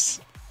first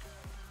place.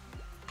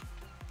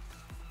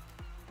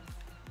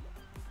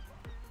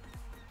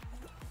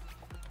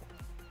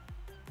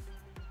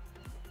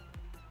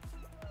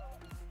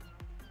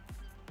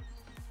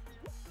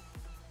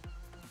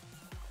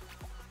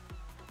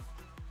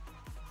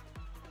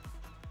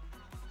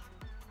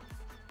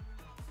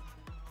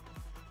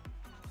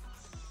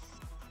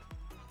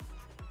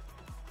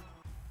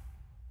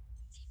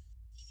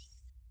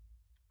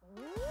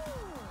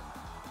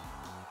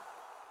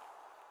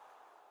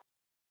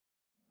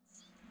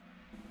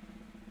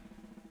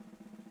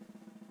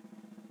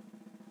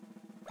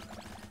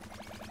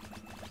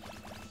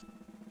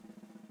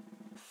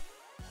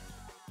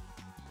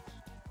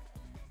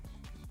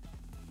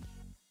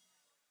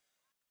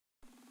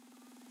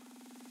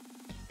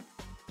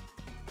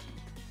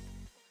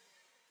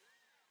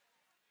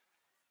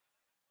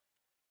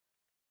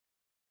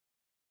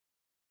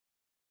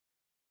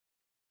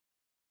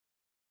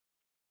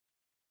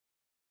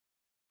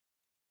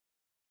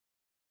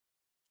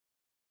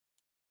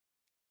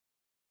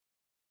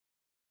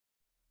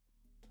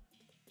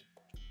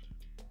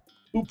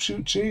 Oop,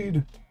 shoot,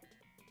 shade.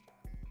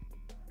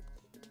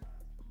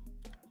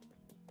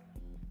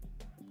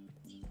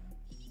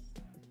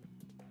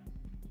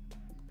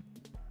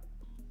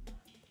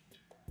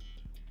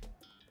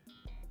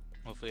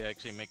 Hopefully I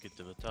actually make it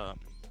to the top.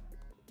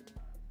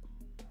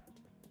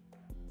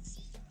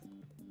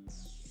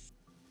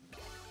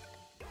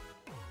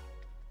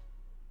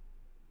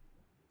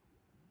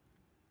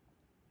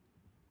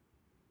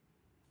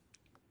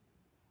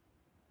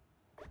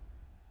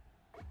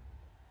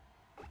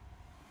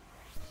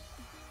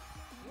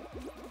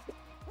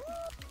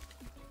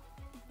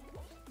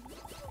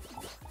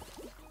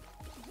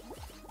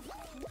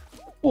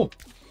 Oh,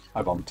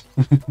 I bumped.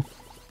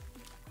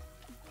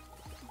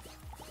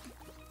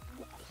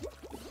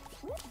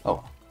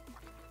 Oh.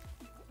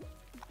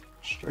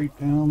 Straight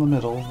down the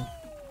middle.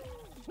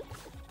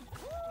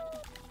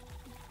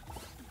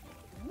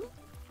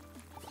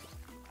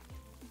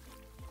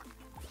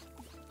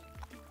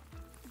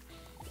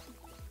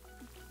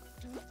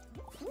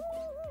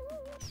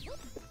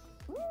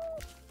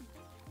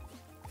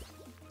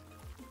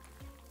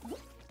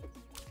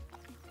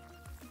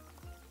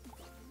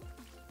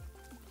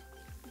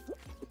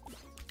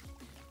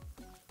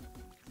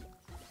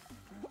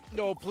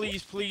 No,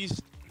 please,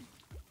 please.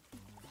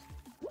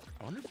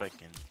 I wonder if I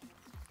can.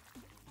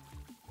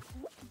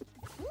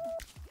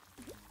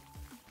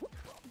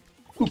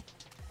 I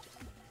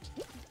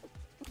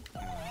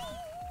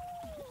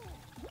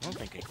don't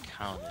think I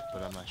counted,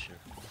 but I'm not sure.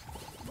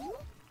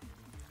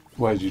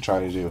 What did you try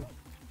to do?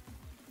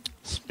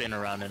 Spin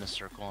around in a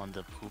circle on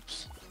the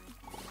poops.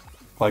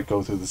 Like,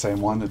 go through the same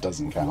one? It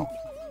doesn't count.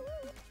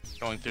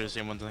 Going through the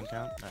same one doesn't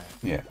count? Alright.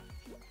 Yeah.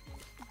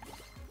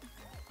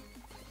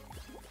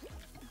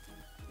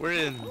 We're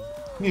in.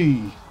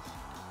 Yee.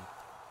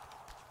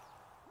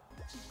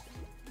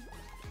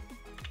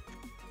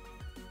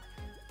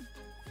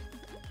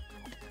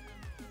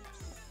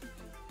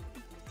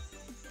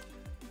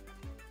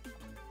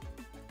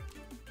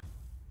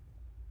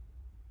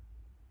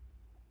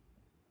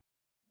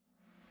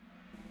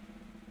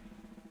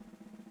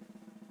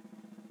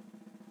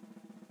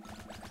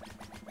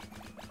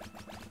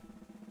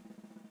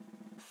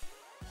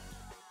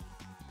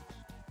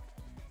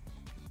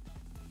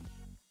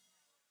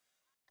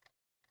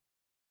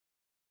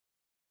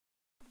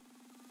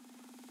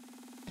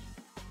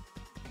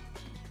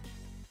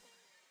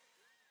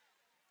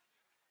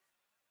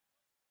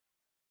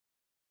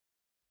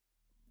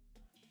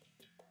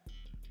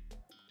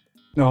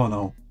 No,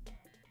 no.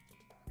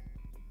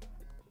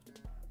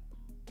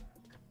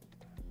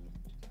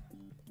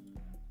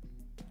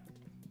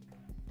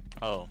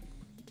 Oh,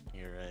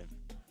 you're right.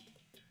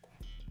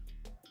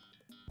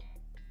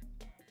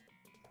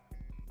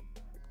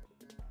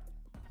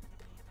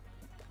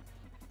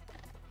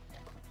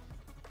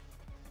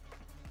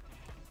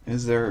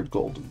 Is there a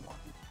golden one?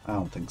 I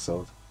don't think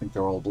so. I think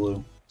they're all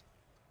blue.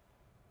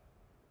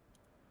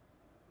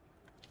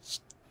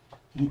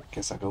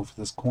 Guess I go for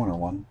this corner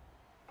one.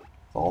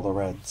 With all the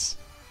reds.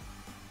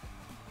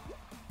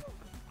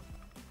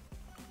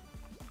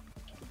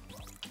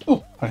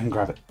 Oh, I didn't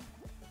grab it.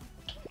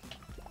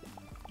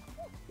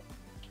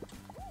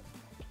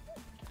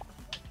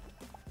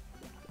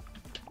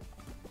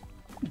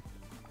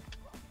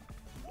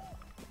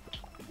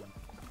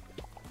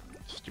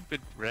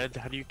 Stupid red,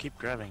 how do you keep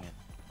grabbing it?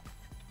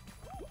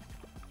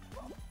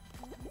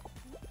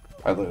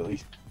 I literally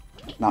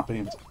not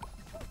being.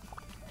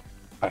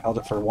 I held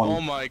it for one.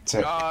 Oh my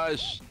tick.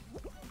 gosh!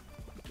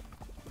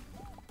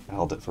 I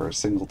held it for a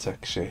single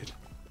tick, Shade.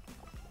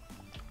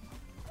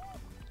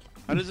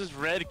 How does this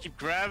red keep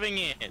grabbing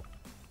it?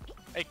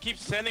 It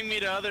keeps sending me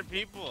to other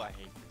people. I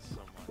hate this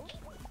so much.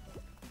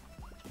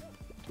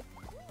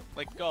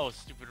 Like, go,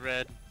 stupid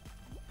red.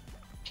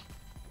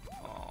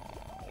 Oh,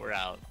 we're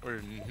out.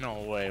 We're no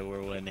way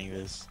we're winning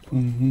this.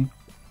 Mm-hmm.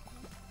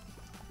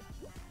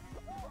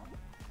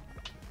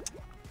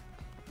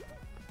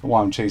 The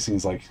one I'm chasing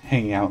is like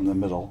hanging out in the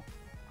middle.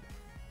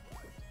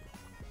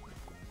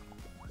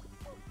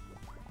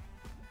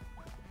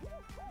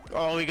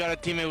 Oh, we got a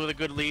teammate with a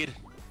good lead.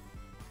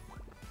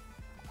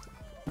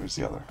 Where's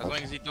the other? As long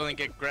as he doesn't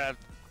get grabbed.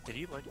 Did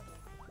he like?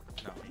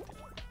 No, he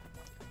didn't.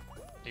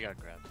 He got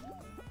grabbed.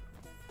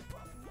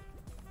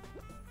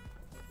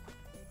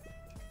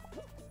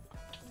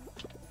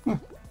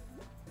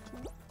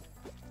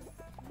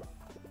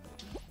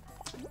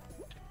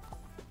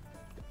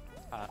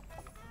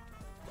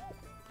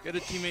 Get a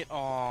teammate.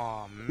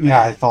 Oh man.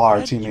 Yeah, I thought our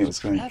Red teammate keeps was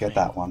going to get grabbing.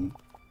 that one.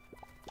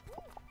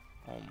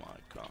 Oh my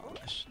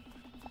gosh.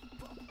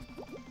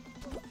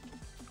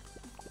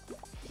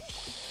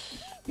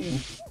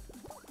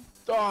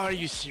 Oh, are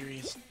you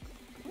serious?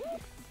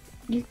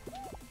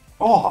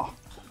 Oh!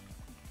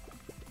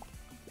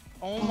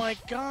 Oh my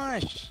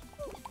gosh!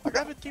 I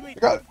got Grab a teammate. I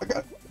got it! I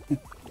got it!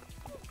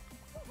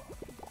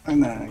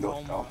 And then I go.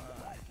 Oh my. Oh,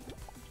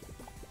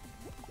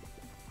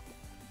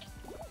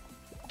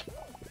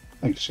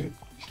 thanks, Shade.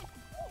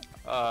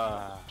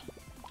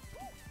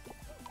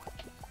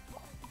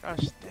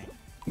 Gosh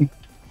dang.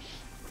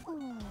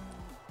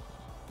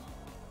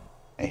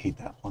 I hate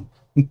that one.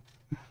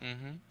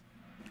 Mm-hmm.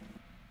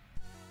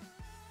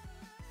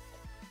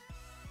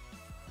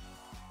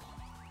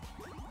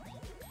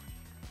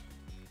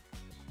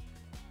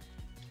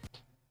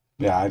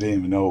 Yeah, I didn't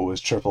even know it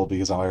was triple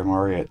because I'm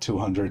already at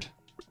 200.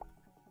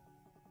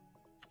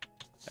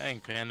 Dang,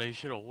 Panda, you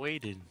should have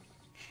waited.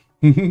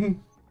 Yeah,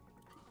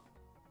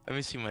 Let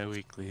me see my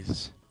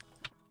weeklies.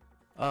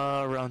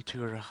 Round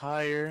 2 or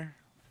higher.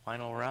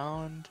 Final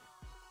round.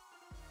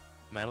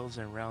 Medals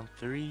in round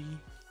 3.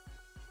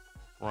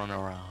 Run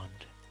around.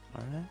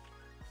 Alright.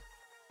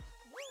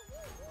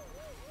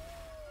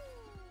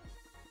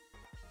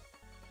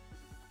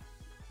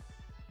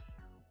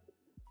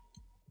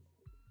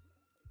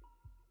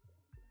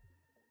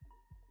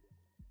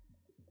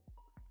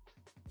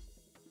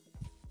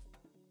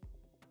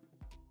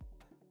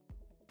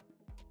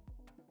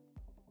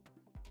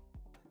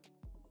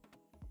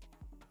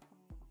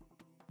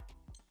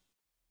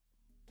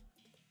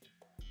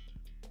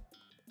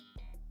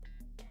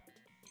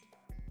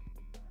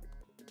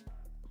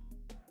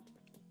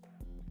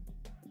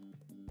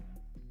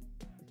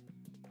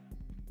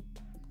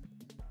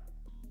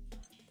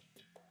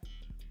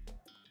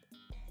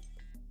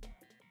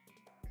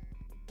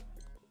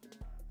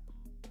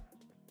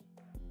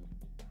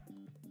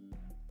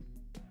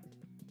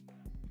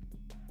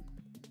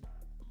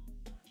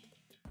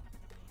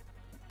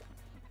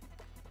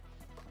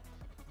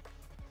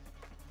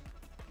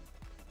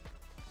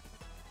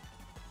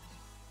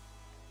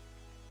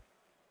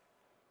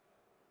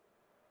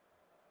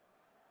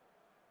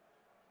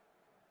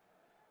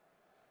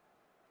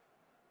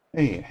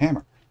 hey, a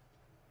hammer.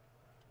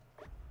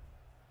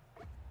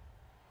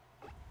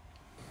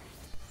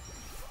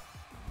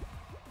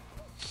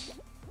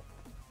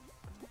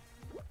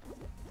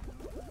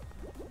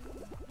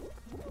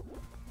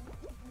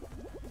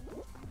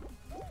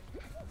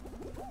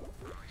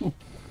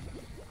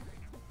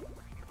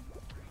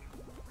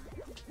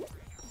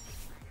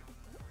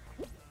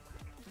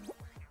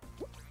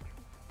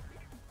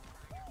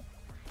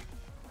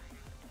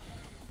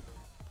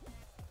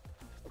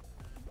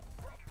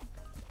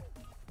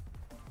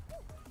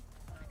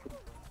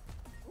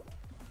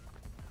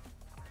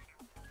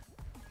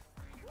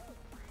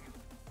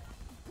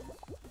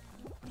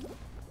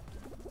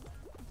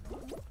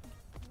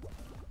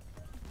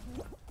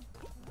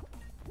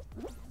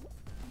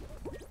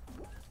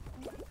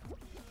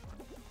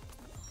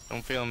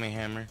 Don't fail me,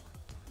 Hammer.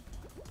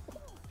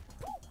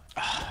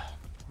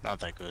 Not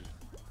that good.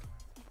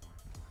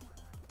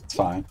 It's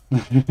fine.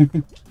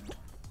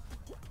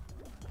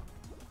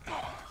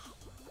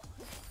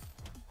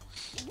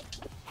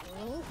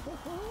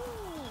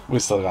 We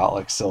still got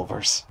like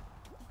silvers.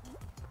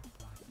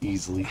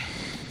 Easily.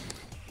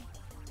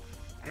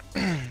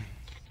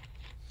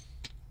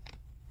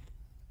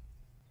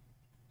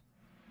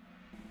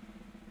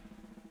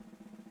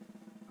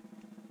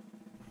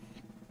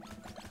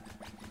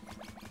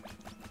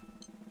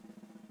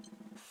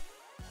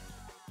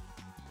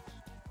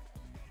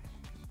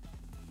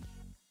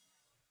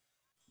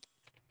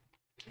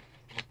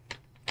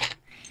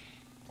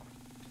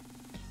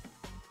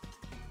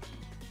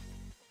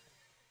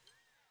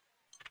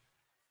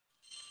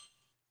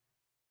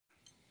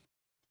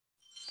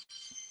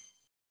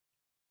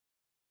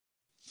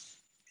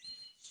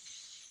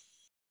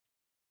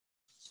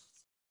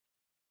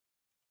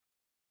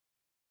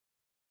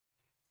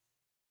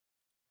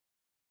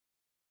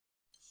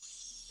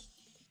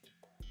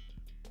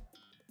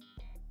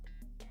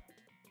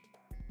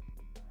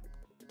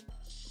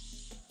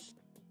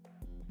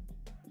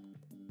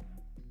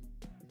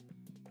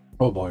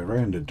 Oh boy,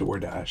 ran into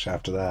DoorDash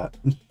after that.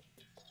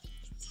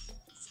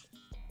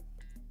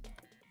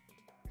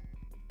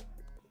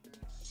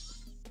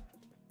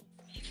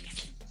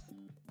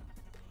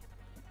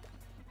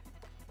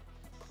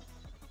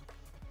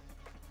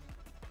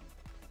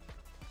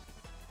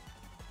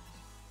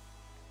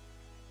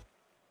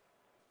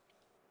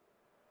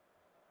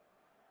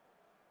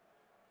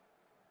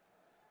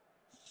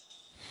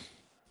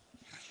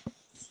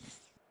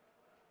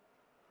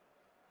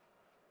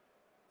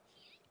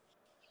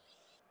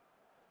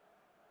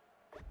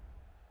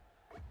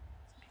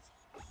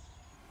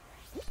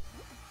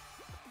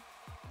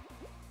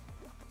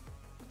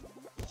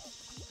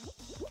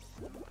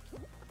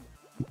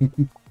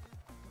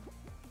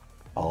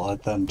 I'll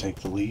let them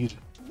take the lead.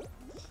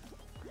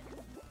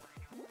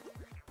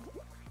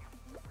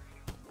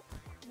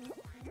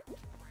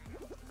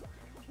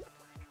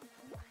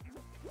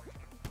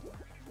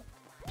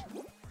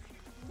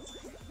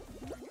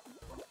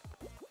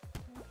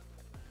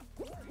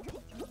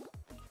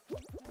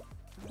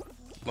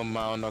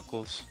 Lamau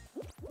Knuckles.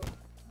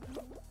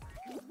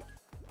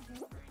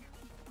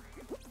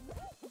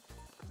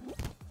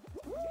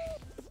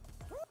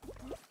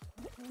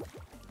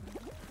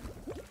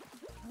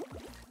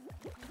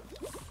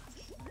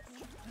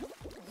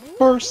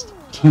 First.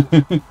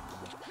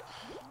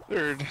 Third.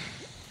 It's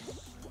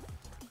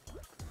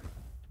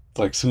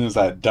like as soon as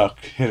that duck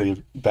hit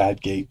a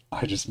bad gate,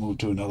 I just moved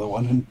to another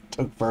one and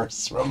took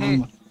first from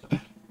him.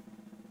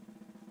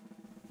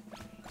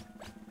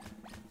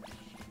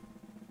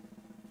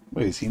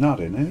 Wait, is he not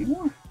in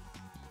anymore?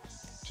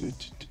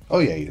 Oh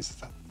yeah, he is.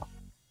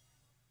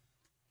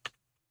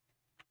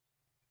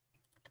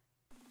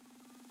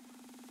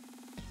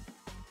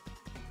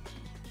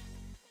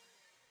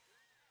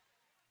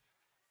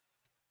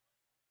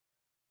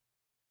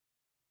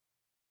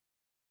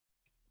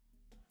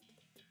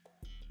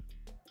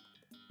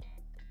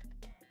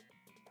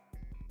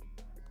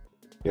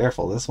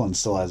 Careful, this one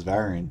still has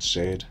variants,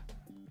 Shade.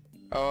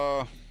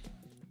 Remember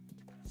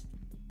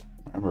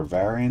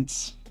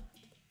variants?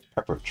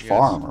 Pepperidge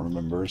Farm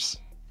remembers.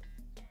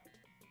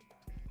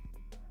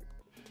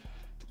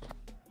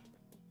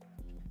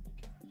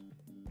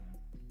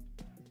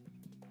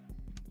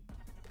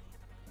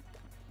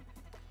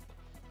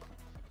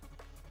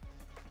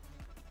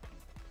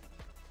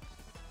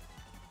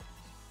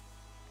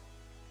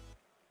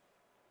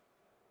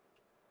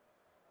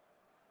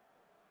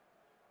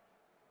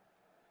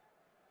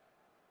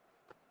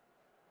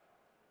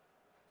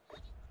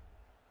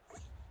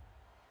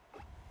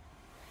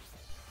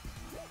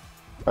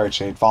 Alright,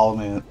 Shade, follow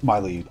me, my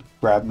lead.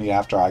 Grab me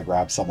after I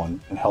grab someone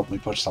and help me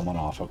push someone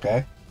off,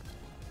 okay?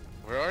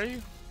 Where are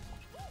you?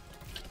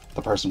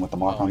 The person with the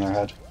mark on their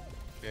head.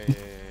 Yeah.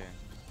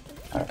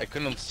 Right. I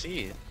couldn't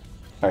see it.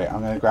 Alright,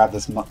 I'm gonna grab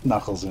this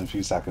Knuckles in a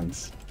few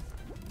seconds.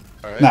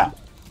 Alright. Now!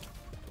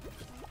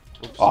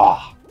 Oops.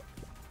 Ah!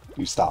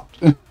 You stopped.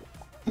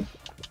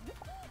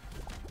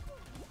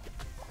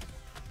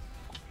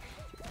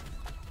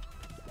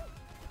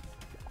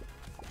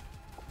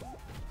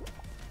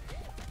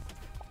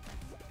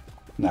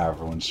 Now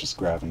everyone's just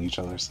grabbing each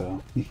other, so...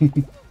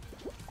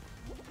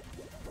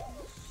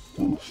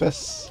 Ooh,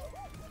 fists.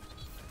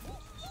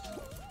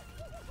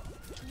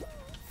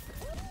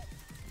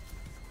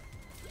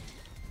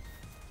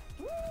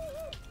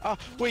 Ah,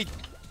 wait!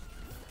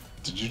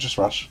 Did you just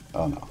rush?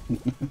 Oh no.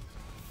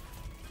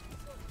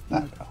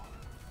 Now go.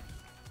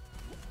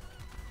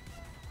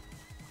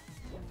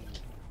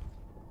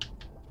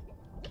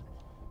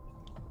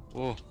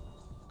 Oh,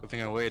 good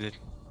thing I waited.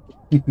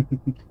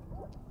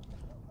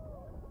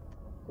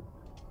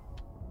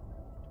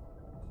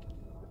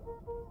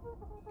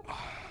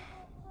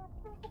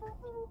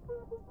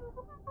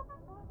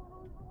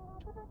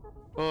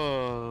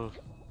 Oh.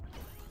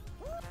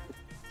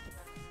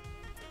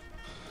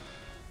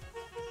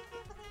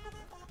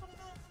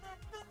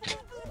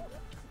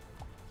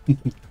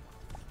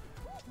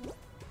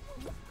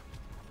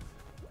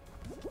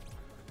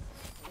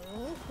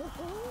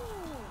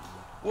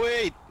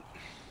 Wait!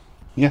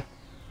 Yeah.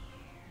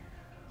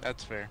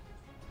 That's fair.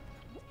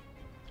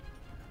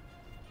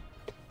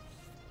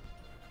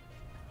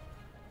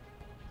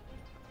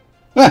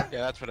 Yeah,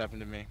 that's what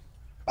happened to me.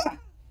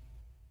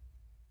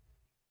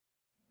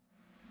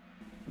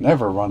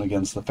 Never run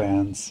against the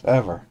fans,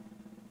 ever.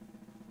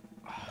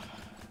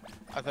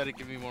 I thought it'd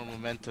give me more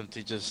momentum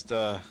to just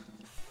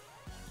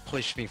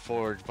push me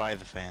forward by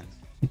the fan.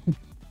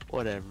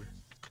 Whatever.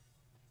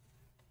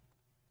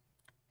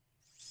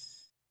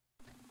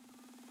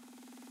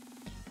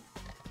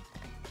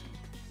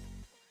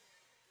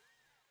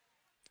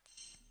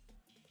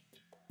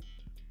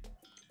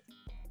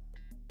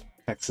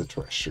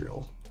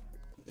 Extraterrestrial.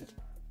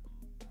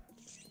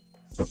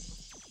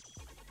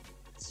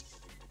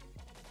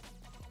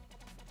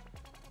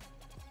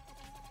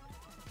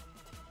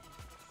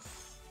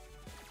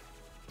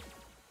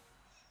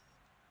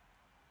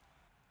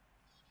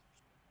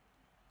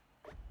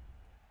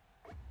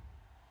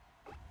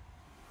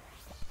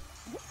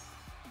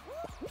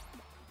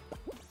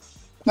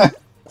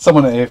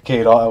 Someone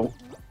AFK'd all.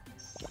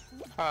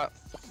 Uh,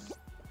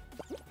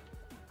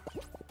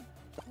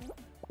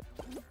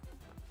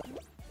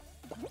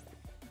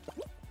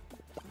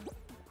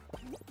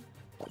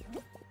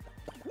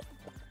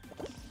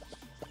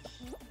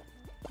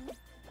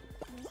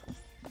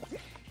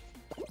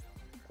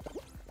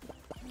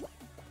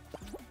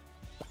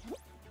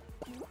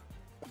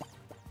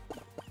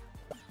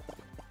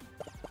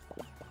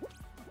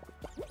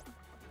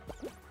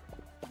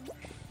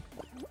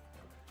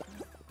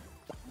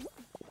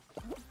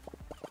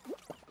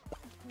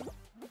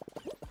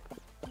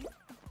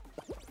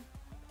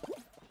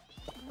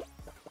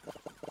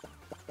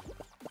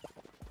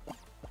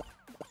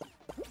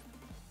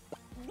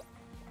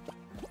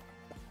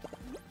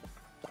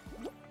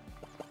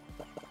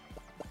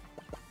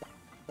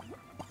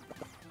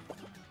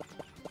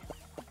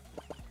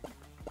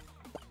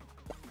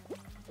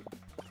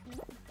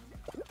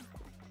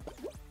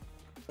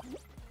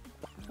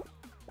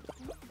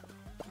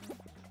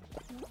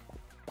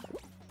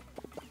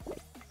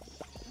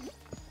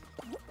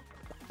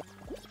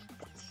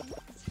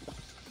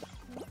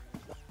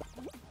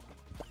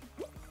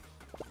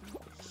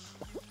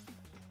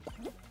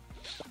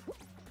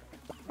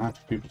 Not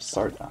for people to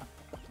start that.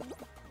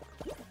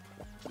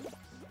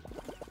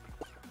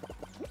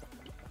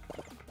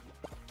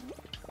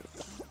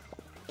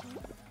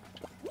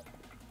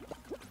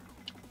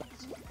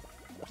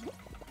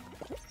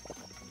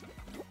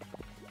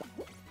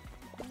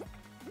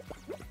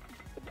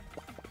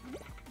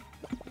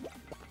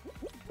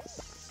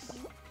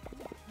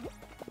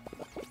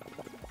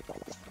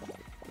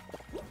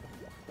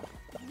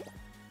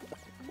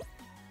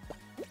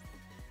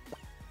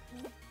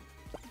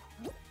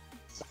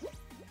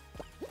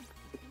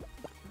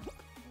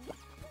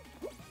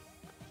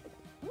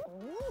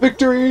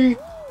 Victory!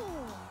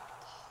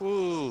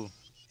 Ooh.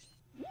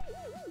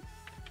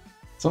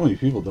 So many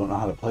people don't know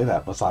how to play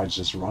that besides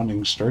just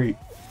running straight.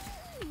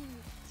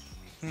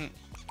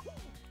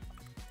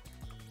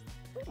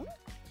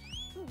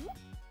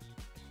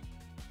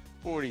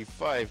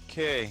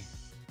 45K.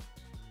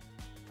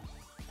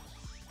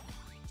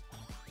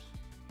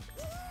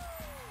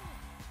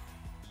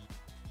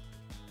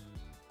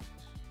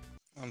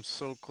 I'm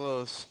so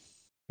close.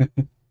 How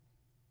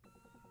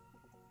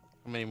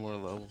many more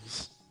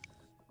levels?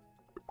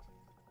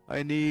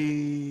 I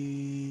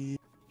need...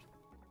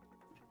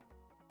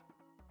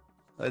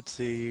 Let's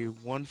see,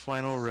 one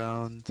final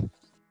round.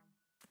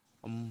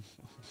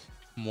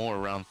 More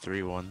round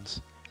 3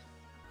 ones.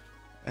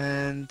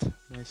 And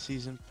my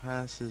season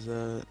pass is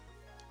at...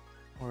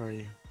 Where are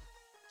you?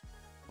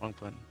 Wrong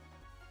button.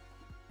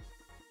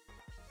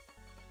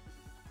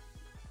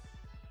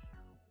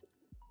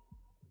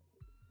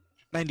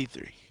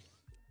 $93.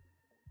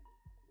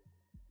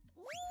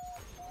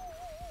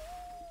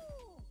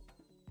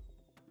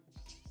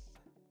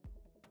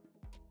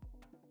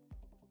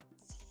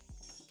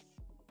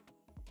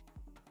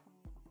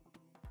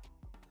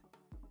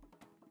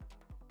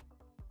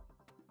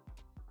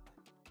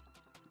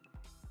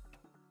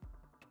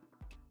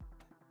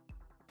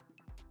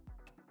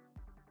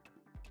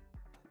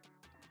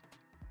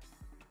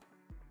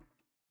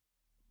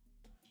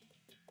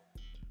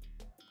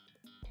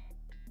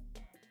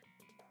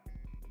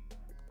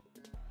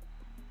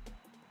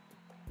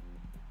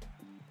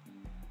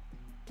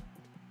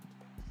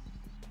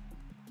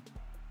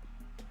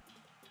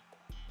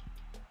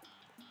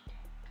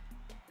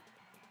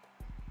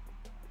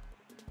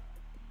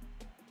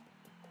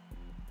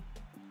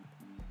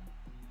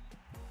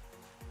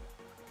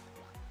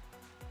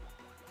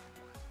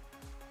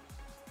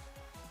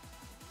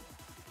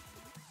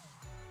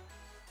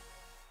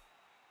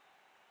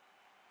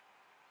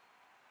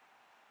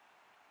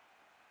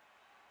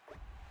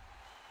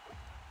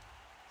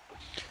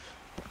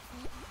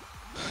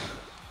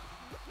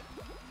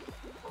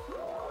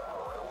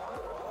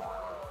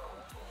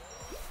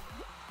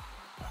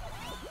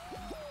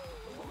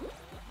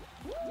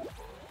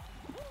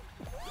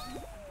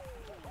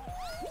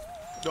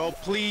 Oh,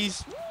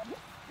 please.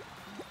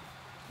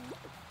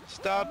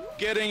 Stop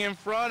getting in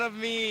front of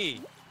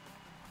me.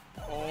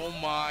 Oh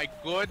my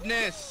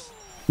goodness.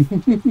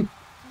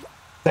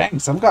 Dang,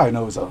 some guy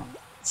knows a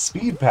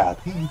speed path.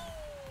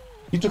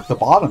 He took the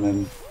bottom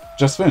and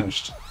Just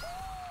finished.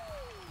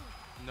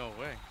 No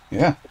way.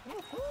 Yeah.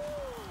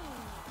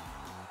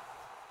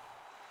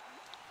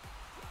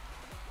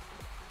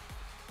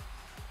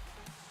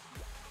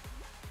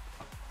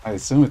 I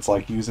assume it's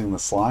like using the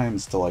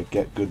slimes to like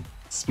get good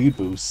speed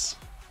boosts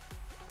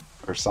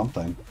or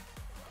something.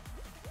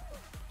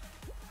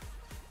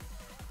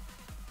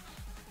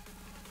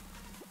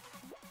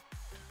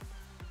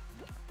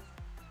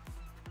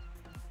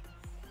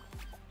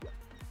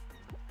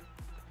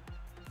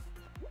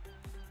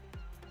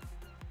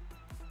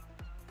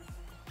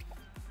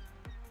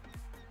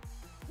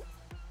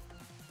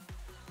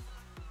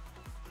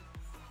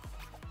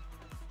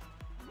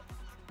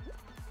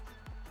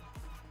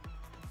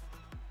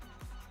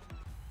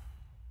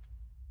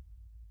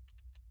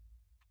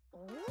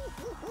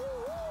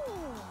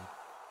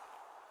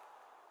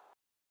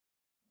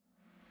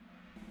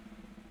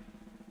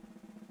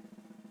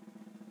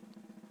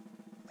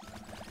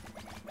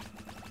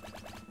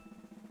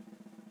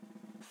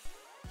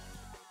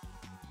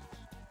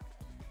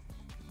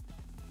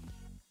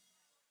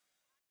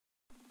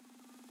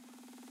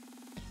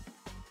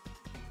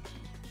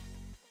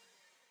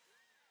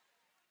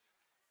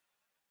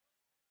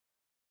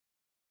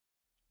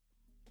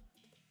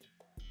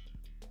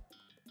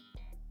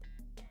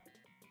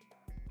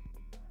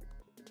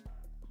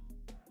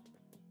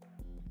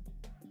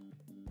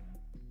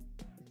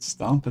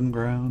 Stomping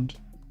ground.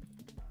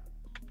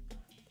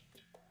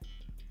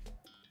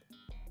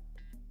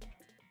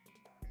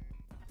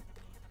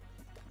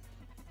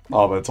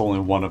 Oh, but it's only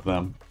one of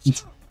them.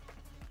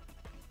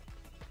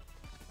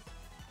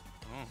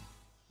 Oh,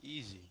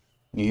 easy.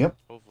 Yep.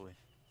 Hopefully.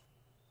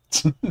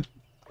 Don't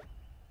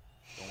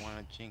want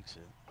to jinx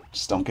it.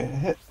 Just don't get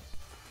hit.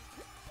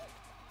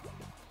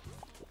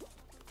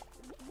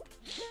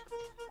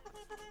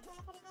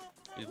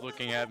 He's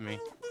looking at me.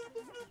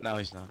 No,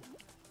 he's not.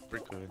 We're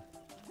good.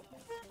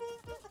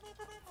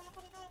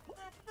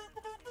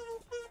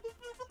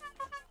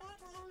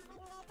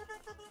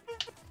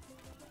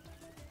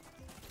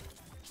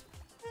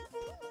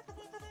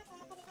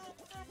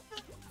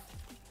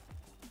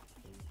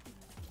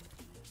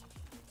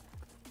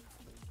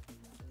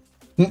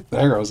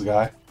 There goes a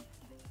guy.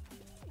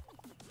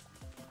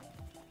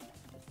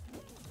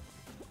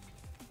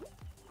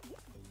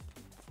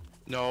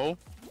 No.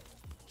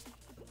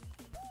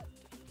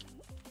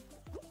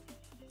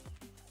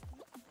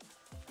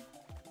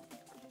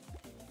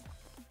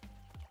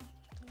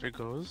 There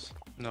goes.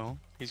 No,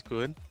 he's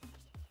good.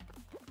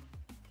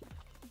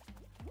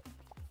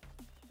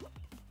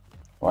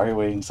 Why are you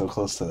waiting so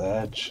close to the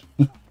edge?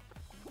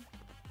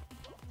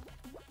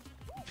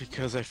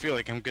 Because I feel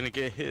like I'm gonna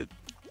get hit.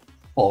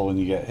 Well, when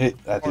you get hit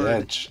at the Or-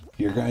 edge,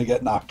 you're gonna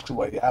get knocked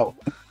way out.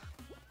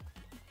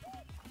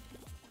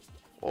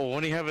 Oh,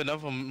 won't he have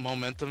enough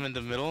momentum in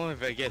the middle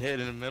if I get hit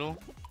in the middle?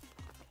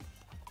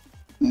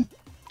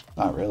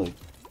 Not really.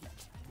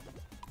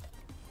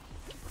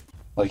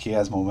 Like, he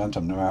has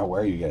momentum no matter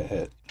where you get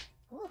hit.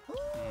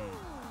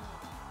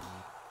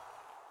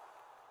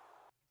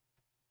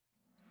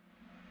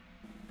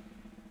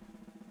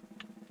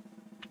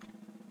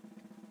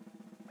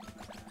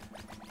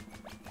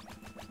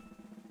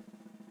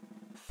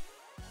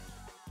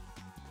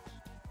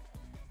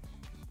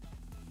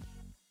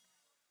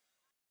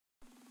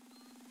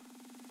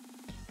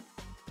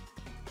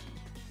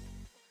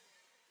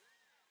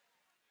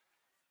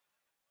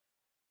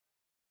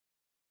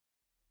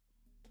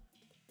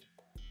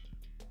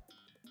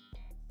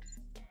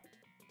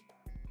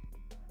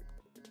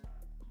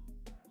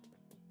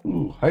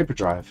 Ooh,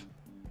 hyperdrive.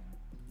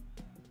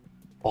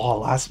 Oh,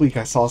 last week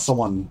I saw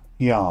someone,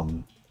 he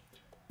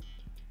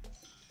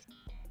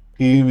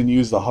even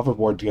used the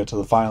hoverboard to get to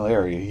the final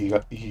area.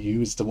 He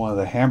used one of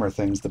the hammer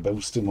things to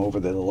boost him over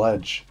the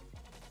ledge.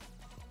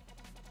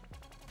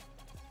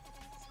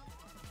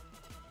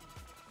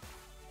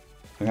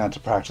 I'm gonna have to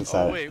practice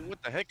that. Oh wait,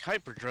 what the heck?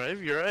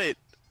 Hyperdrive? You're right.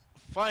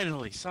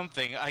 Finally,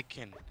 something I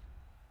can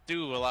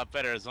do a lot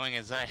better as long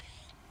as I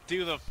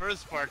do the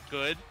first part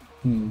good.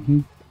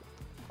 Mm-hmm.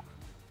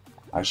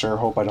 I sure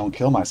hope I don't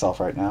kill myself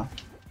right now.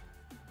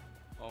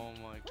 Oh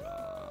my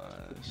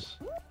gosh.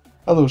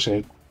 Hello,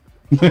 Shade.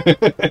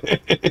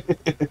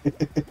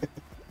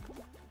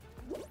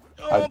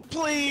 Oh,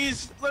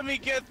 please! Let me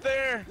get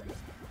there!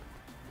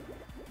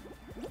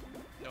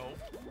 No.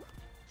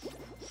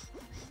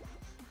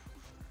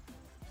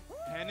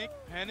 Panic,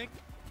 panic.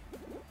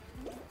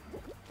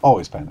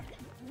 Always panic.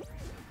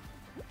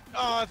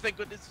 Oh, thank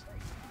goodness.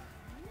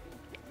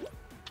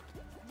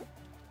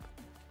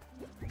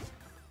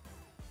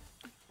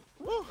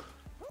 Whew.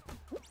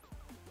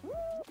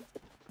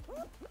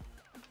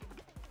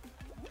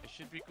 It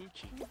should be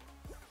Gucci.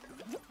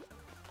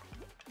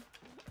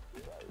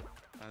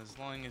 As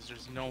long as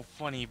there's no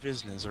funny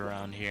business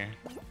around here.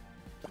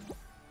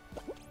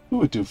 Who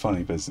would do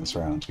funny business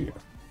around here?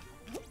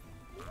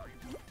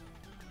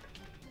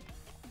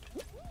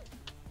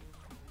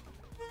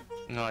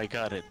 No, I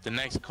got it. The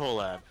next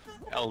collab,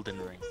 Elden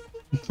Ring.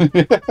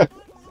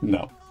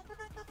 No.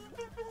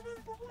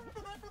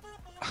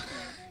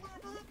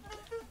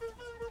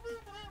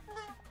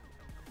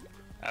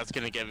 That's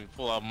gonna get me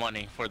full out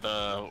money for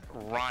the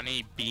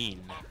Ronnie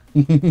Bean.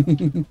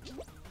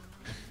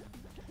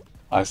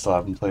 I still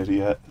haven't played it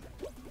yet.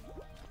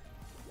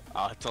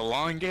 It's a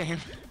long game.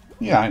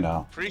 Yeah, I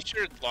know. Pretty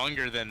sure it's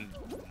longer than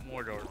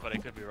Mordor, but I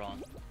could be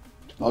wrong.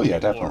 Oh yeah, Or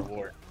definitely.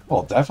 War.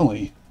 Well,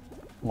 definitely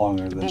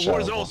longer than But Shadow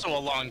War's of War. also a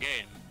long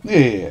game.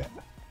 Yeah.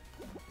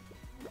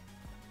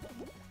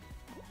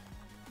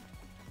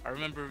 I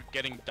remember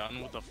getting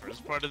done with the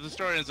first part of the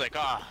story, and it's like,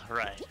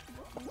 right.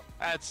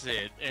 That's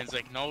it. And it's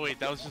like, no, wait,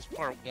 that was just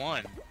part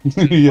 1.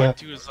 And Yeah. part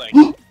 2 is like,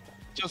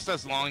 just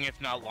as long, if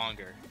not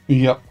longer.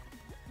 Yep.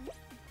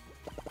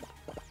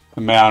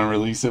 And man, on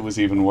release it was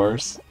even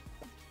worse.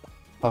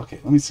 Okay,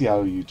 let me see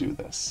how you do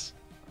this.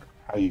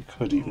 How you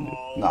could even do.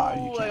 Nah,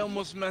 you I can't.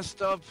 almost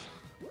messed up.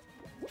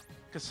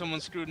 Because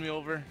someone screwed me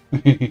over.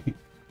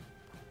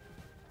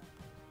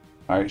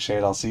 Alright,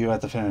 Shade, I'll see you at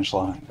the finish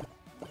line.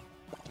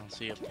 I'll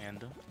see a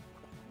panda.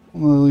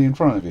 I'm literally in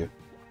front of you.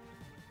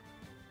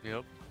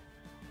 Yep.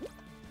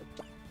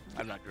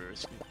 I'm not gonna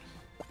risk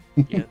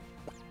it. Yet.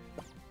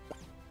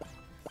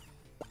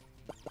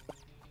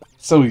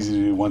 So easy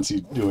to do once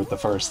you do it the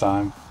first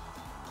time.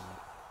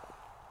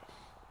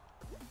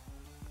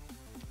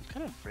 I'm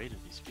kind of afraid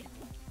of these people.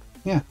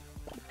 Yeah.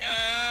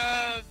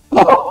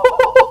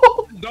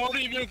 Don't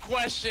even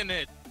question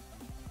it.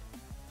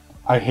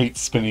 I hate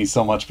Spinny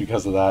so much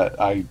because of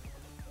that.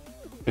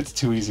 It's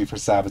too easy for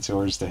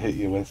saboteurs to hit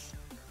you with.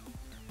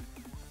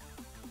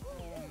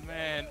 Oh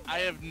man, I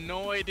have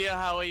no idea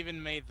how I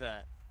even made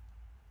that.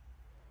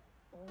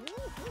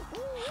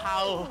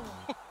 How?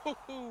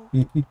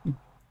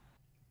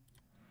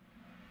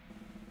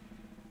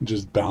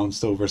 Just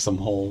bounced over some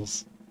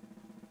holes.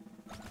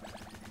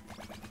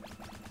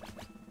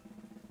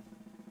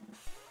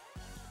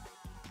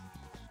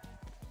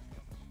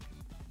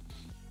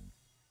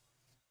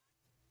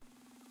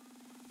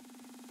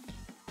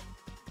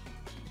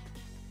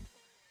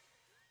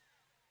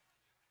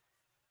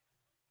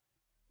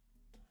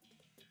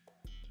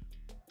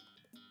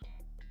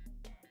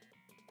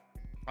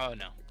 Oh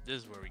no,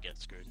 this is where we get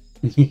screwed.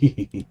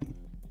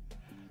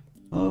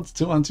 Well, it's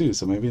 2-on-2,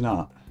 so maybe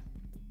not.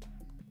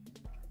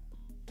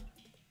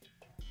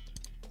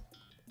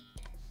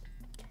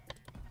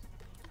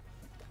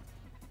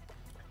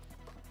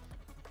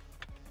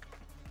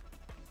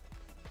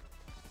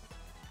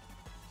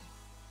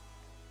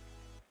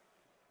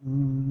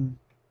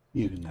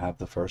 You can have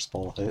the first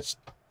ball hit.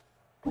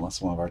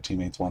 Unless one of our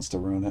teammates wants to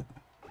ruin it.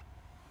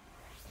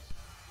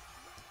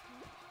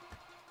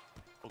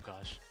 Oh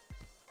gosh,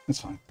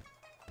 It's fine.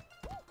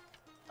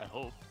 I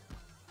hope.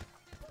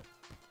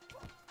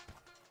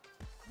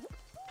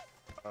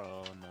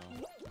 Oh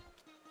no.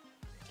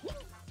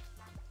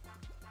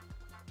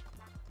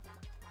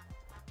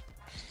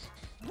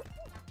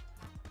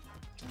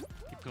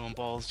 Keep going,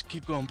 balls.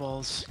 Keep going,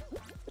 balls.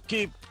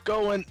 Keep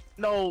going.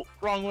 No,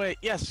 wrong way.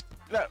 Yes,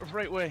 that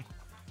right way.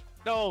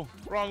 No,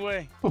 wrong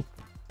way. Oh.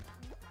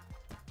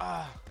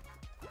 Ah,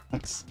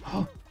 That's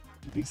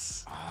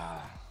nice.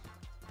 ah.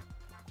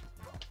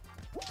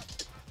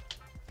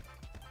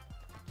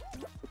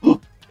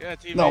 Yeah,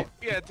 teammate. No.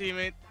 Yeah,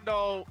 teammate.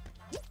 No.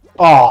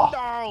 Oh,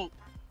 No.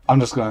 I'm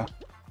just gonna.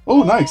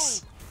 Oh,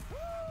 nice.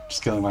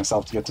 Just killing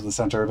myself to get to the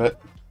center of it.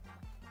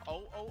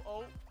 Oh, oh,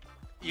 oh.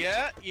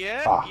 Yeah,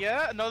 yeah, Ah.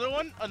 yeah. Another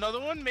one. Another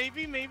one.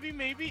 Maybe, maybe,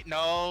 maybe.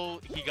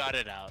 No, he got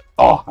it out.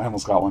 Oh, I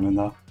almost got one in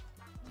though.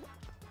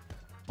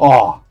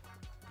 Oh,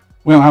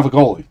 we don't have a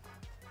goalie.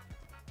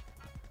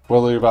 We're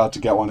literally about to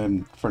get one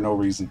in for no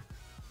reason.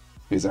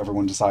 Because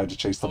everyone decided to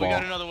chase the Oh, we ball.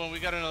 got another one. We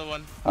got another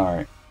one.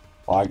 Alright.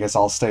 Well, I guess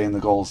I'll stay in the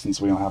goal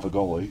since we don't have a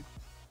goalie.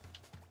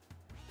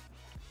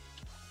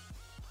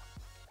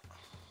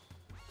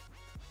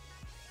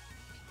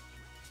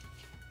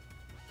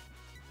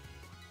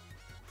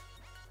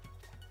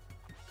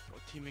 Go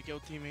teammate. Go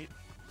teammate.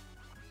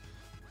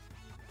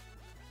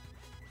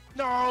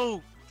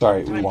 No.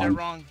 Sorry, we Timed that won.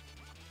 wrong.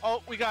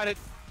 Oh, we got it.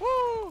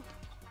 Woo.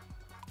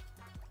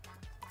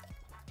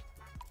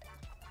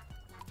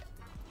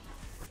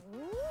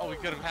 Oh, we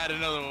could have had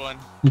another one.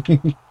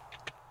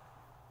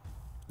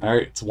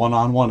 Alright, it's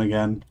 1-on-1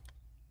 again.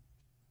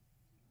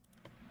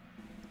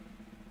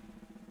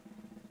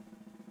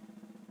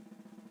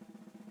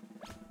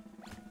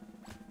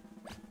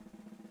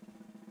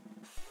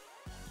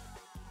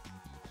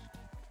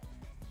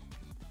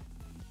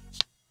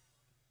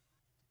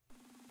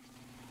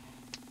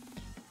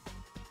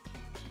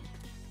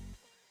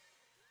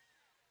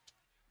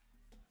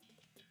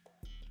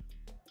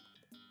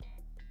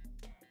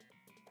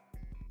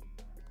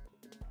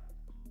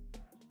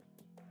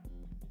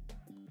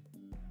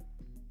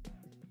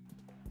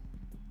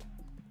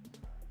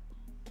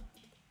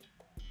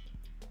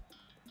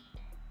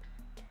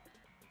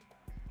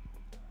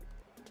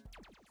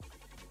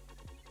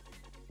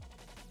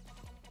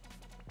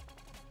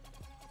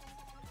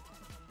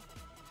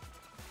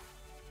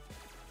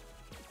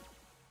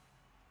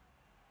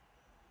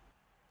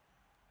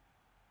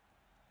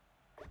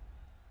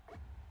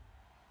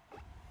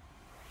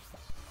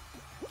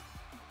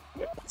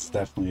 It's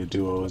definitely a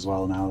duo as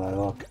well now that I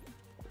look.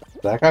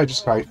 That guy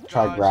just tried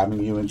Gosh,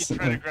 grabbing you he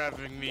instantly. tried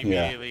grabbing me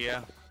Yeah. immediately,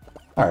 yeah.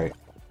 Alright.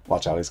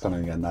 Watch out, he's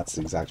coming again. That's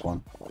the exact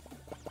one.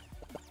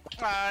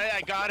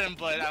 I got him,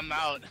 but I'm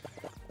out.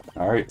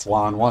 Alright, it's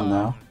 1-on-1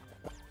 now.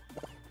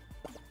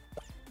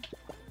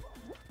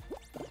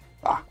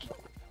 Ah.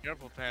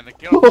 Careful, Panda.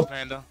 Careful,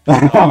 Panda.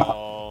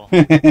 Oh.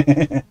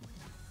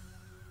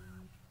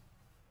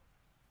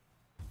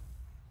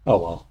 Oh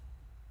well.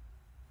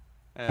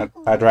 Yeah.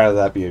 I'd rather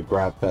that be a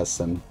grab fest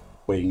than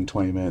waiting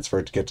 20 minutes for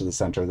it to get to the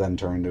center, then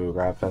turn into a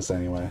grab fest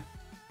anyway.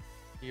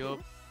 Yup.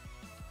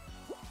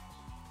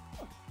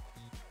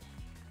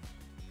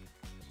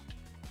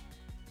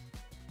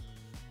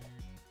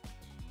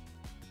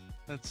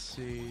 Let's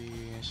see.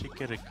 I should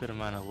get a good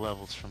amount of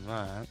levels from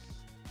that.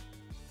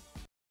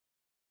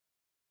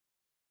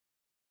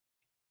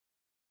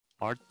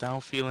 Art thou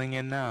feeling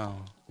it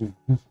now?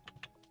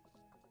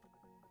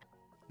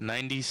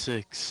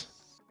 96.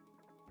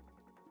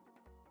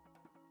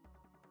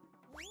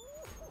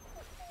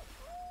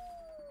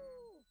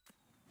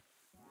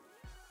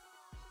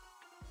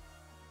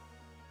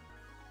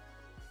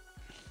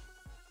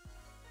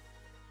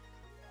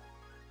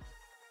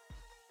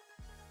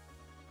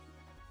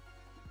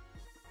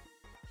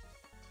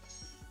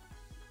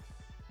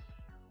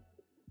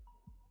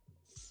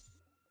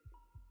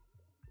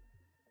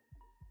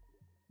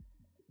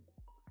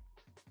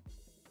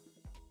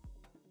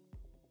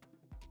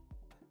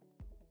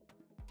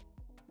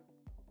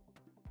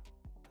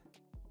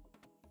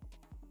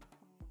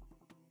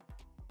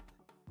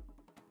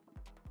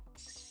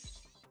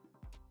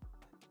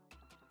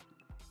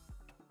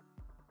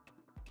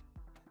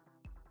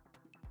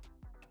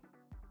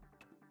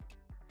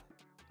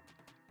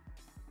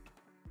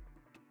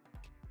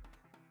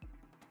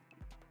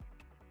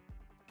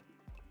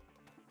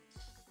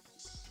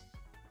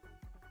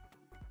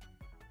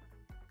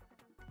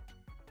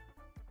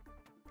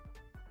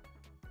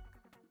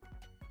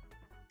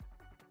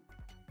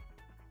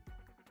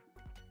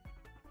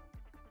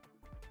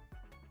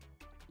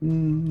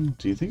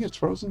 Do you think it's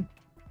frozen?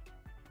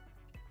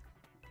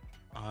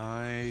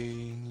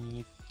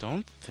 I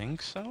don't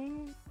think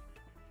so.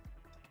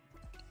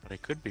 But I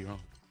could be wrong.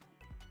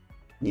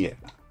 Yeah.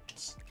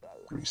 Let's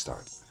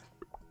restart.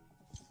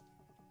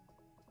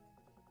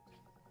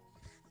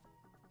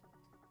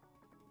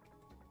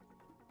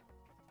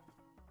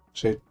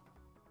 Shade.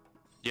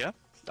 Yeah?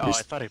 Oh, I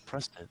thought I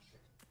pressed it.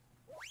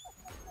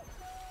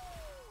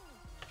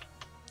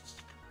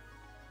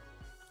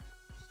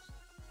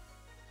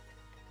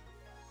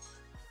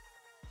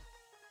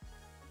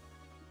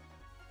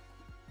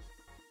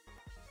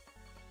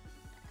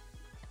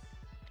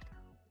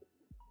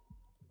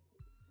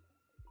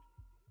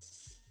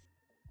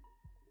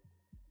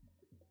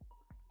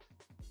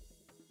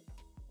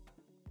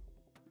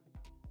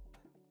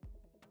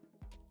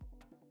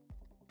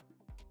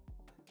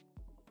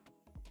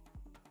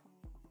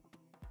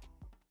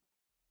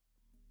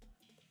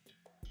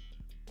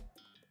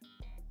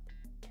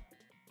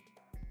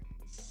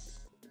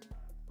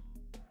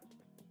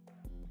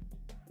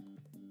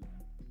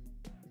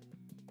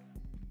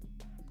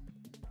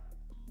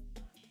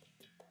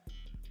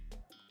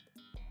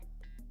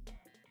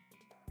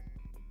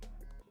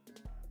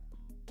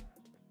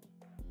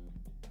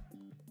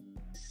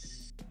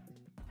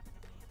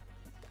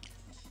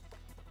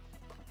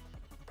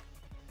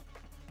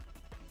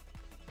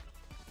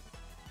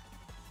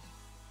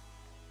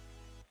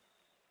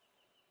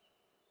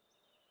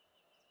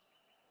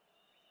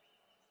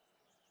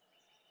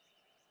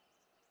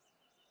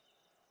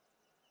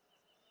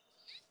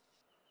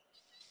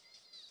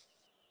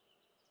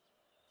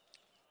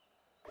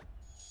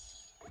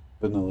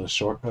 Vanilla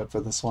shortcut for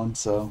this one,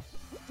 so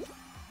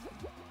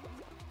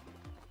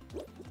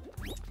Oh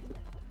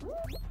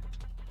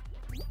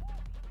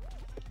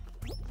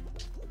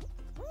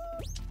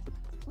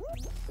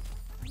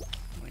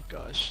my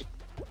gosh.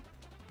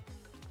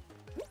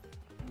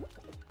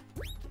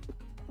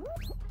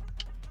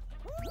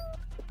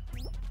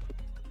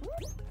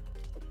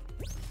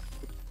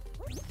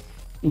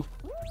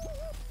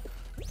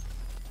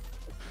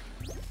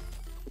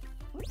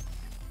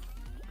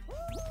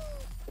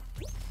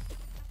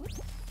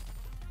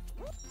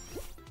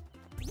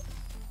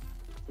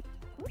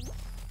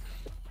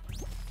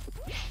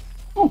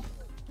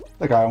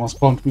 that guy almost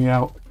bumped me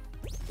out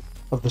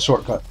of the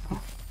shortcut.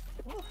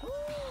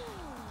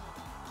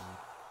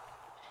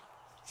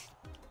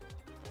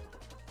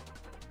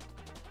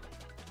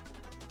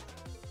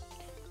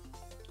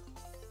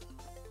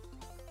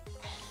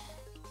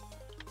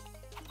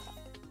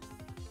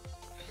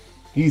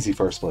 Easy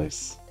first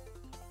place.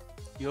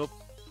 Yup.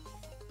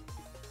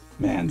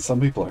 Man,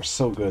 some people are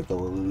so good at the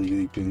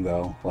leaping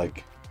though.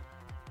 Like,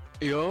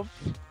 Yup.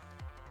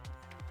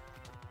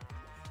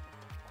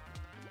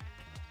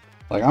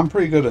 I'm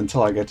pretty good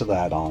until I get to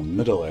that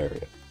middle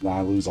area. Then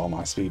I lose all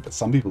my speed, but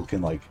some people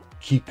can like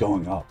keep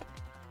going up.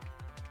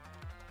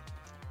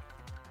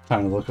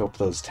 Time to look up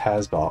those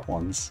Tazbot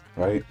ones,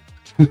 right?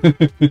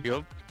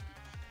 Yup.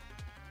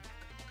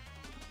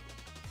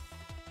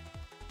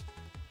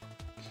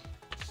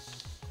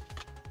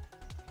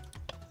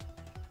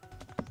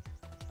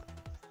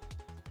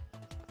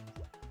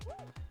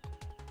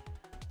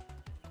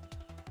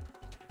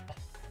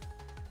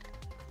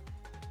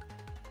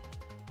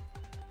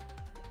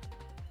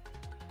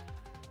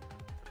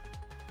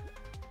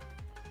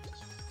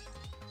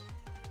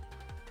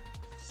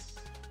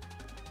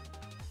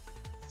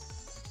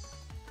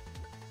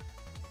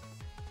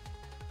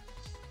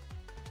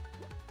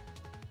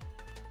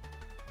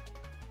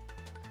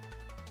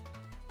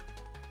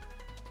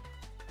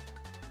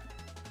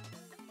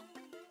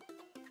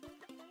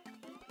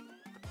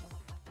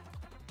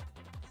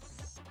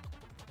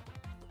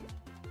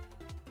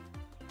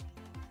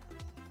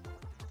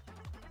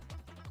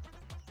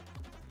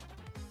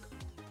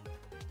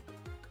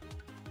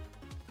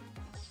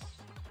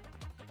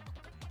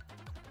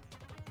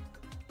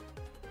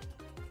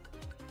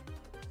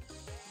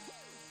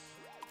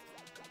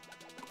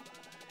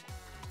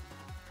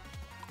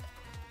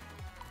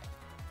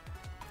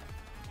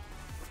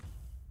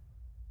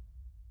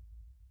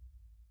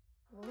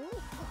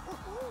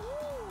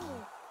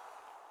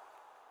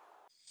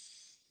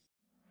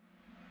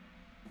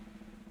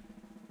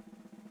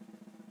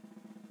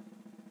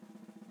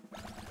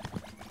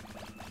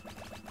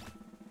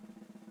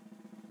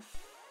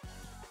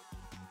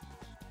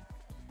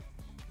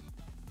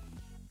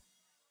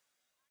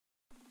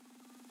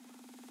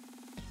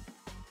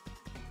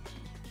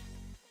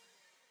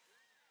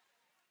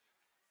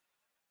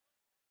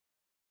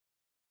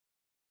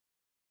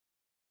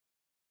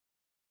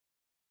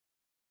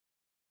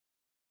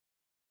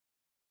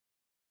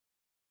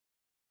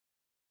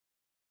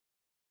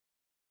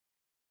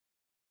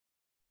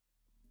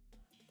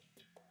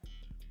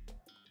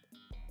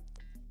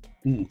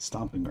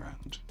 Stomping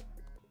ground.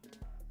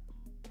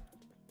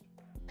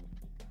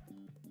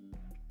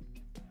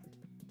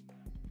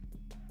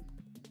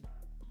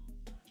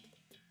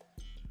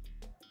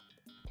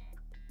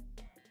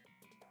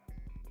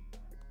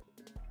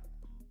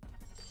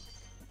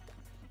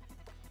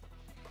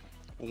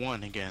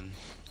 One again.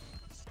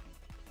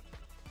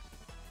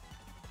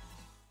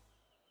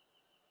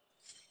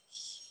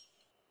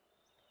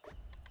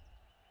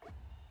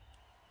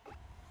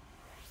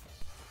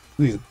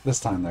 This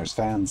time there's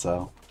fans,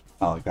 though.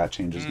 Not like that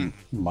changes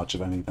much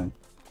of anything.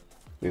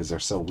 Because they're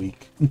so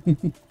weak.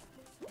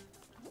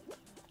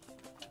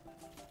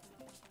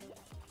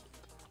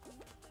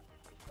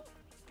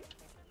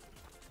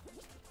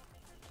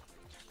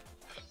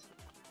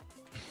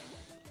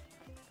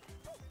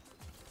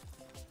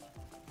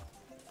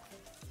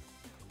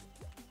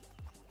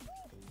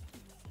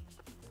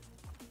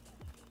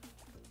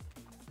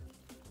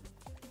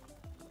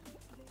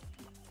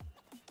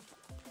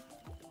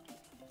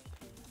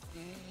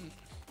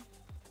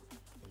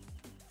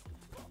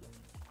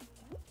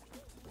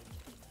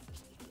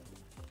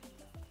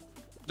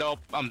 Nope,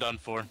 I'm done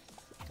for.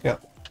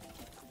 Yep.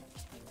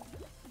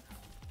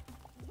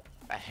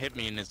 That hit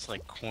me in its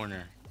like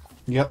corner.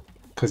 Yep.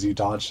 Because you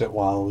dodged it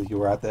while you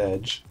were at the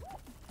edge.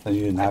 Then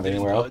you didn't have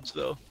anywhere else.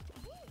 Though.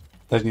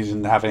 Then you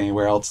didn't have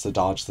anywhere else to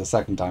dodge the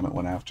second time it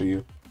went after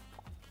you.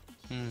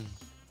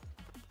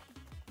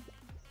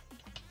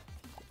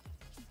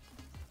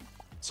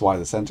 That's why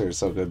the center is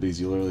so good, because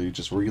you literally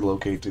just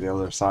relocate to the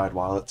other side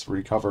while it's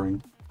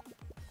recovering.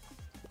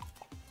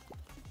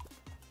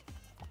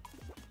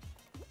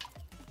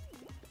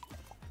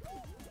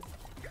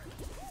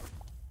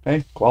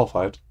 Hey,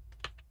 qualified.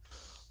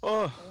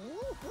 Oh.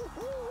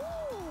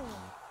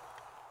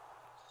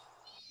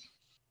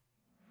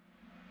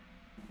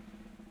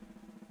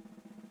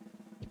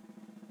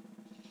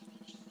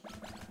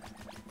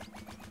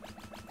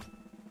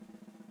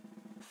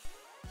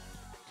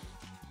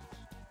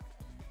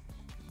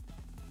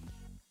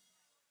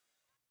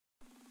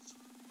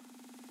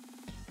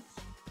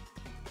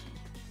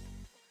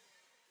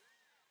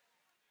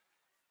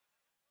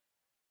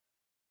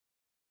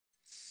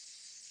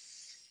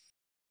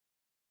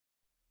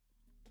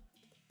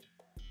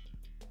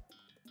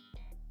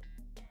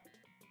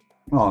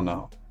 Oh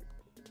no.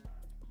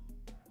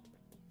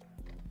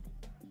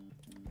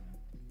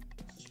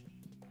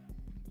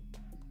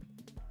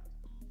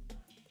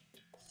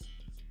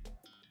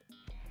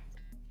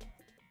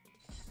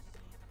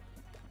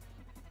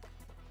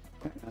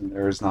 And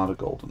there is not a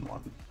golden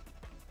one.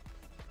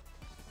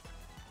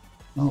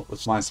 Oh,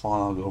 it's my spawn.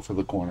 I'll go for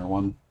the corner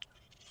one.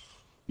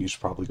 You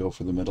should probably go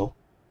for the middle.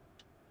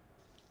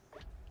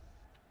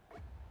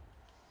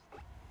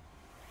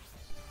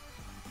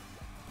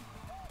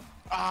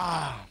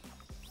 Ah!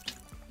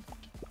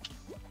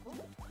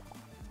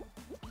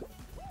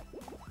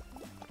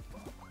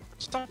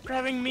 Stop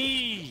grabbing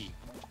me!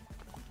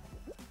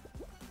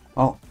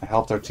 Oh, I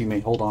helped our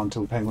teammate hold on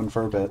to a penguin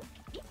for a bit.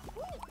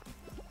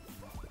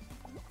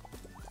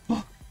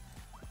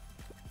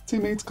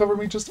 Teammates cover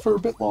me just for a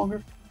bit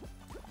longer.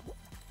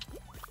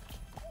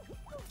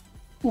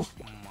 Oof.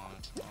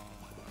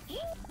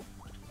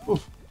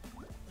 Oof.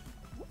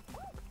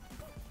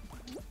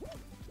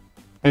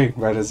 Hey,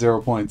 Red has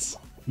 0 points.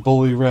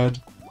 Bully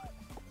Red.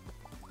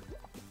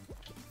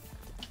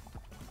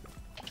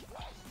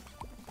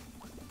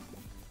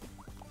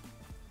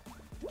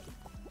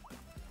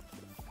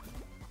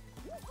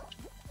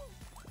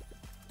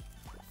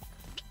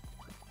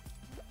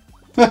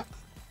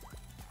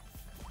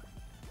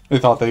 They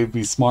thought they'd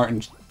be smart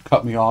and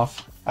cut me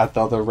off at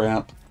the other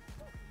ramp.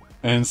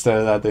 And instead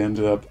of that, they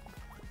ended up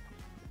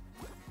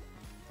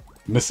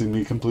missing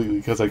me completely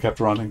because I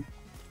kept running.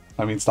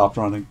 I mean, stopped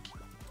running.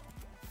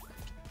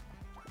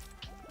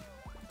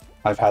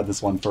 I've had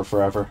this one for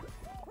forever.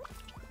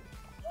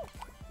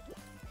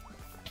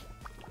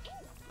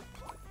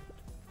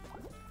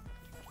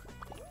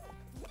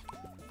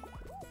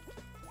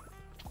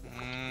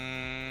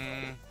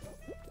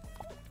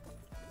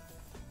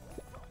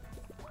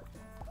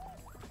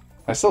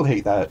 I still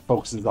hate that it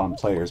focuses on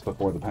players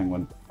before the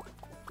penguin.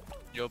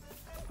 Yup.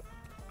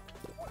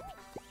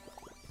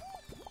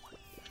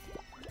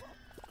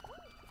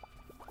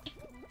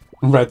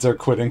 Reds are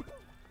quitting.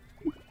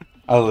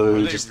 I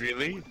literally just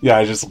really? Yeah,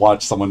 I just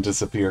watched someone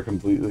disappear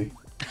completely.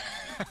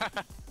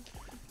 I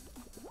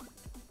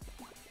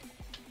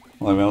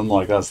mean,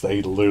 unlike us,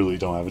 they literally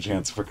don't have a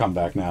chance for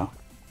comeback now.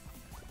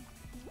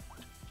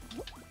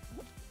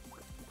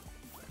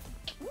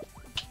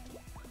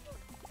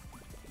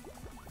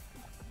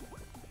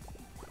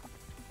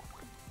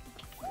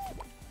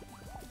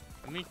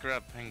 Let me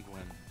grab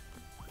penguin.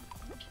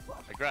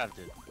 I grabbed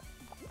it.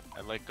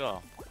 I let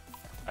go.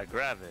 I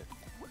grab it.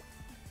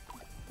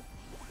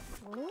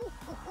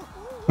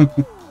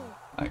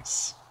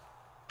 Nice.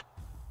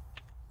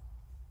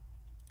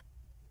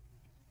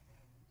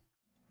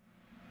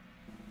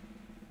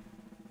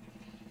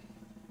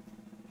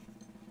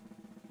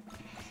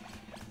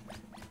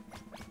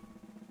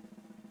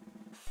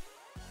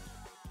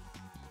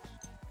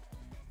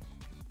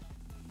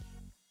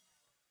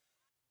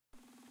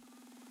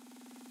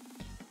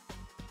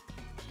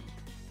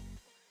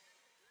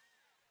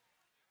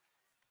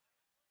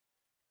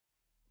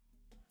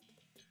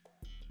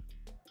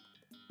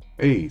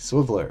 Hey,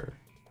 Swiveler.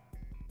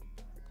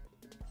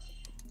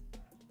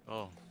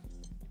 Oh.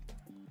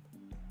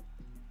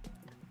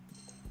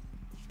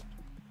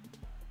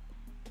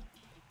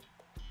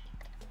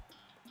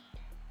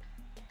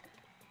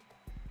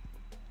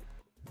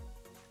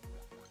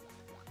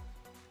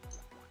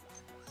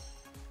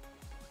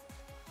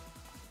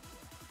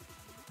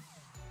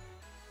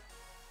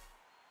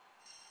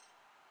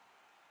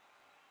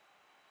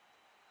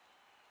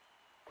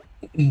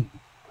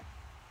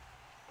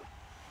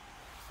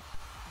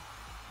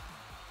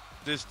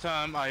 This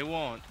time I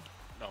won't.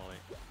 No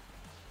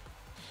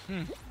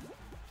wait.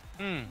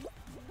 Hmm.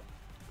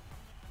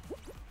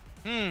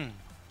 Hmm.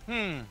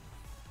 Hmm.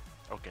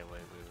 Okay,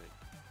 wait.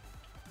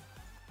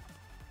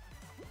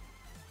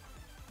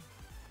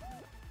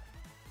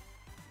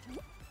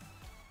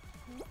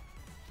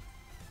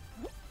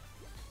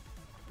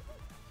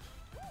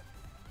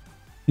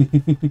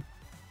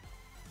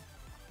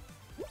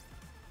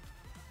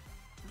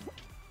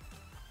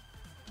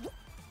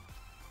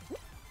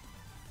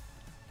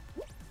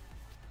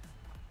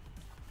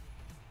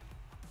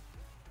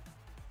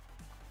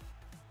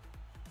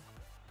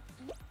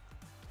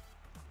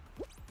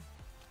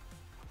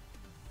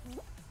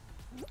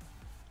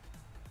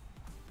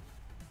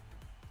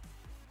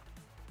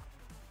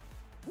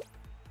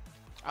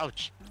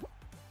 Ouch.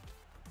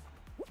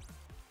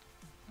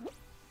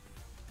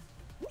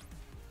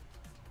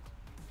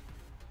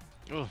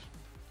 Ugh.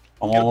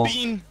 Get a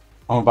bean.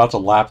 I'm about to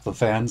lap the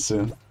fan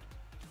soon.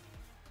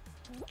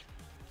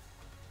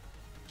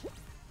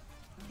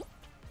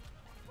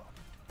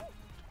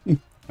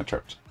 I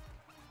tripped.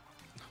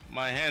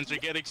 My hands are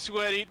getting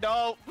sweaty.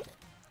 No.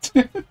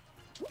 I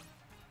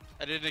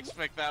didn't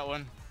expect that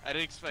one.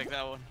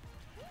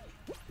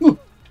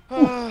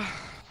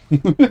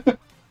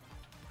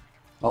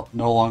 Well,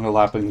 no longer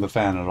lapping the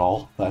fan at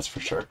all, that's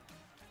for sure.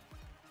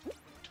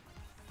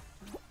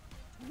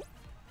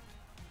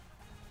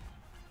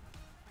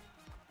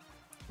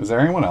 Is there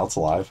anyone else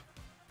alive?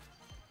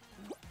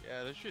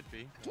 Yeah, there should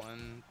be.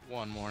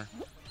 One more.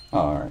 Oh,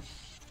 alright.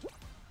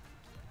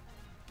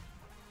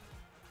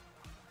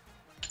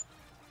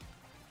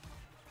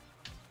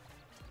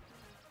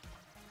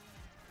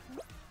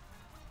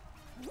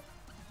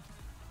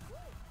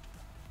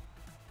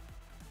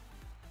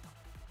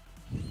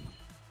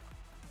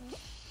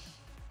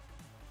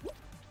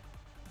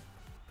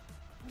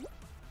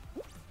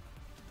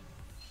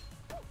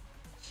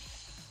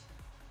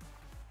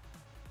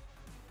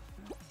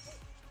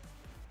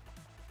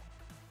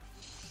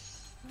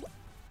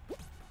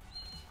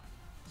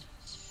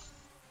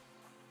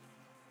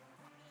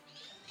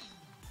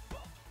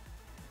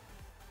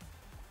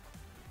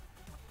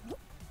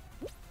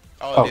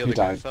 Oh, the he other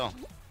guy died. fell.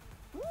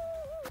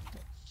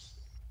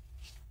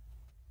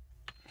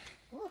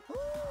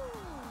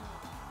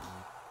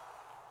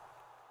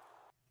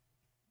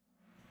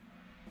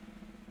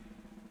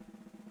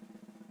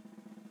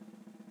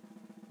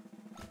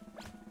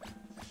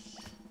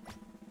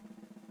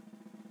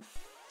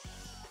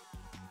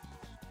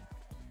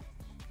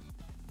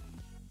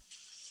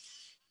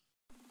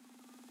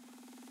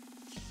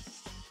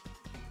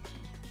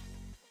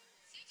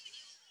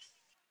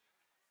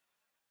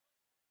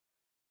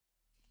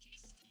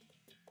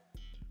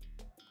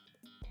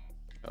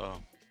 Oh.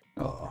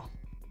 Oh.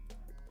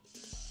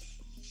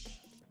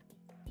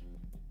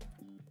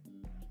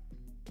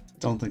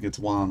 Don't think it's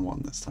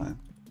 1-on-1 this time.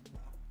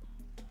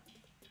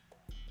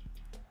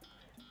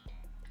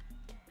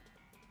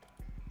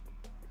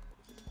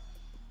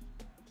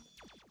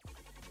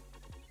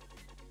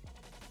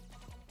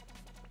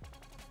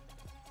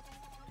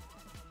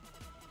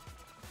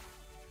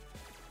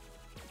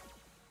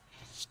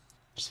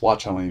 Just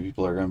watch how many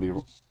people are going to be...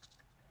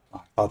 I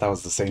thought that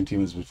was the same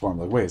team as before. I'm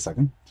like, wait a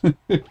second.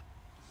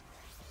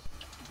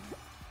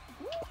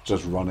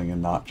 Just running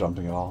and not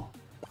jumping at all.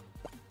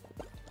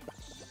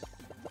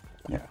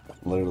 Yeah,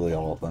 literally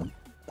all of them.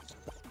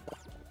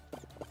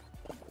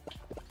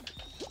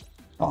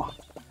 Oh.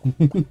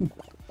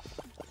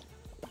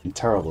 I'm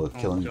terrible at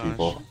killing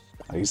people.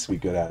 I used to be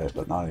good at it,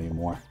 but not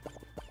anymore.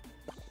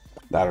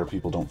 That or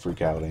people don't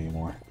freak out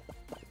anymore.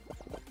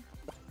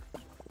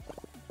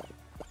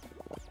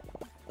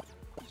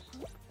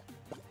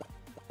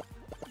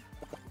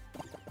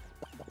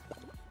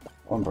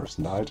 One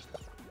person died.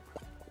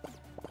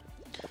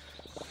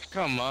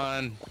 Come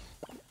on.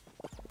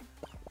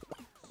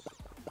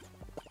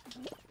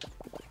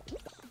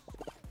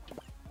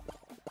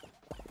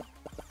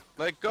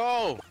 Let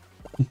go.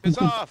 It's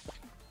off.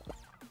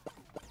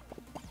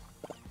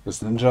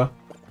 This ninja?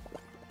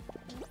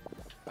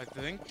 I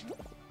think.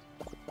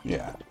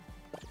 Yeah.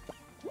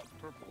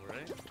 Purple,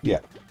 right? Yeah.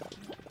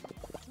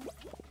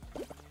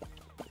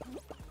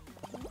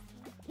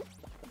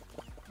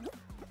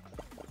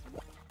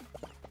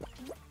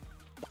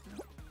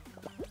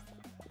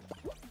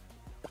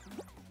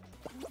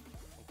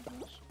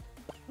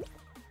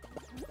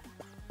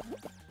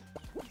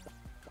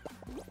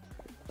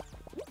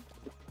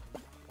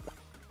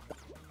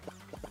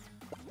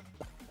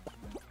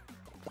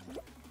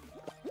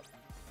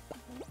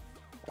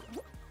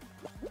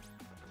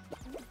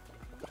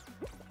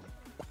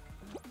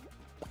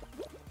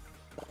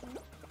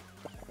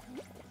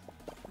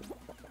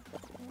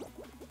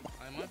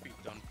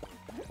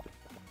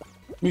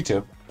 Me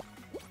too.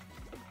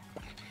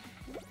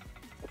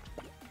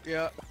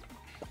 Yeah.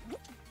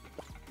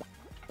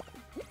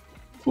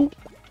 Ooh.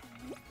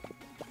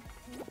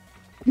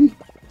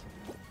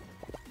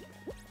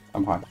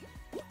 I'm fine.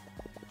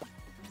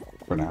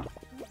 For now.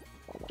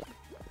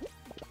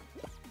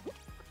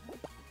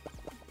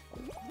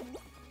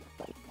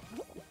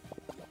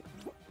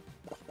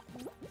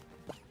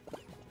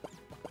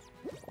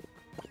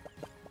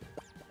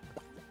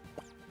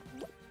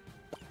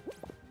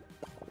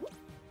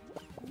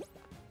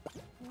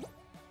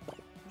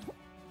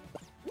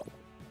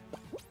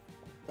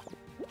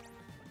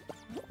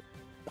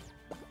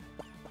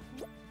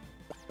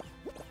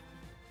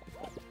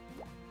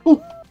 Ooh.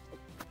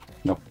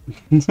 Nope.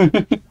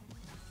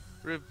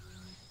 Rip.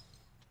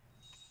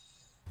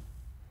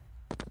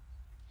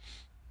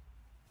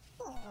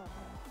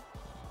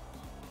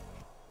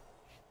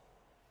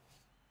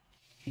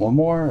 One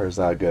more, or is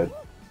that good?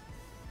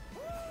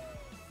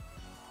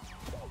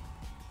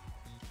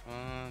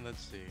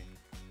 Let's see.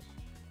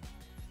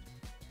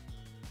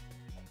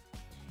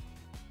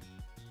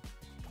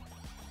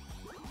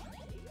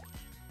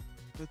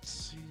 Let's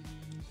see.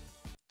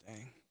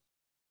 Dang.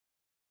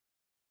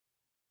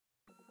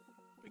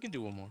 We can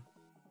do one more.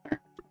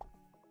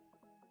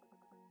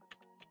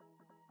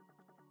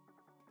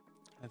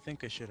 I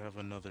think I should have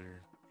another.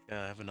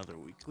 Yeah, I have another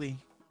weekly.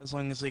 As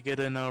long as I get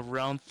in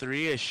round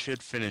 3, I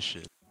should finish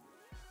it.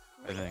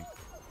 I think.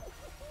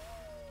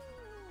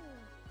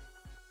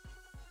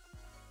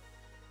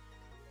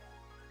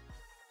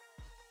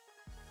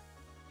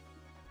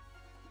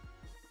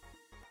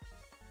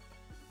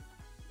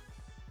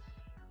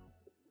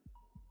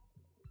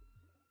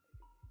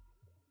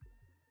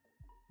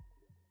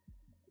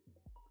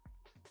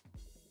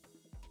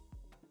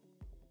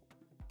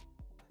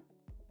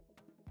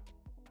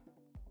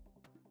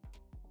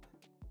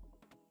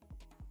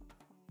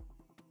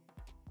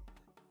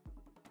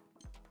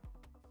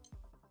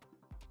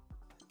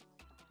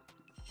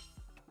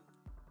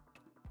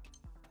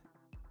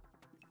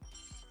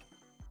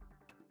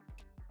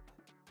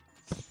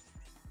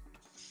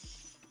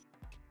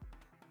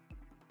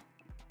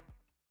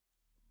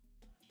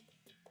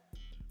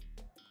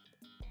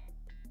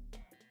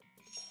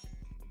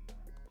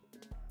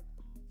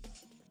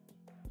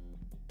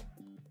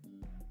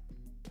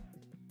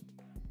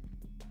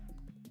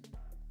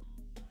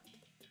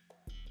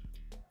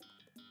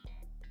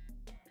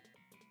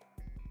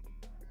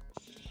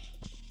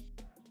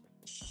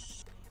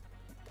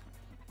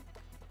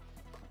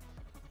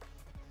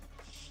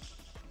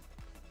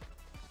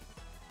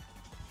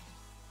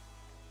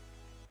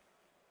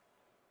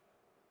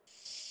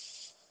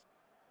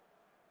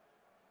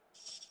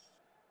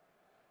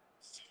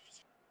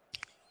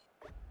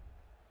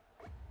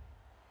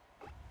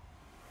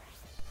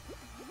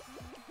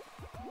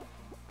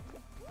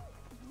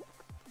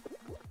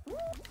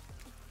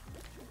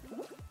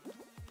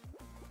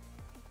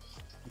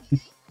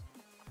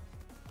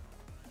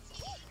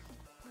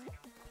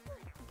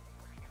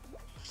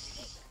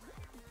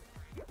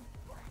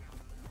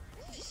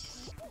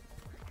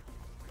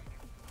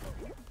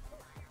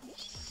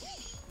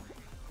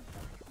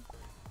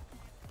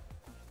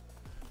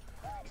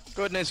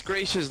 Goodness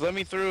gracious, let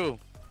me through.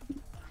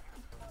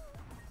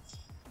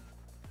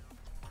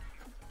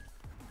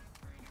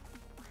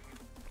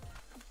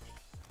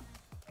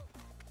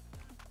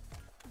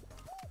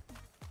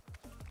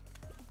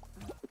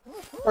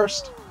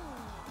 First.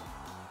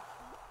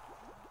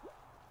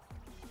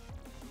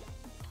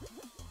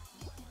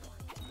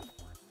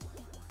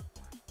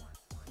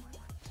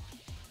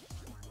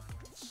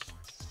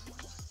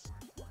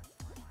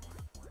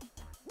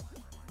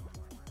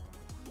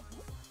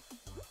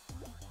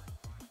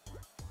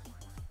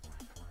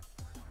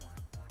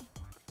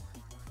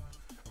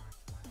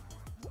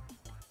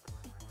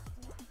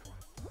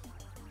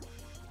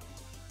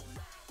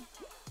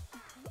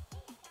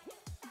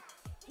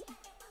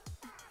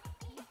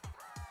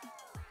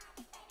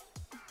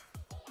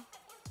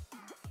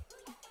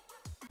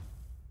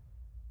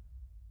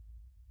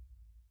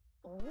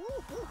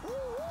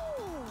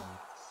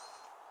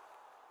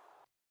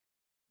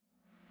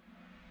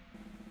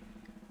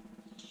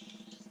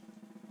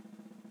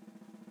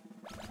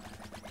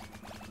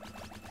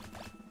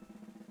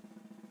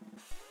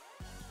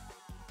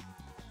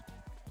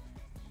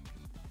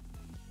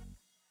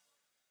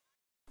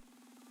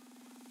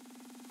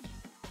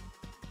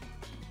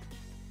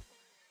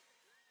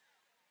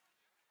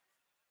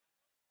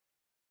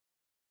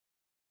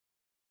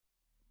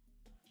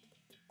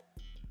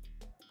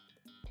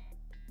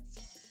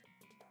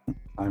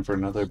 Time for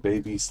another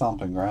baby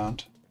stomping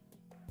ground.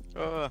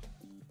 Oh,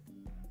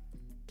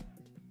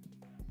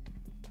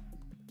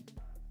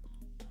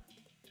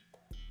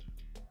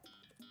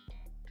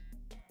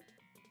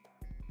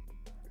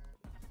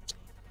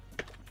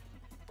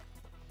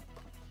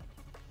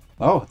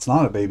 it's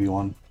not a baby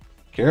one.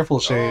 Careful,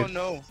 Shade. Oh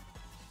no.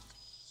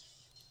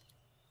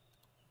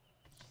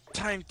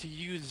 Time to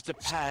use the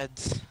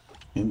pads.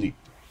 Indeed.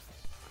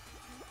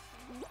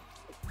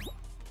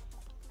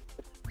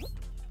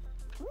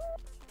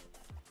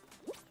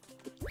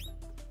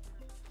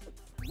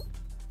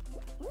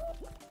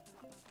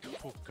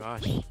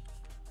 gosh.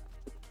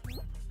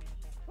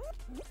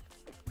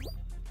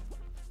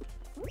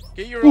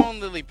 Get your own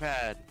lily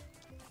pad.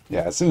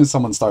 Yeah, as soon as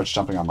someone starts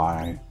jumping on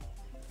mine,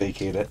 I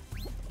vacate it.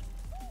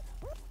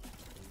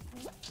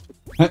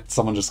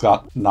 Someone just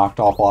got knocked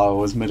off while I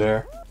was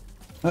midair.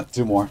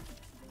 Two more.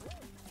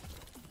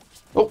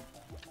 Oh,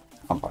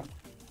 I'm fine.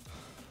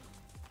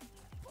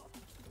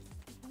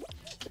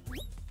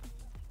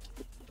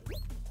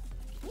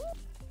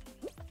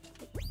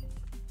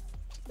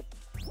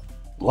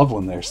 Love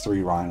when there's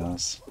 3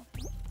 rhinos.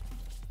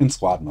 In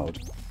squad mode.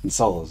 In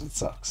solos, it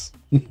sucks.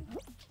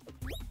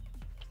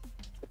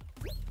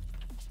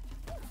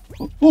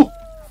 Oh.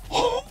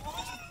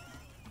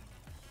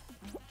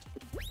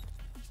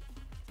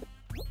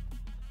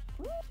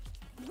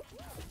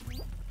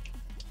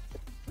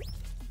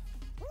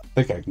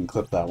 I think I can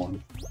clip that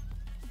one.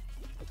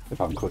 If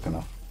I'm quick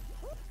enough.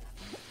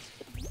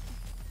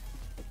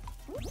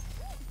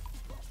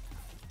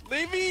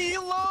 Leave me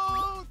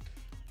alone!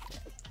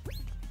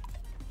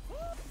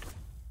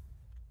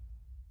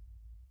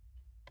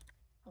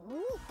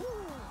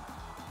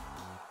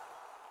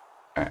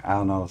 Alright, I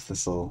don't know if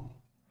this will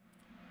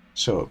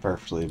show it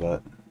perfectly,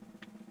 but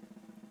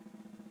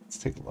let's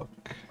take a look.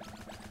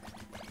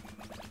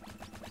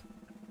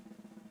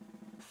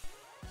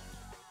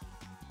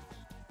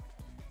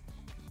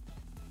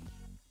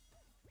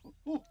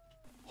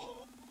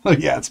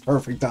 Yeah, it's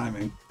perfect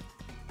timing.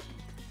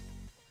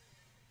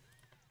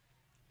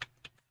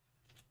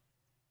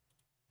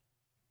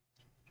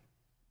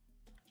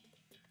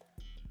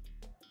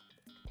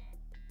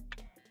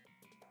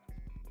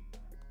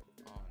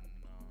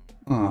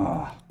 Oh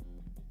Ah.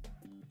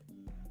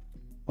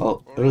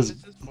 Well, no. it was.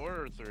 Is this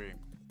 4 or 3?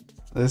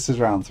 This is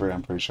round 3,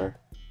 I'm pretty sure.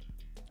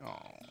 Oh.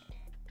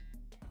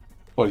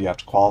 What, do you have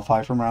to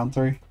qualify from round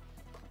 3? I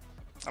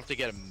have to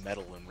get a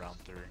medal in round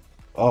 3.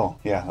 Oh,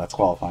 yeah, that's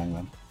qualifying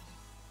then.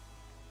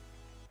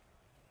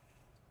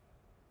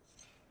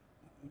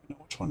 I don't know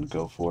which one to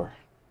go for.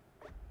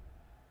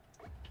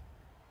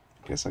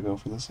 Guess I go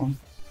for this one.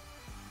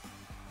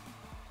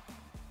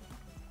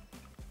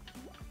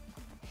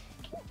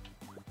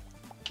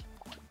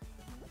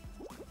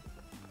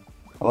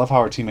 I love how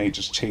our teammate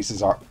just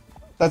chases our...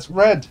 That's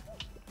Red!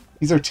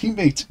 He's our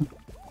teammate!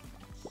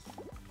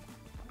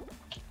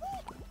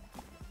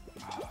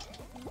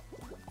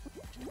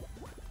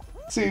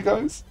 See you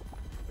guys!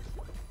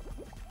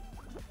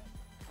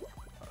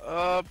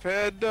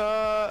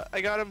 Panda!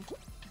 I got him!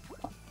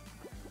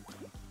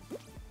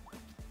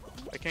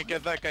 I can't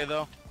get that guy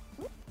though.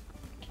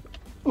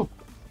 Oh,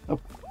 oh.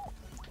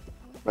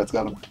 Red's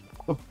got him.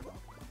 Oh.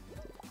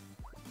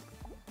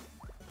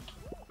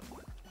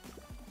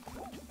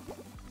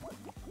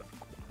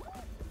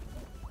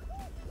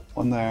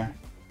 One there.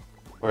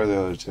 Where are the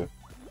other 2?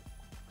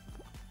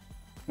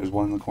 There's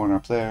one in the corner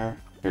up there.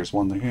 There's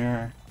one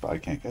here, but I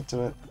can't get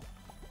to it.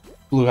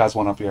 Blue has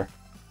one up here.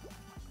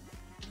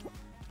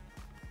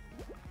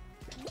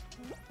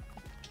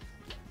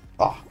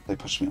 Ah, oh, they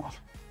pushed me off.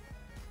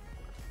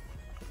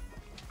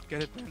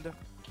 Get it, Panda.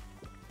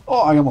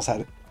 Oh, I almost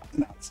had it.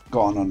 Now it's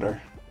gone under.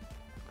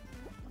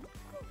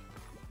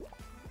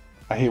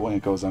 I hate when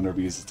it goes under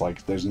because it's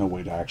like there's no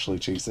way to actually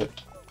chase it.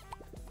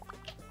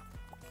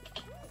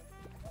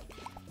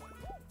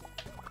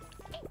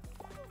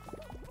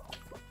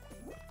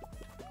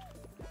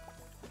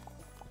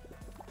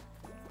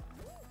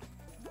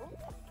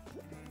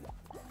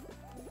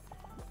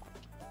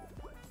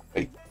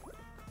 Hey.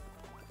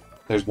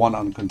 There's one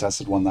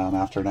uncontested one that I'm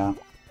after now.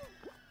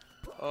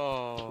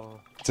 Oh.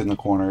 It's in the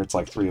corner. It's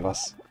like 3 of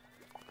us.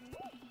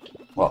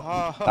 Well,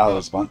 now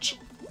there's a bunch.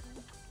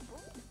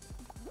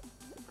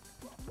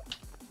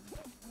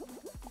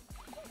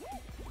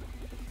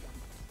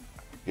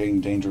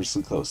 Getting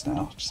dangerously close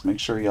now. Just make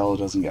sure yellow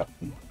doesn't get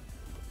them.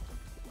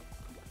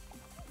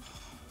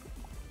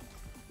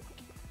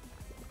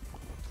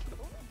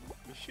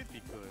 This should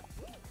be good.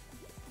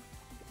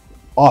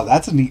 Oh,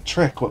 that's a neat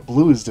trick, what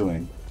blue is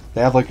doing.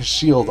 They have like a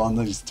shield on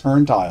these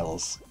turn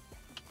tiles.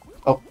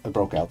 Oh, it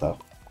broke out though.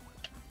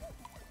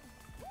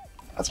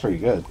 That's pretty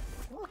good.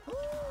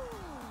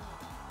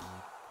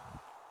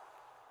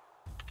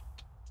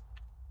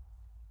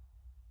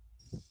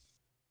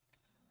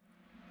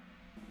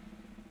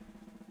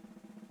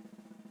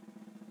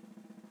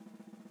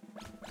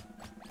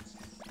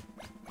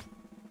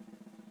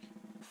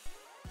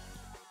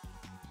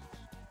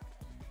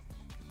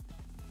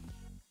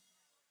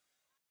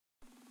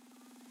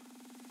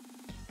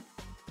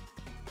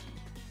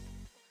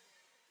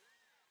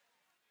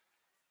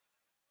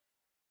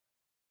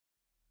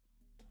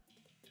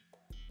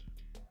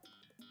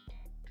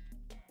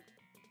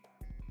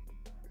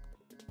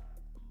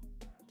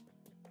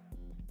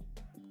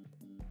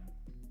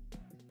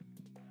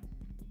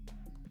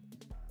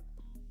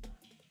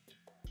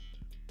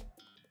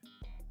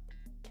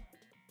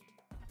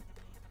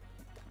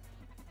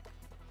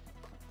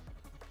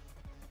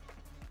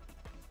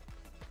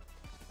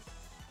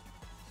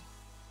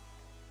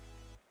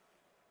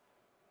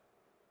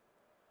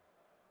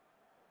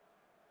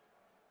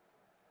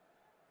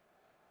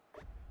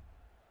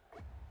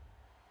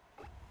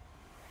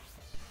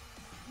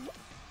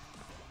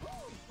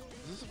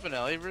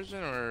 finale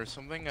version or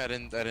something? I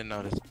didn't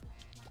notice.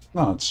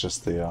 No, it's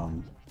just the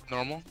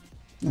Normal?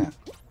 yeah,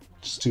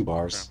 just 2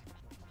 bars.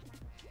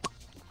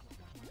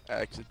 I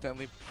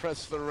accidentally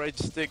pressed the right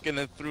stick and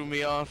it threw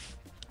me off.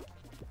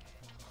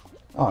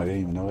 Oh, I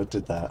didn't even know it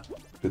did that.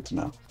 Good to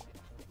know.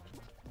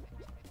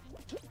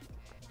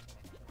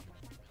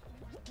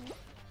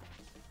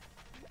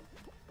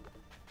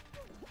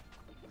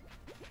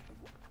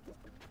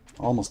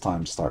 Almost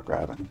time to start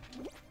grabbing.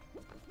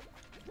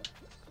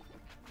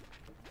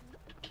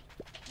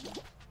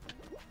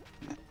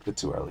 Bit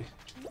too early.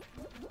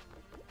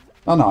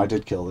 Oh no, I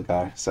did kill the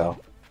guy, so...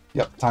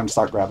 Yep, time to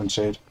start grabbing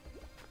Shade.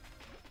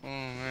 Oh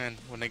man,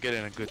 when I get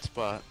in a good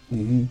spot.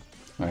 Mm-hmm.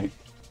 Right.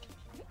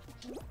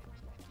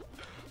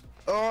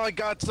 Oh, I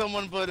got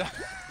someone, but...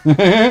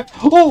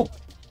 Oh!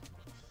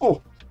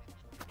 Oh!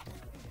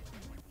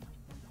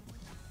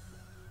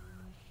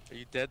 Are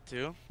you dead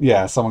too?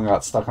 Yeah, someone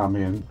got stuck on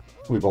me and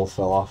we both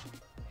fell off.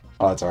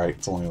 Oh, that's alright.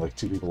 It's only like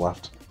 2 people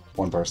left.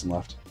 1 person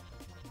left.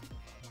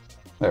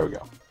 There we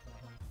go.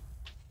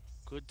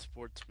 Good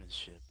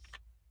sportsmanship.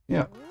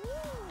 Yeah.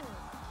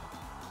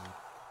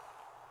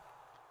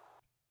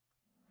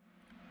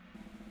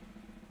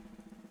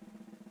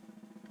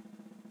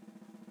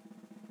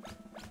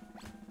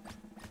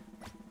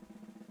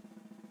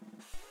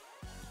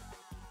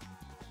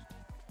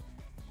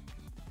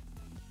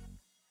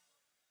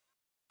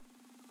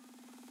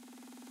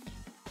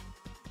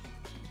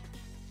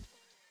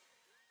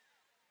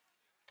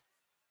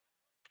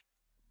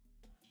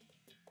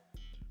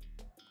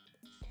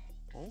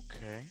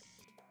 Okay.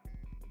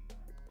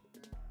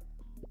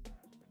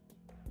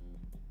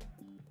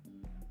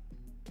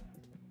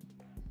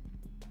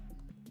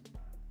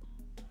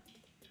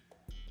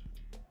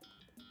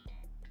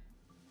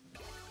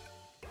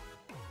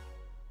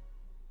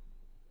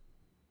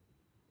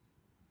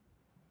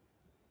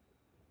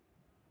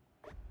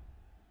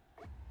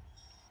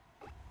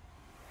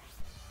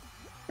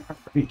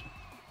 Alright.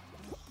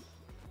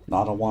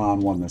 Not a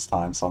one-on-one this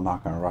time, so I'm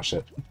not going to rush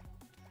it.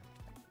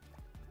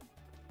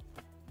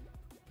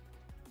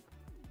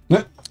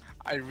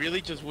 I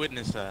really just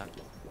witnessed that.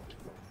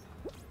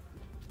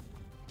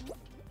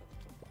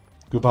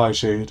 Goodbye,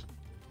 Shade.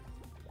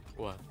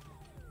 What?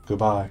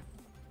 Goodbye.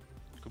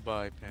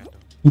 Goodbye, Panda.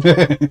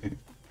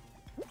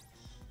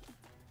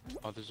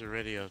 Oh, there's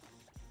already a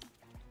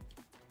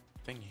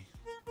thingy.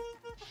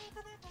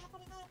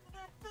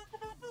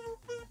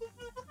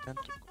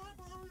 Tentacle.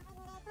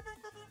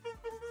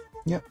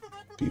 Yep,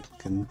 people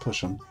can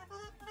push them.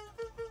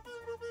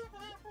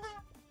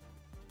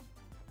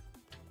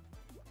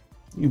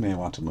 You may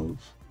want to move.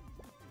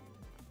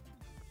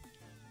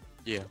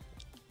 Yeah.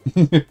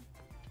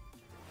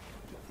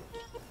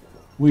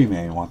 We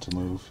may want to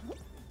move.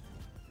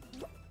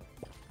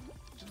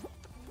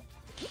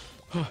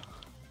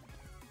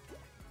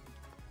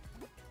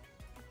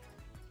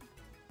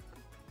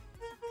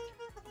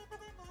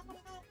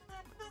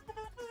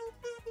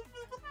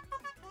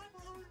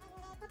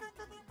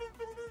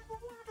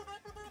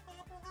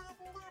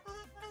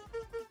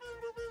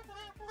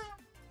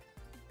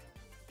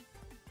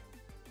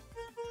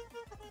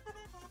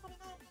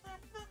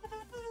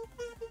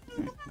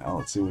 Now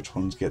let's see which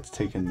ones get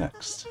taken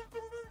next.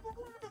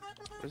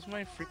 Where's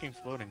my freaking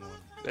floating one?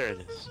 There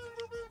it is.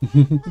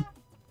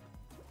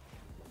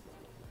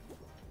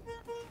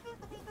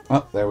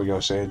 Oh, there we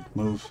go, Shade.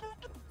 Move.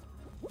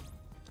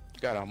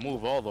 Gotta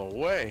move all the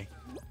way.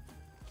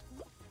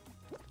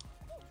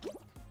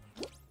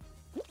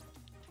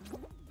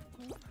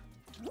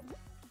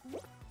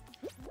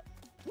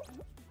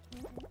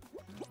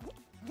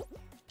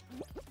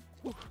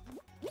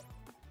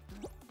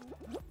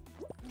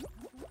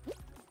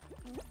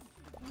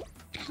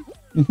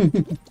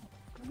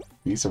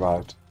 He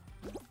survived.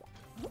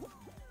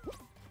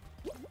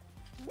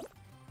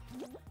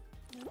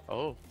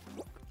 Oh.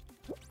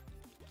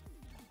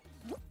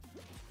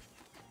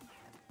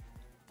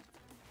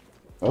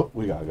 Oh,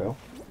 we gotta go.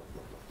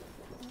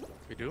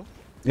 We do?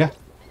 Yeah.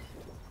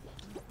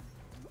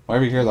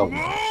 Whenever you hear the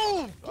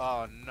Move!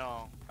 Oh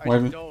no. I Wait a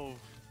minute. dove.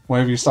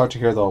 whenever you start to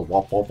hear the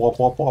wop wop wop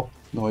wop wop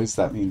noise,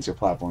 that means your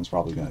platform's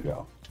probably gonna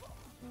go.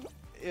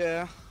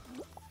 Yeah.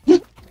 Yeah,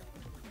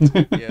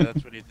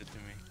 that's what he did to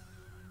me.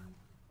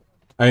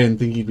 I didn't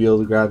think he'd be able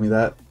to grab me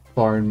that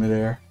far in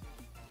midair.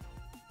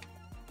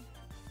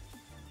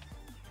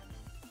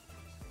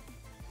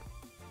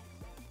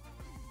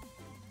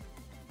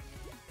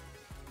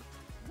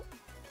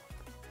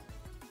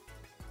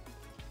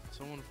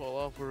 Someone fall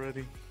off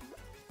already.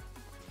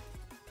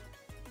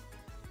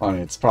 I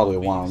mean, it's probably a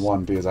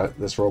one-on-one because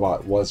this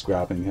robot was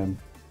grabbing him.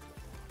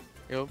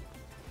 Yep.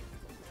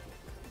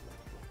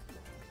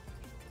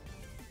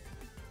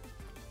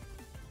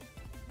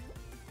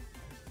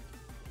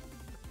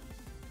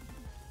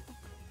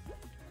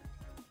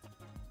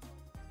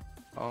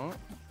 Oh,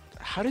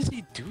 how does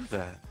he do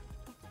that?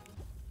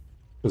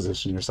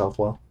 Position yourself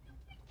well.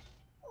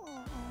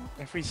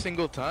 Every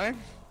single time?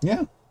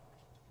 Yeah,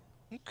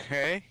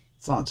 Okay.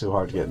 it's not too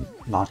hard to get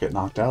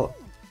knocked out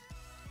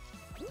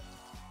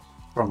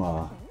from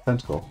a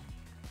tentacle.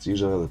 It's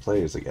usually other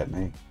players that get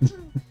me.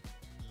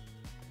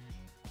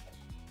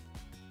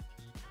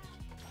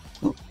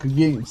 Oh, good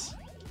games.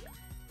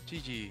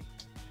 GG.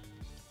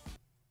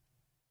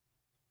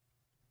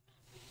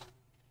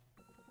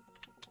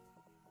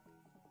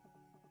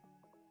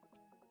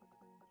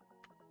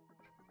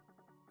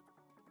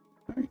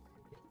 Alright.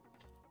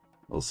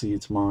 We'll see you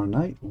tomorrow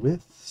night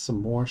with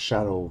some more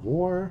Shadow of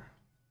War.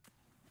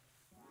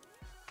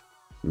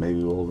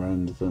 Maybe we'll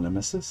run into the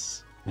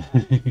Nemesis.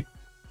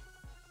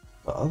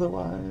 But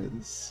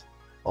otherwise,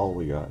 all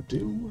we gotta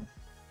do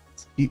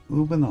is keep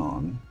moving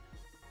on.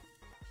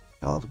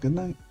 Y'all have a good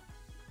night.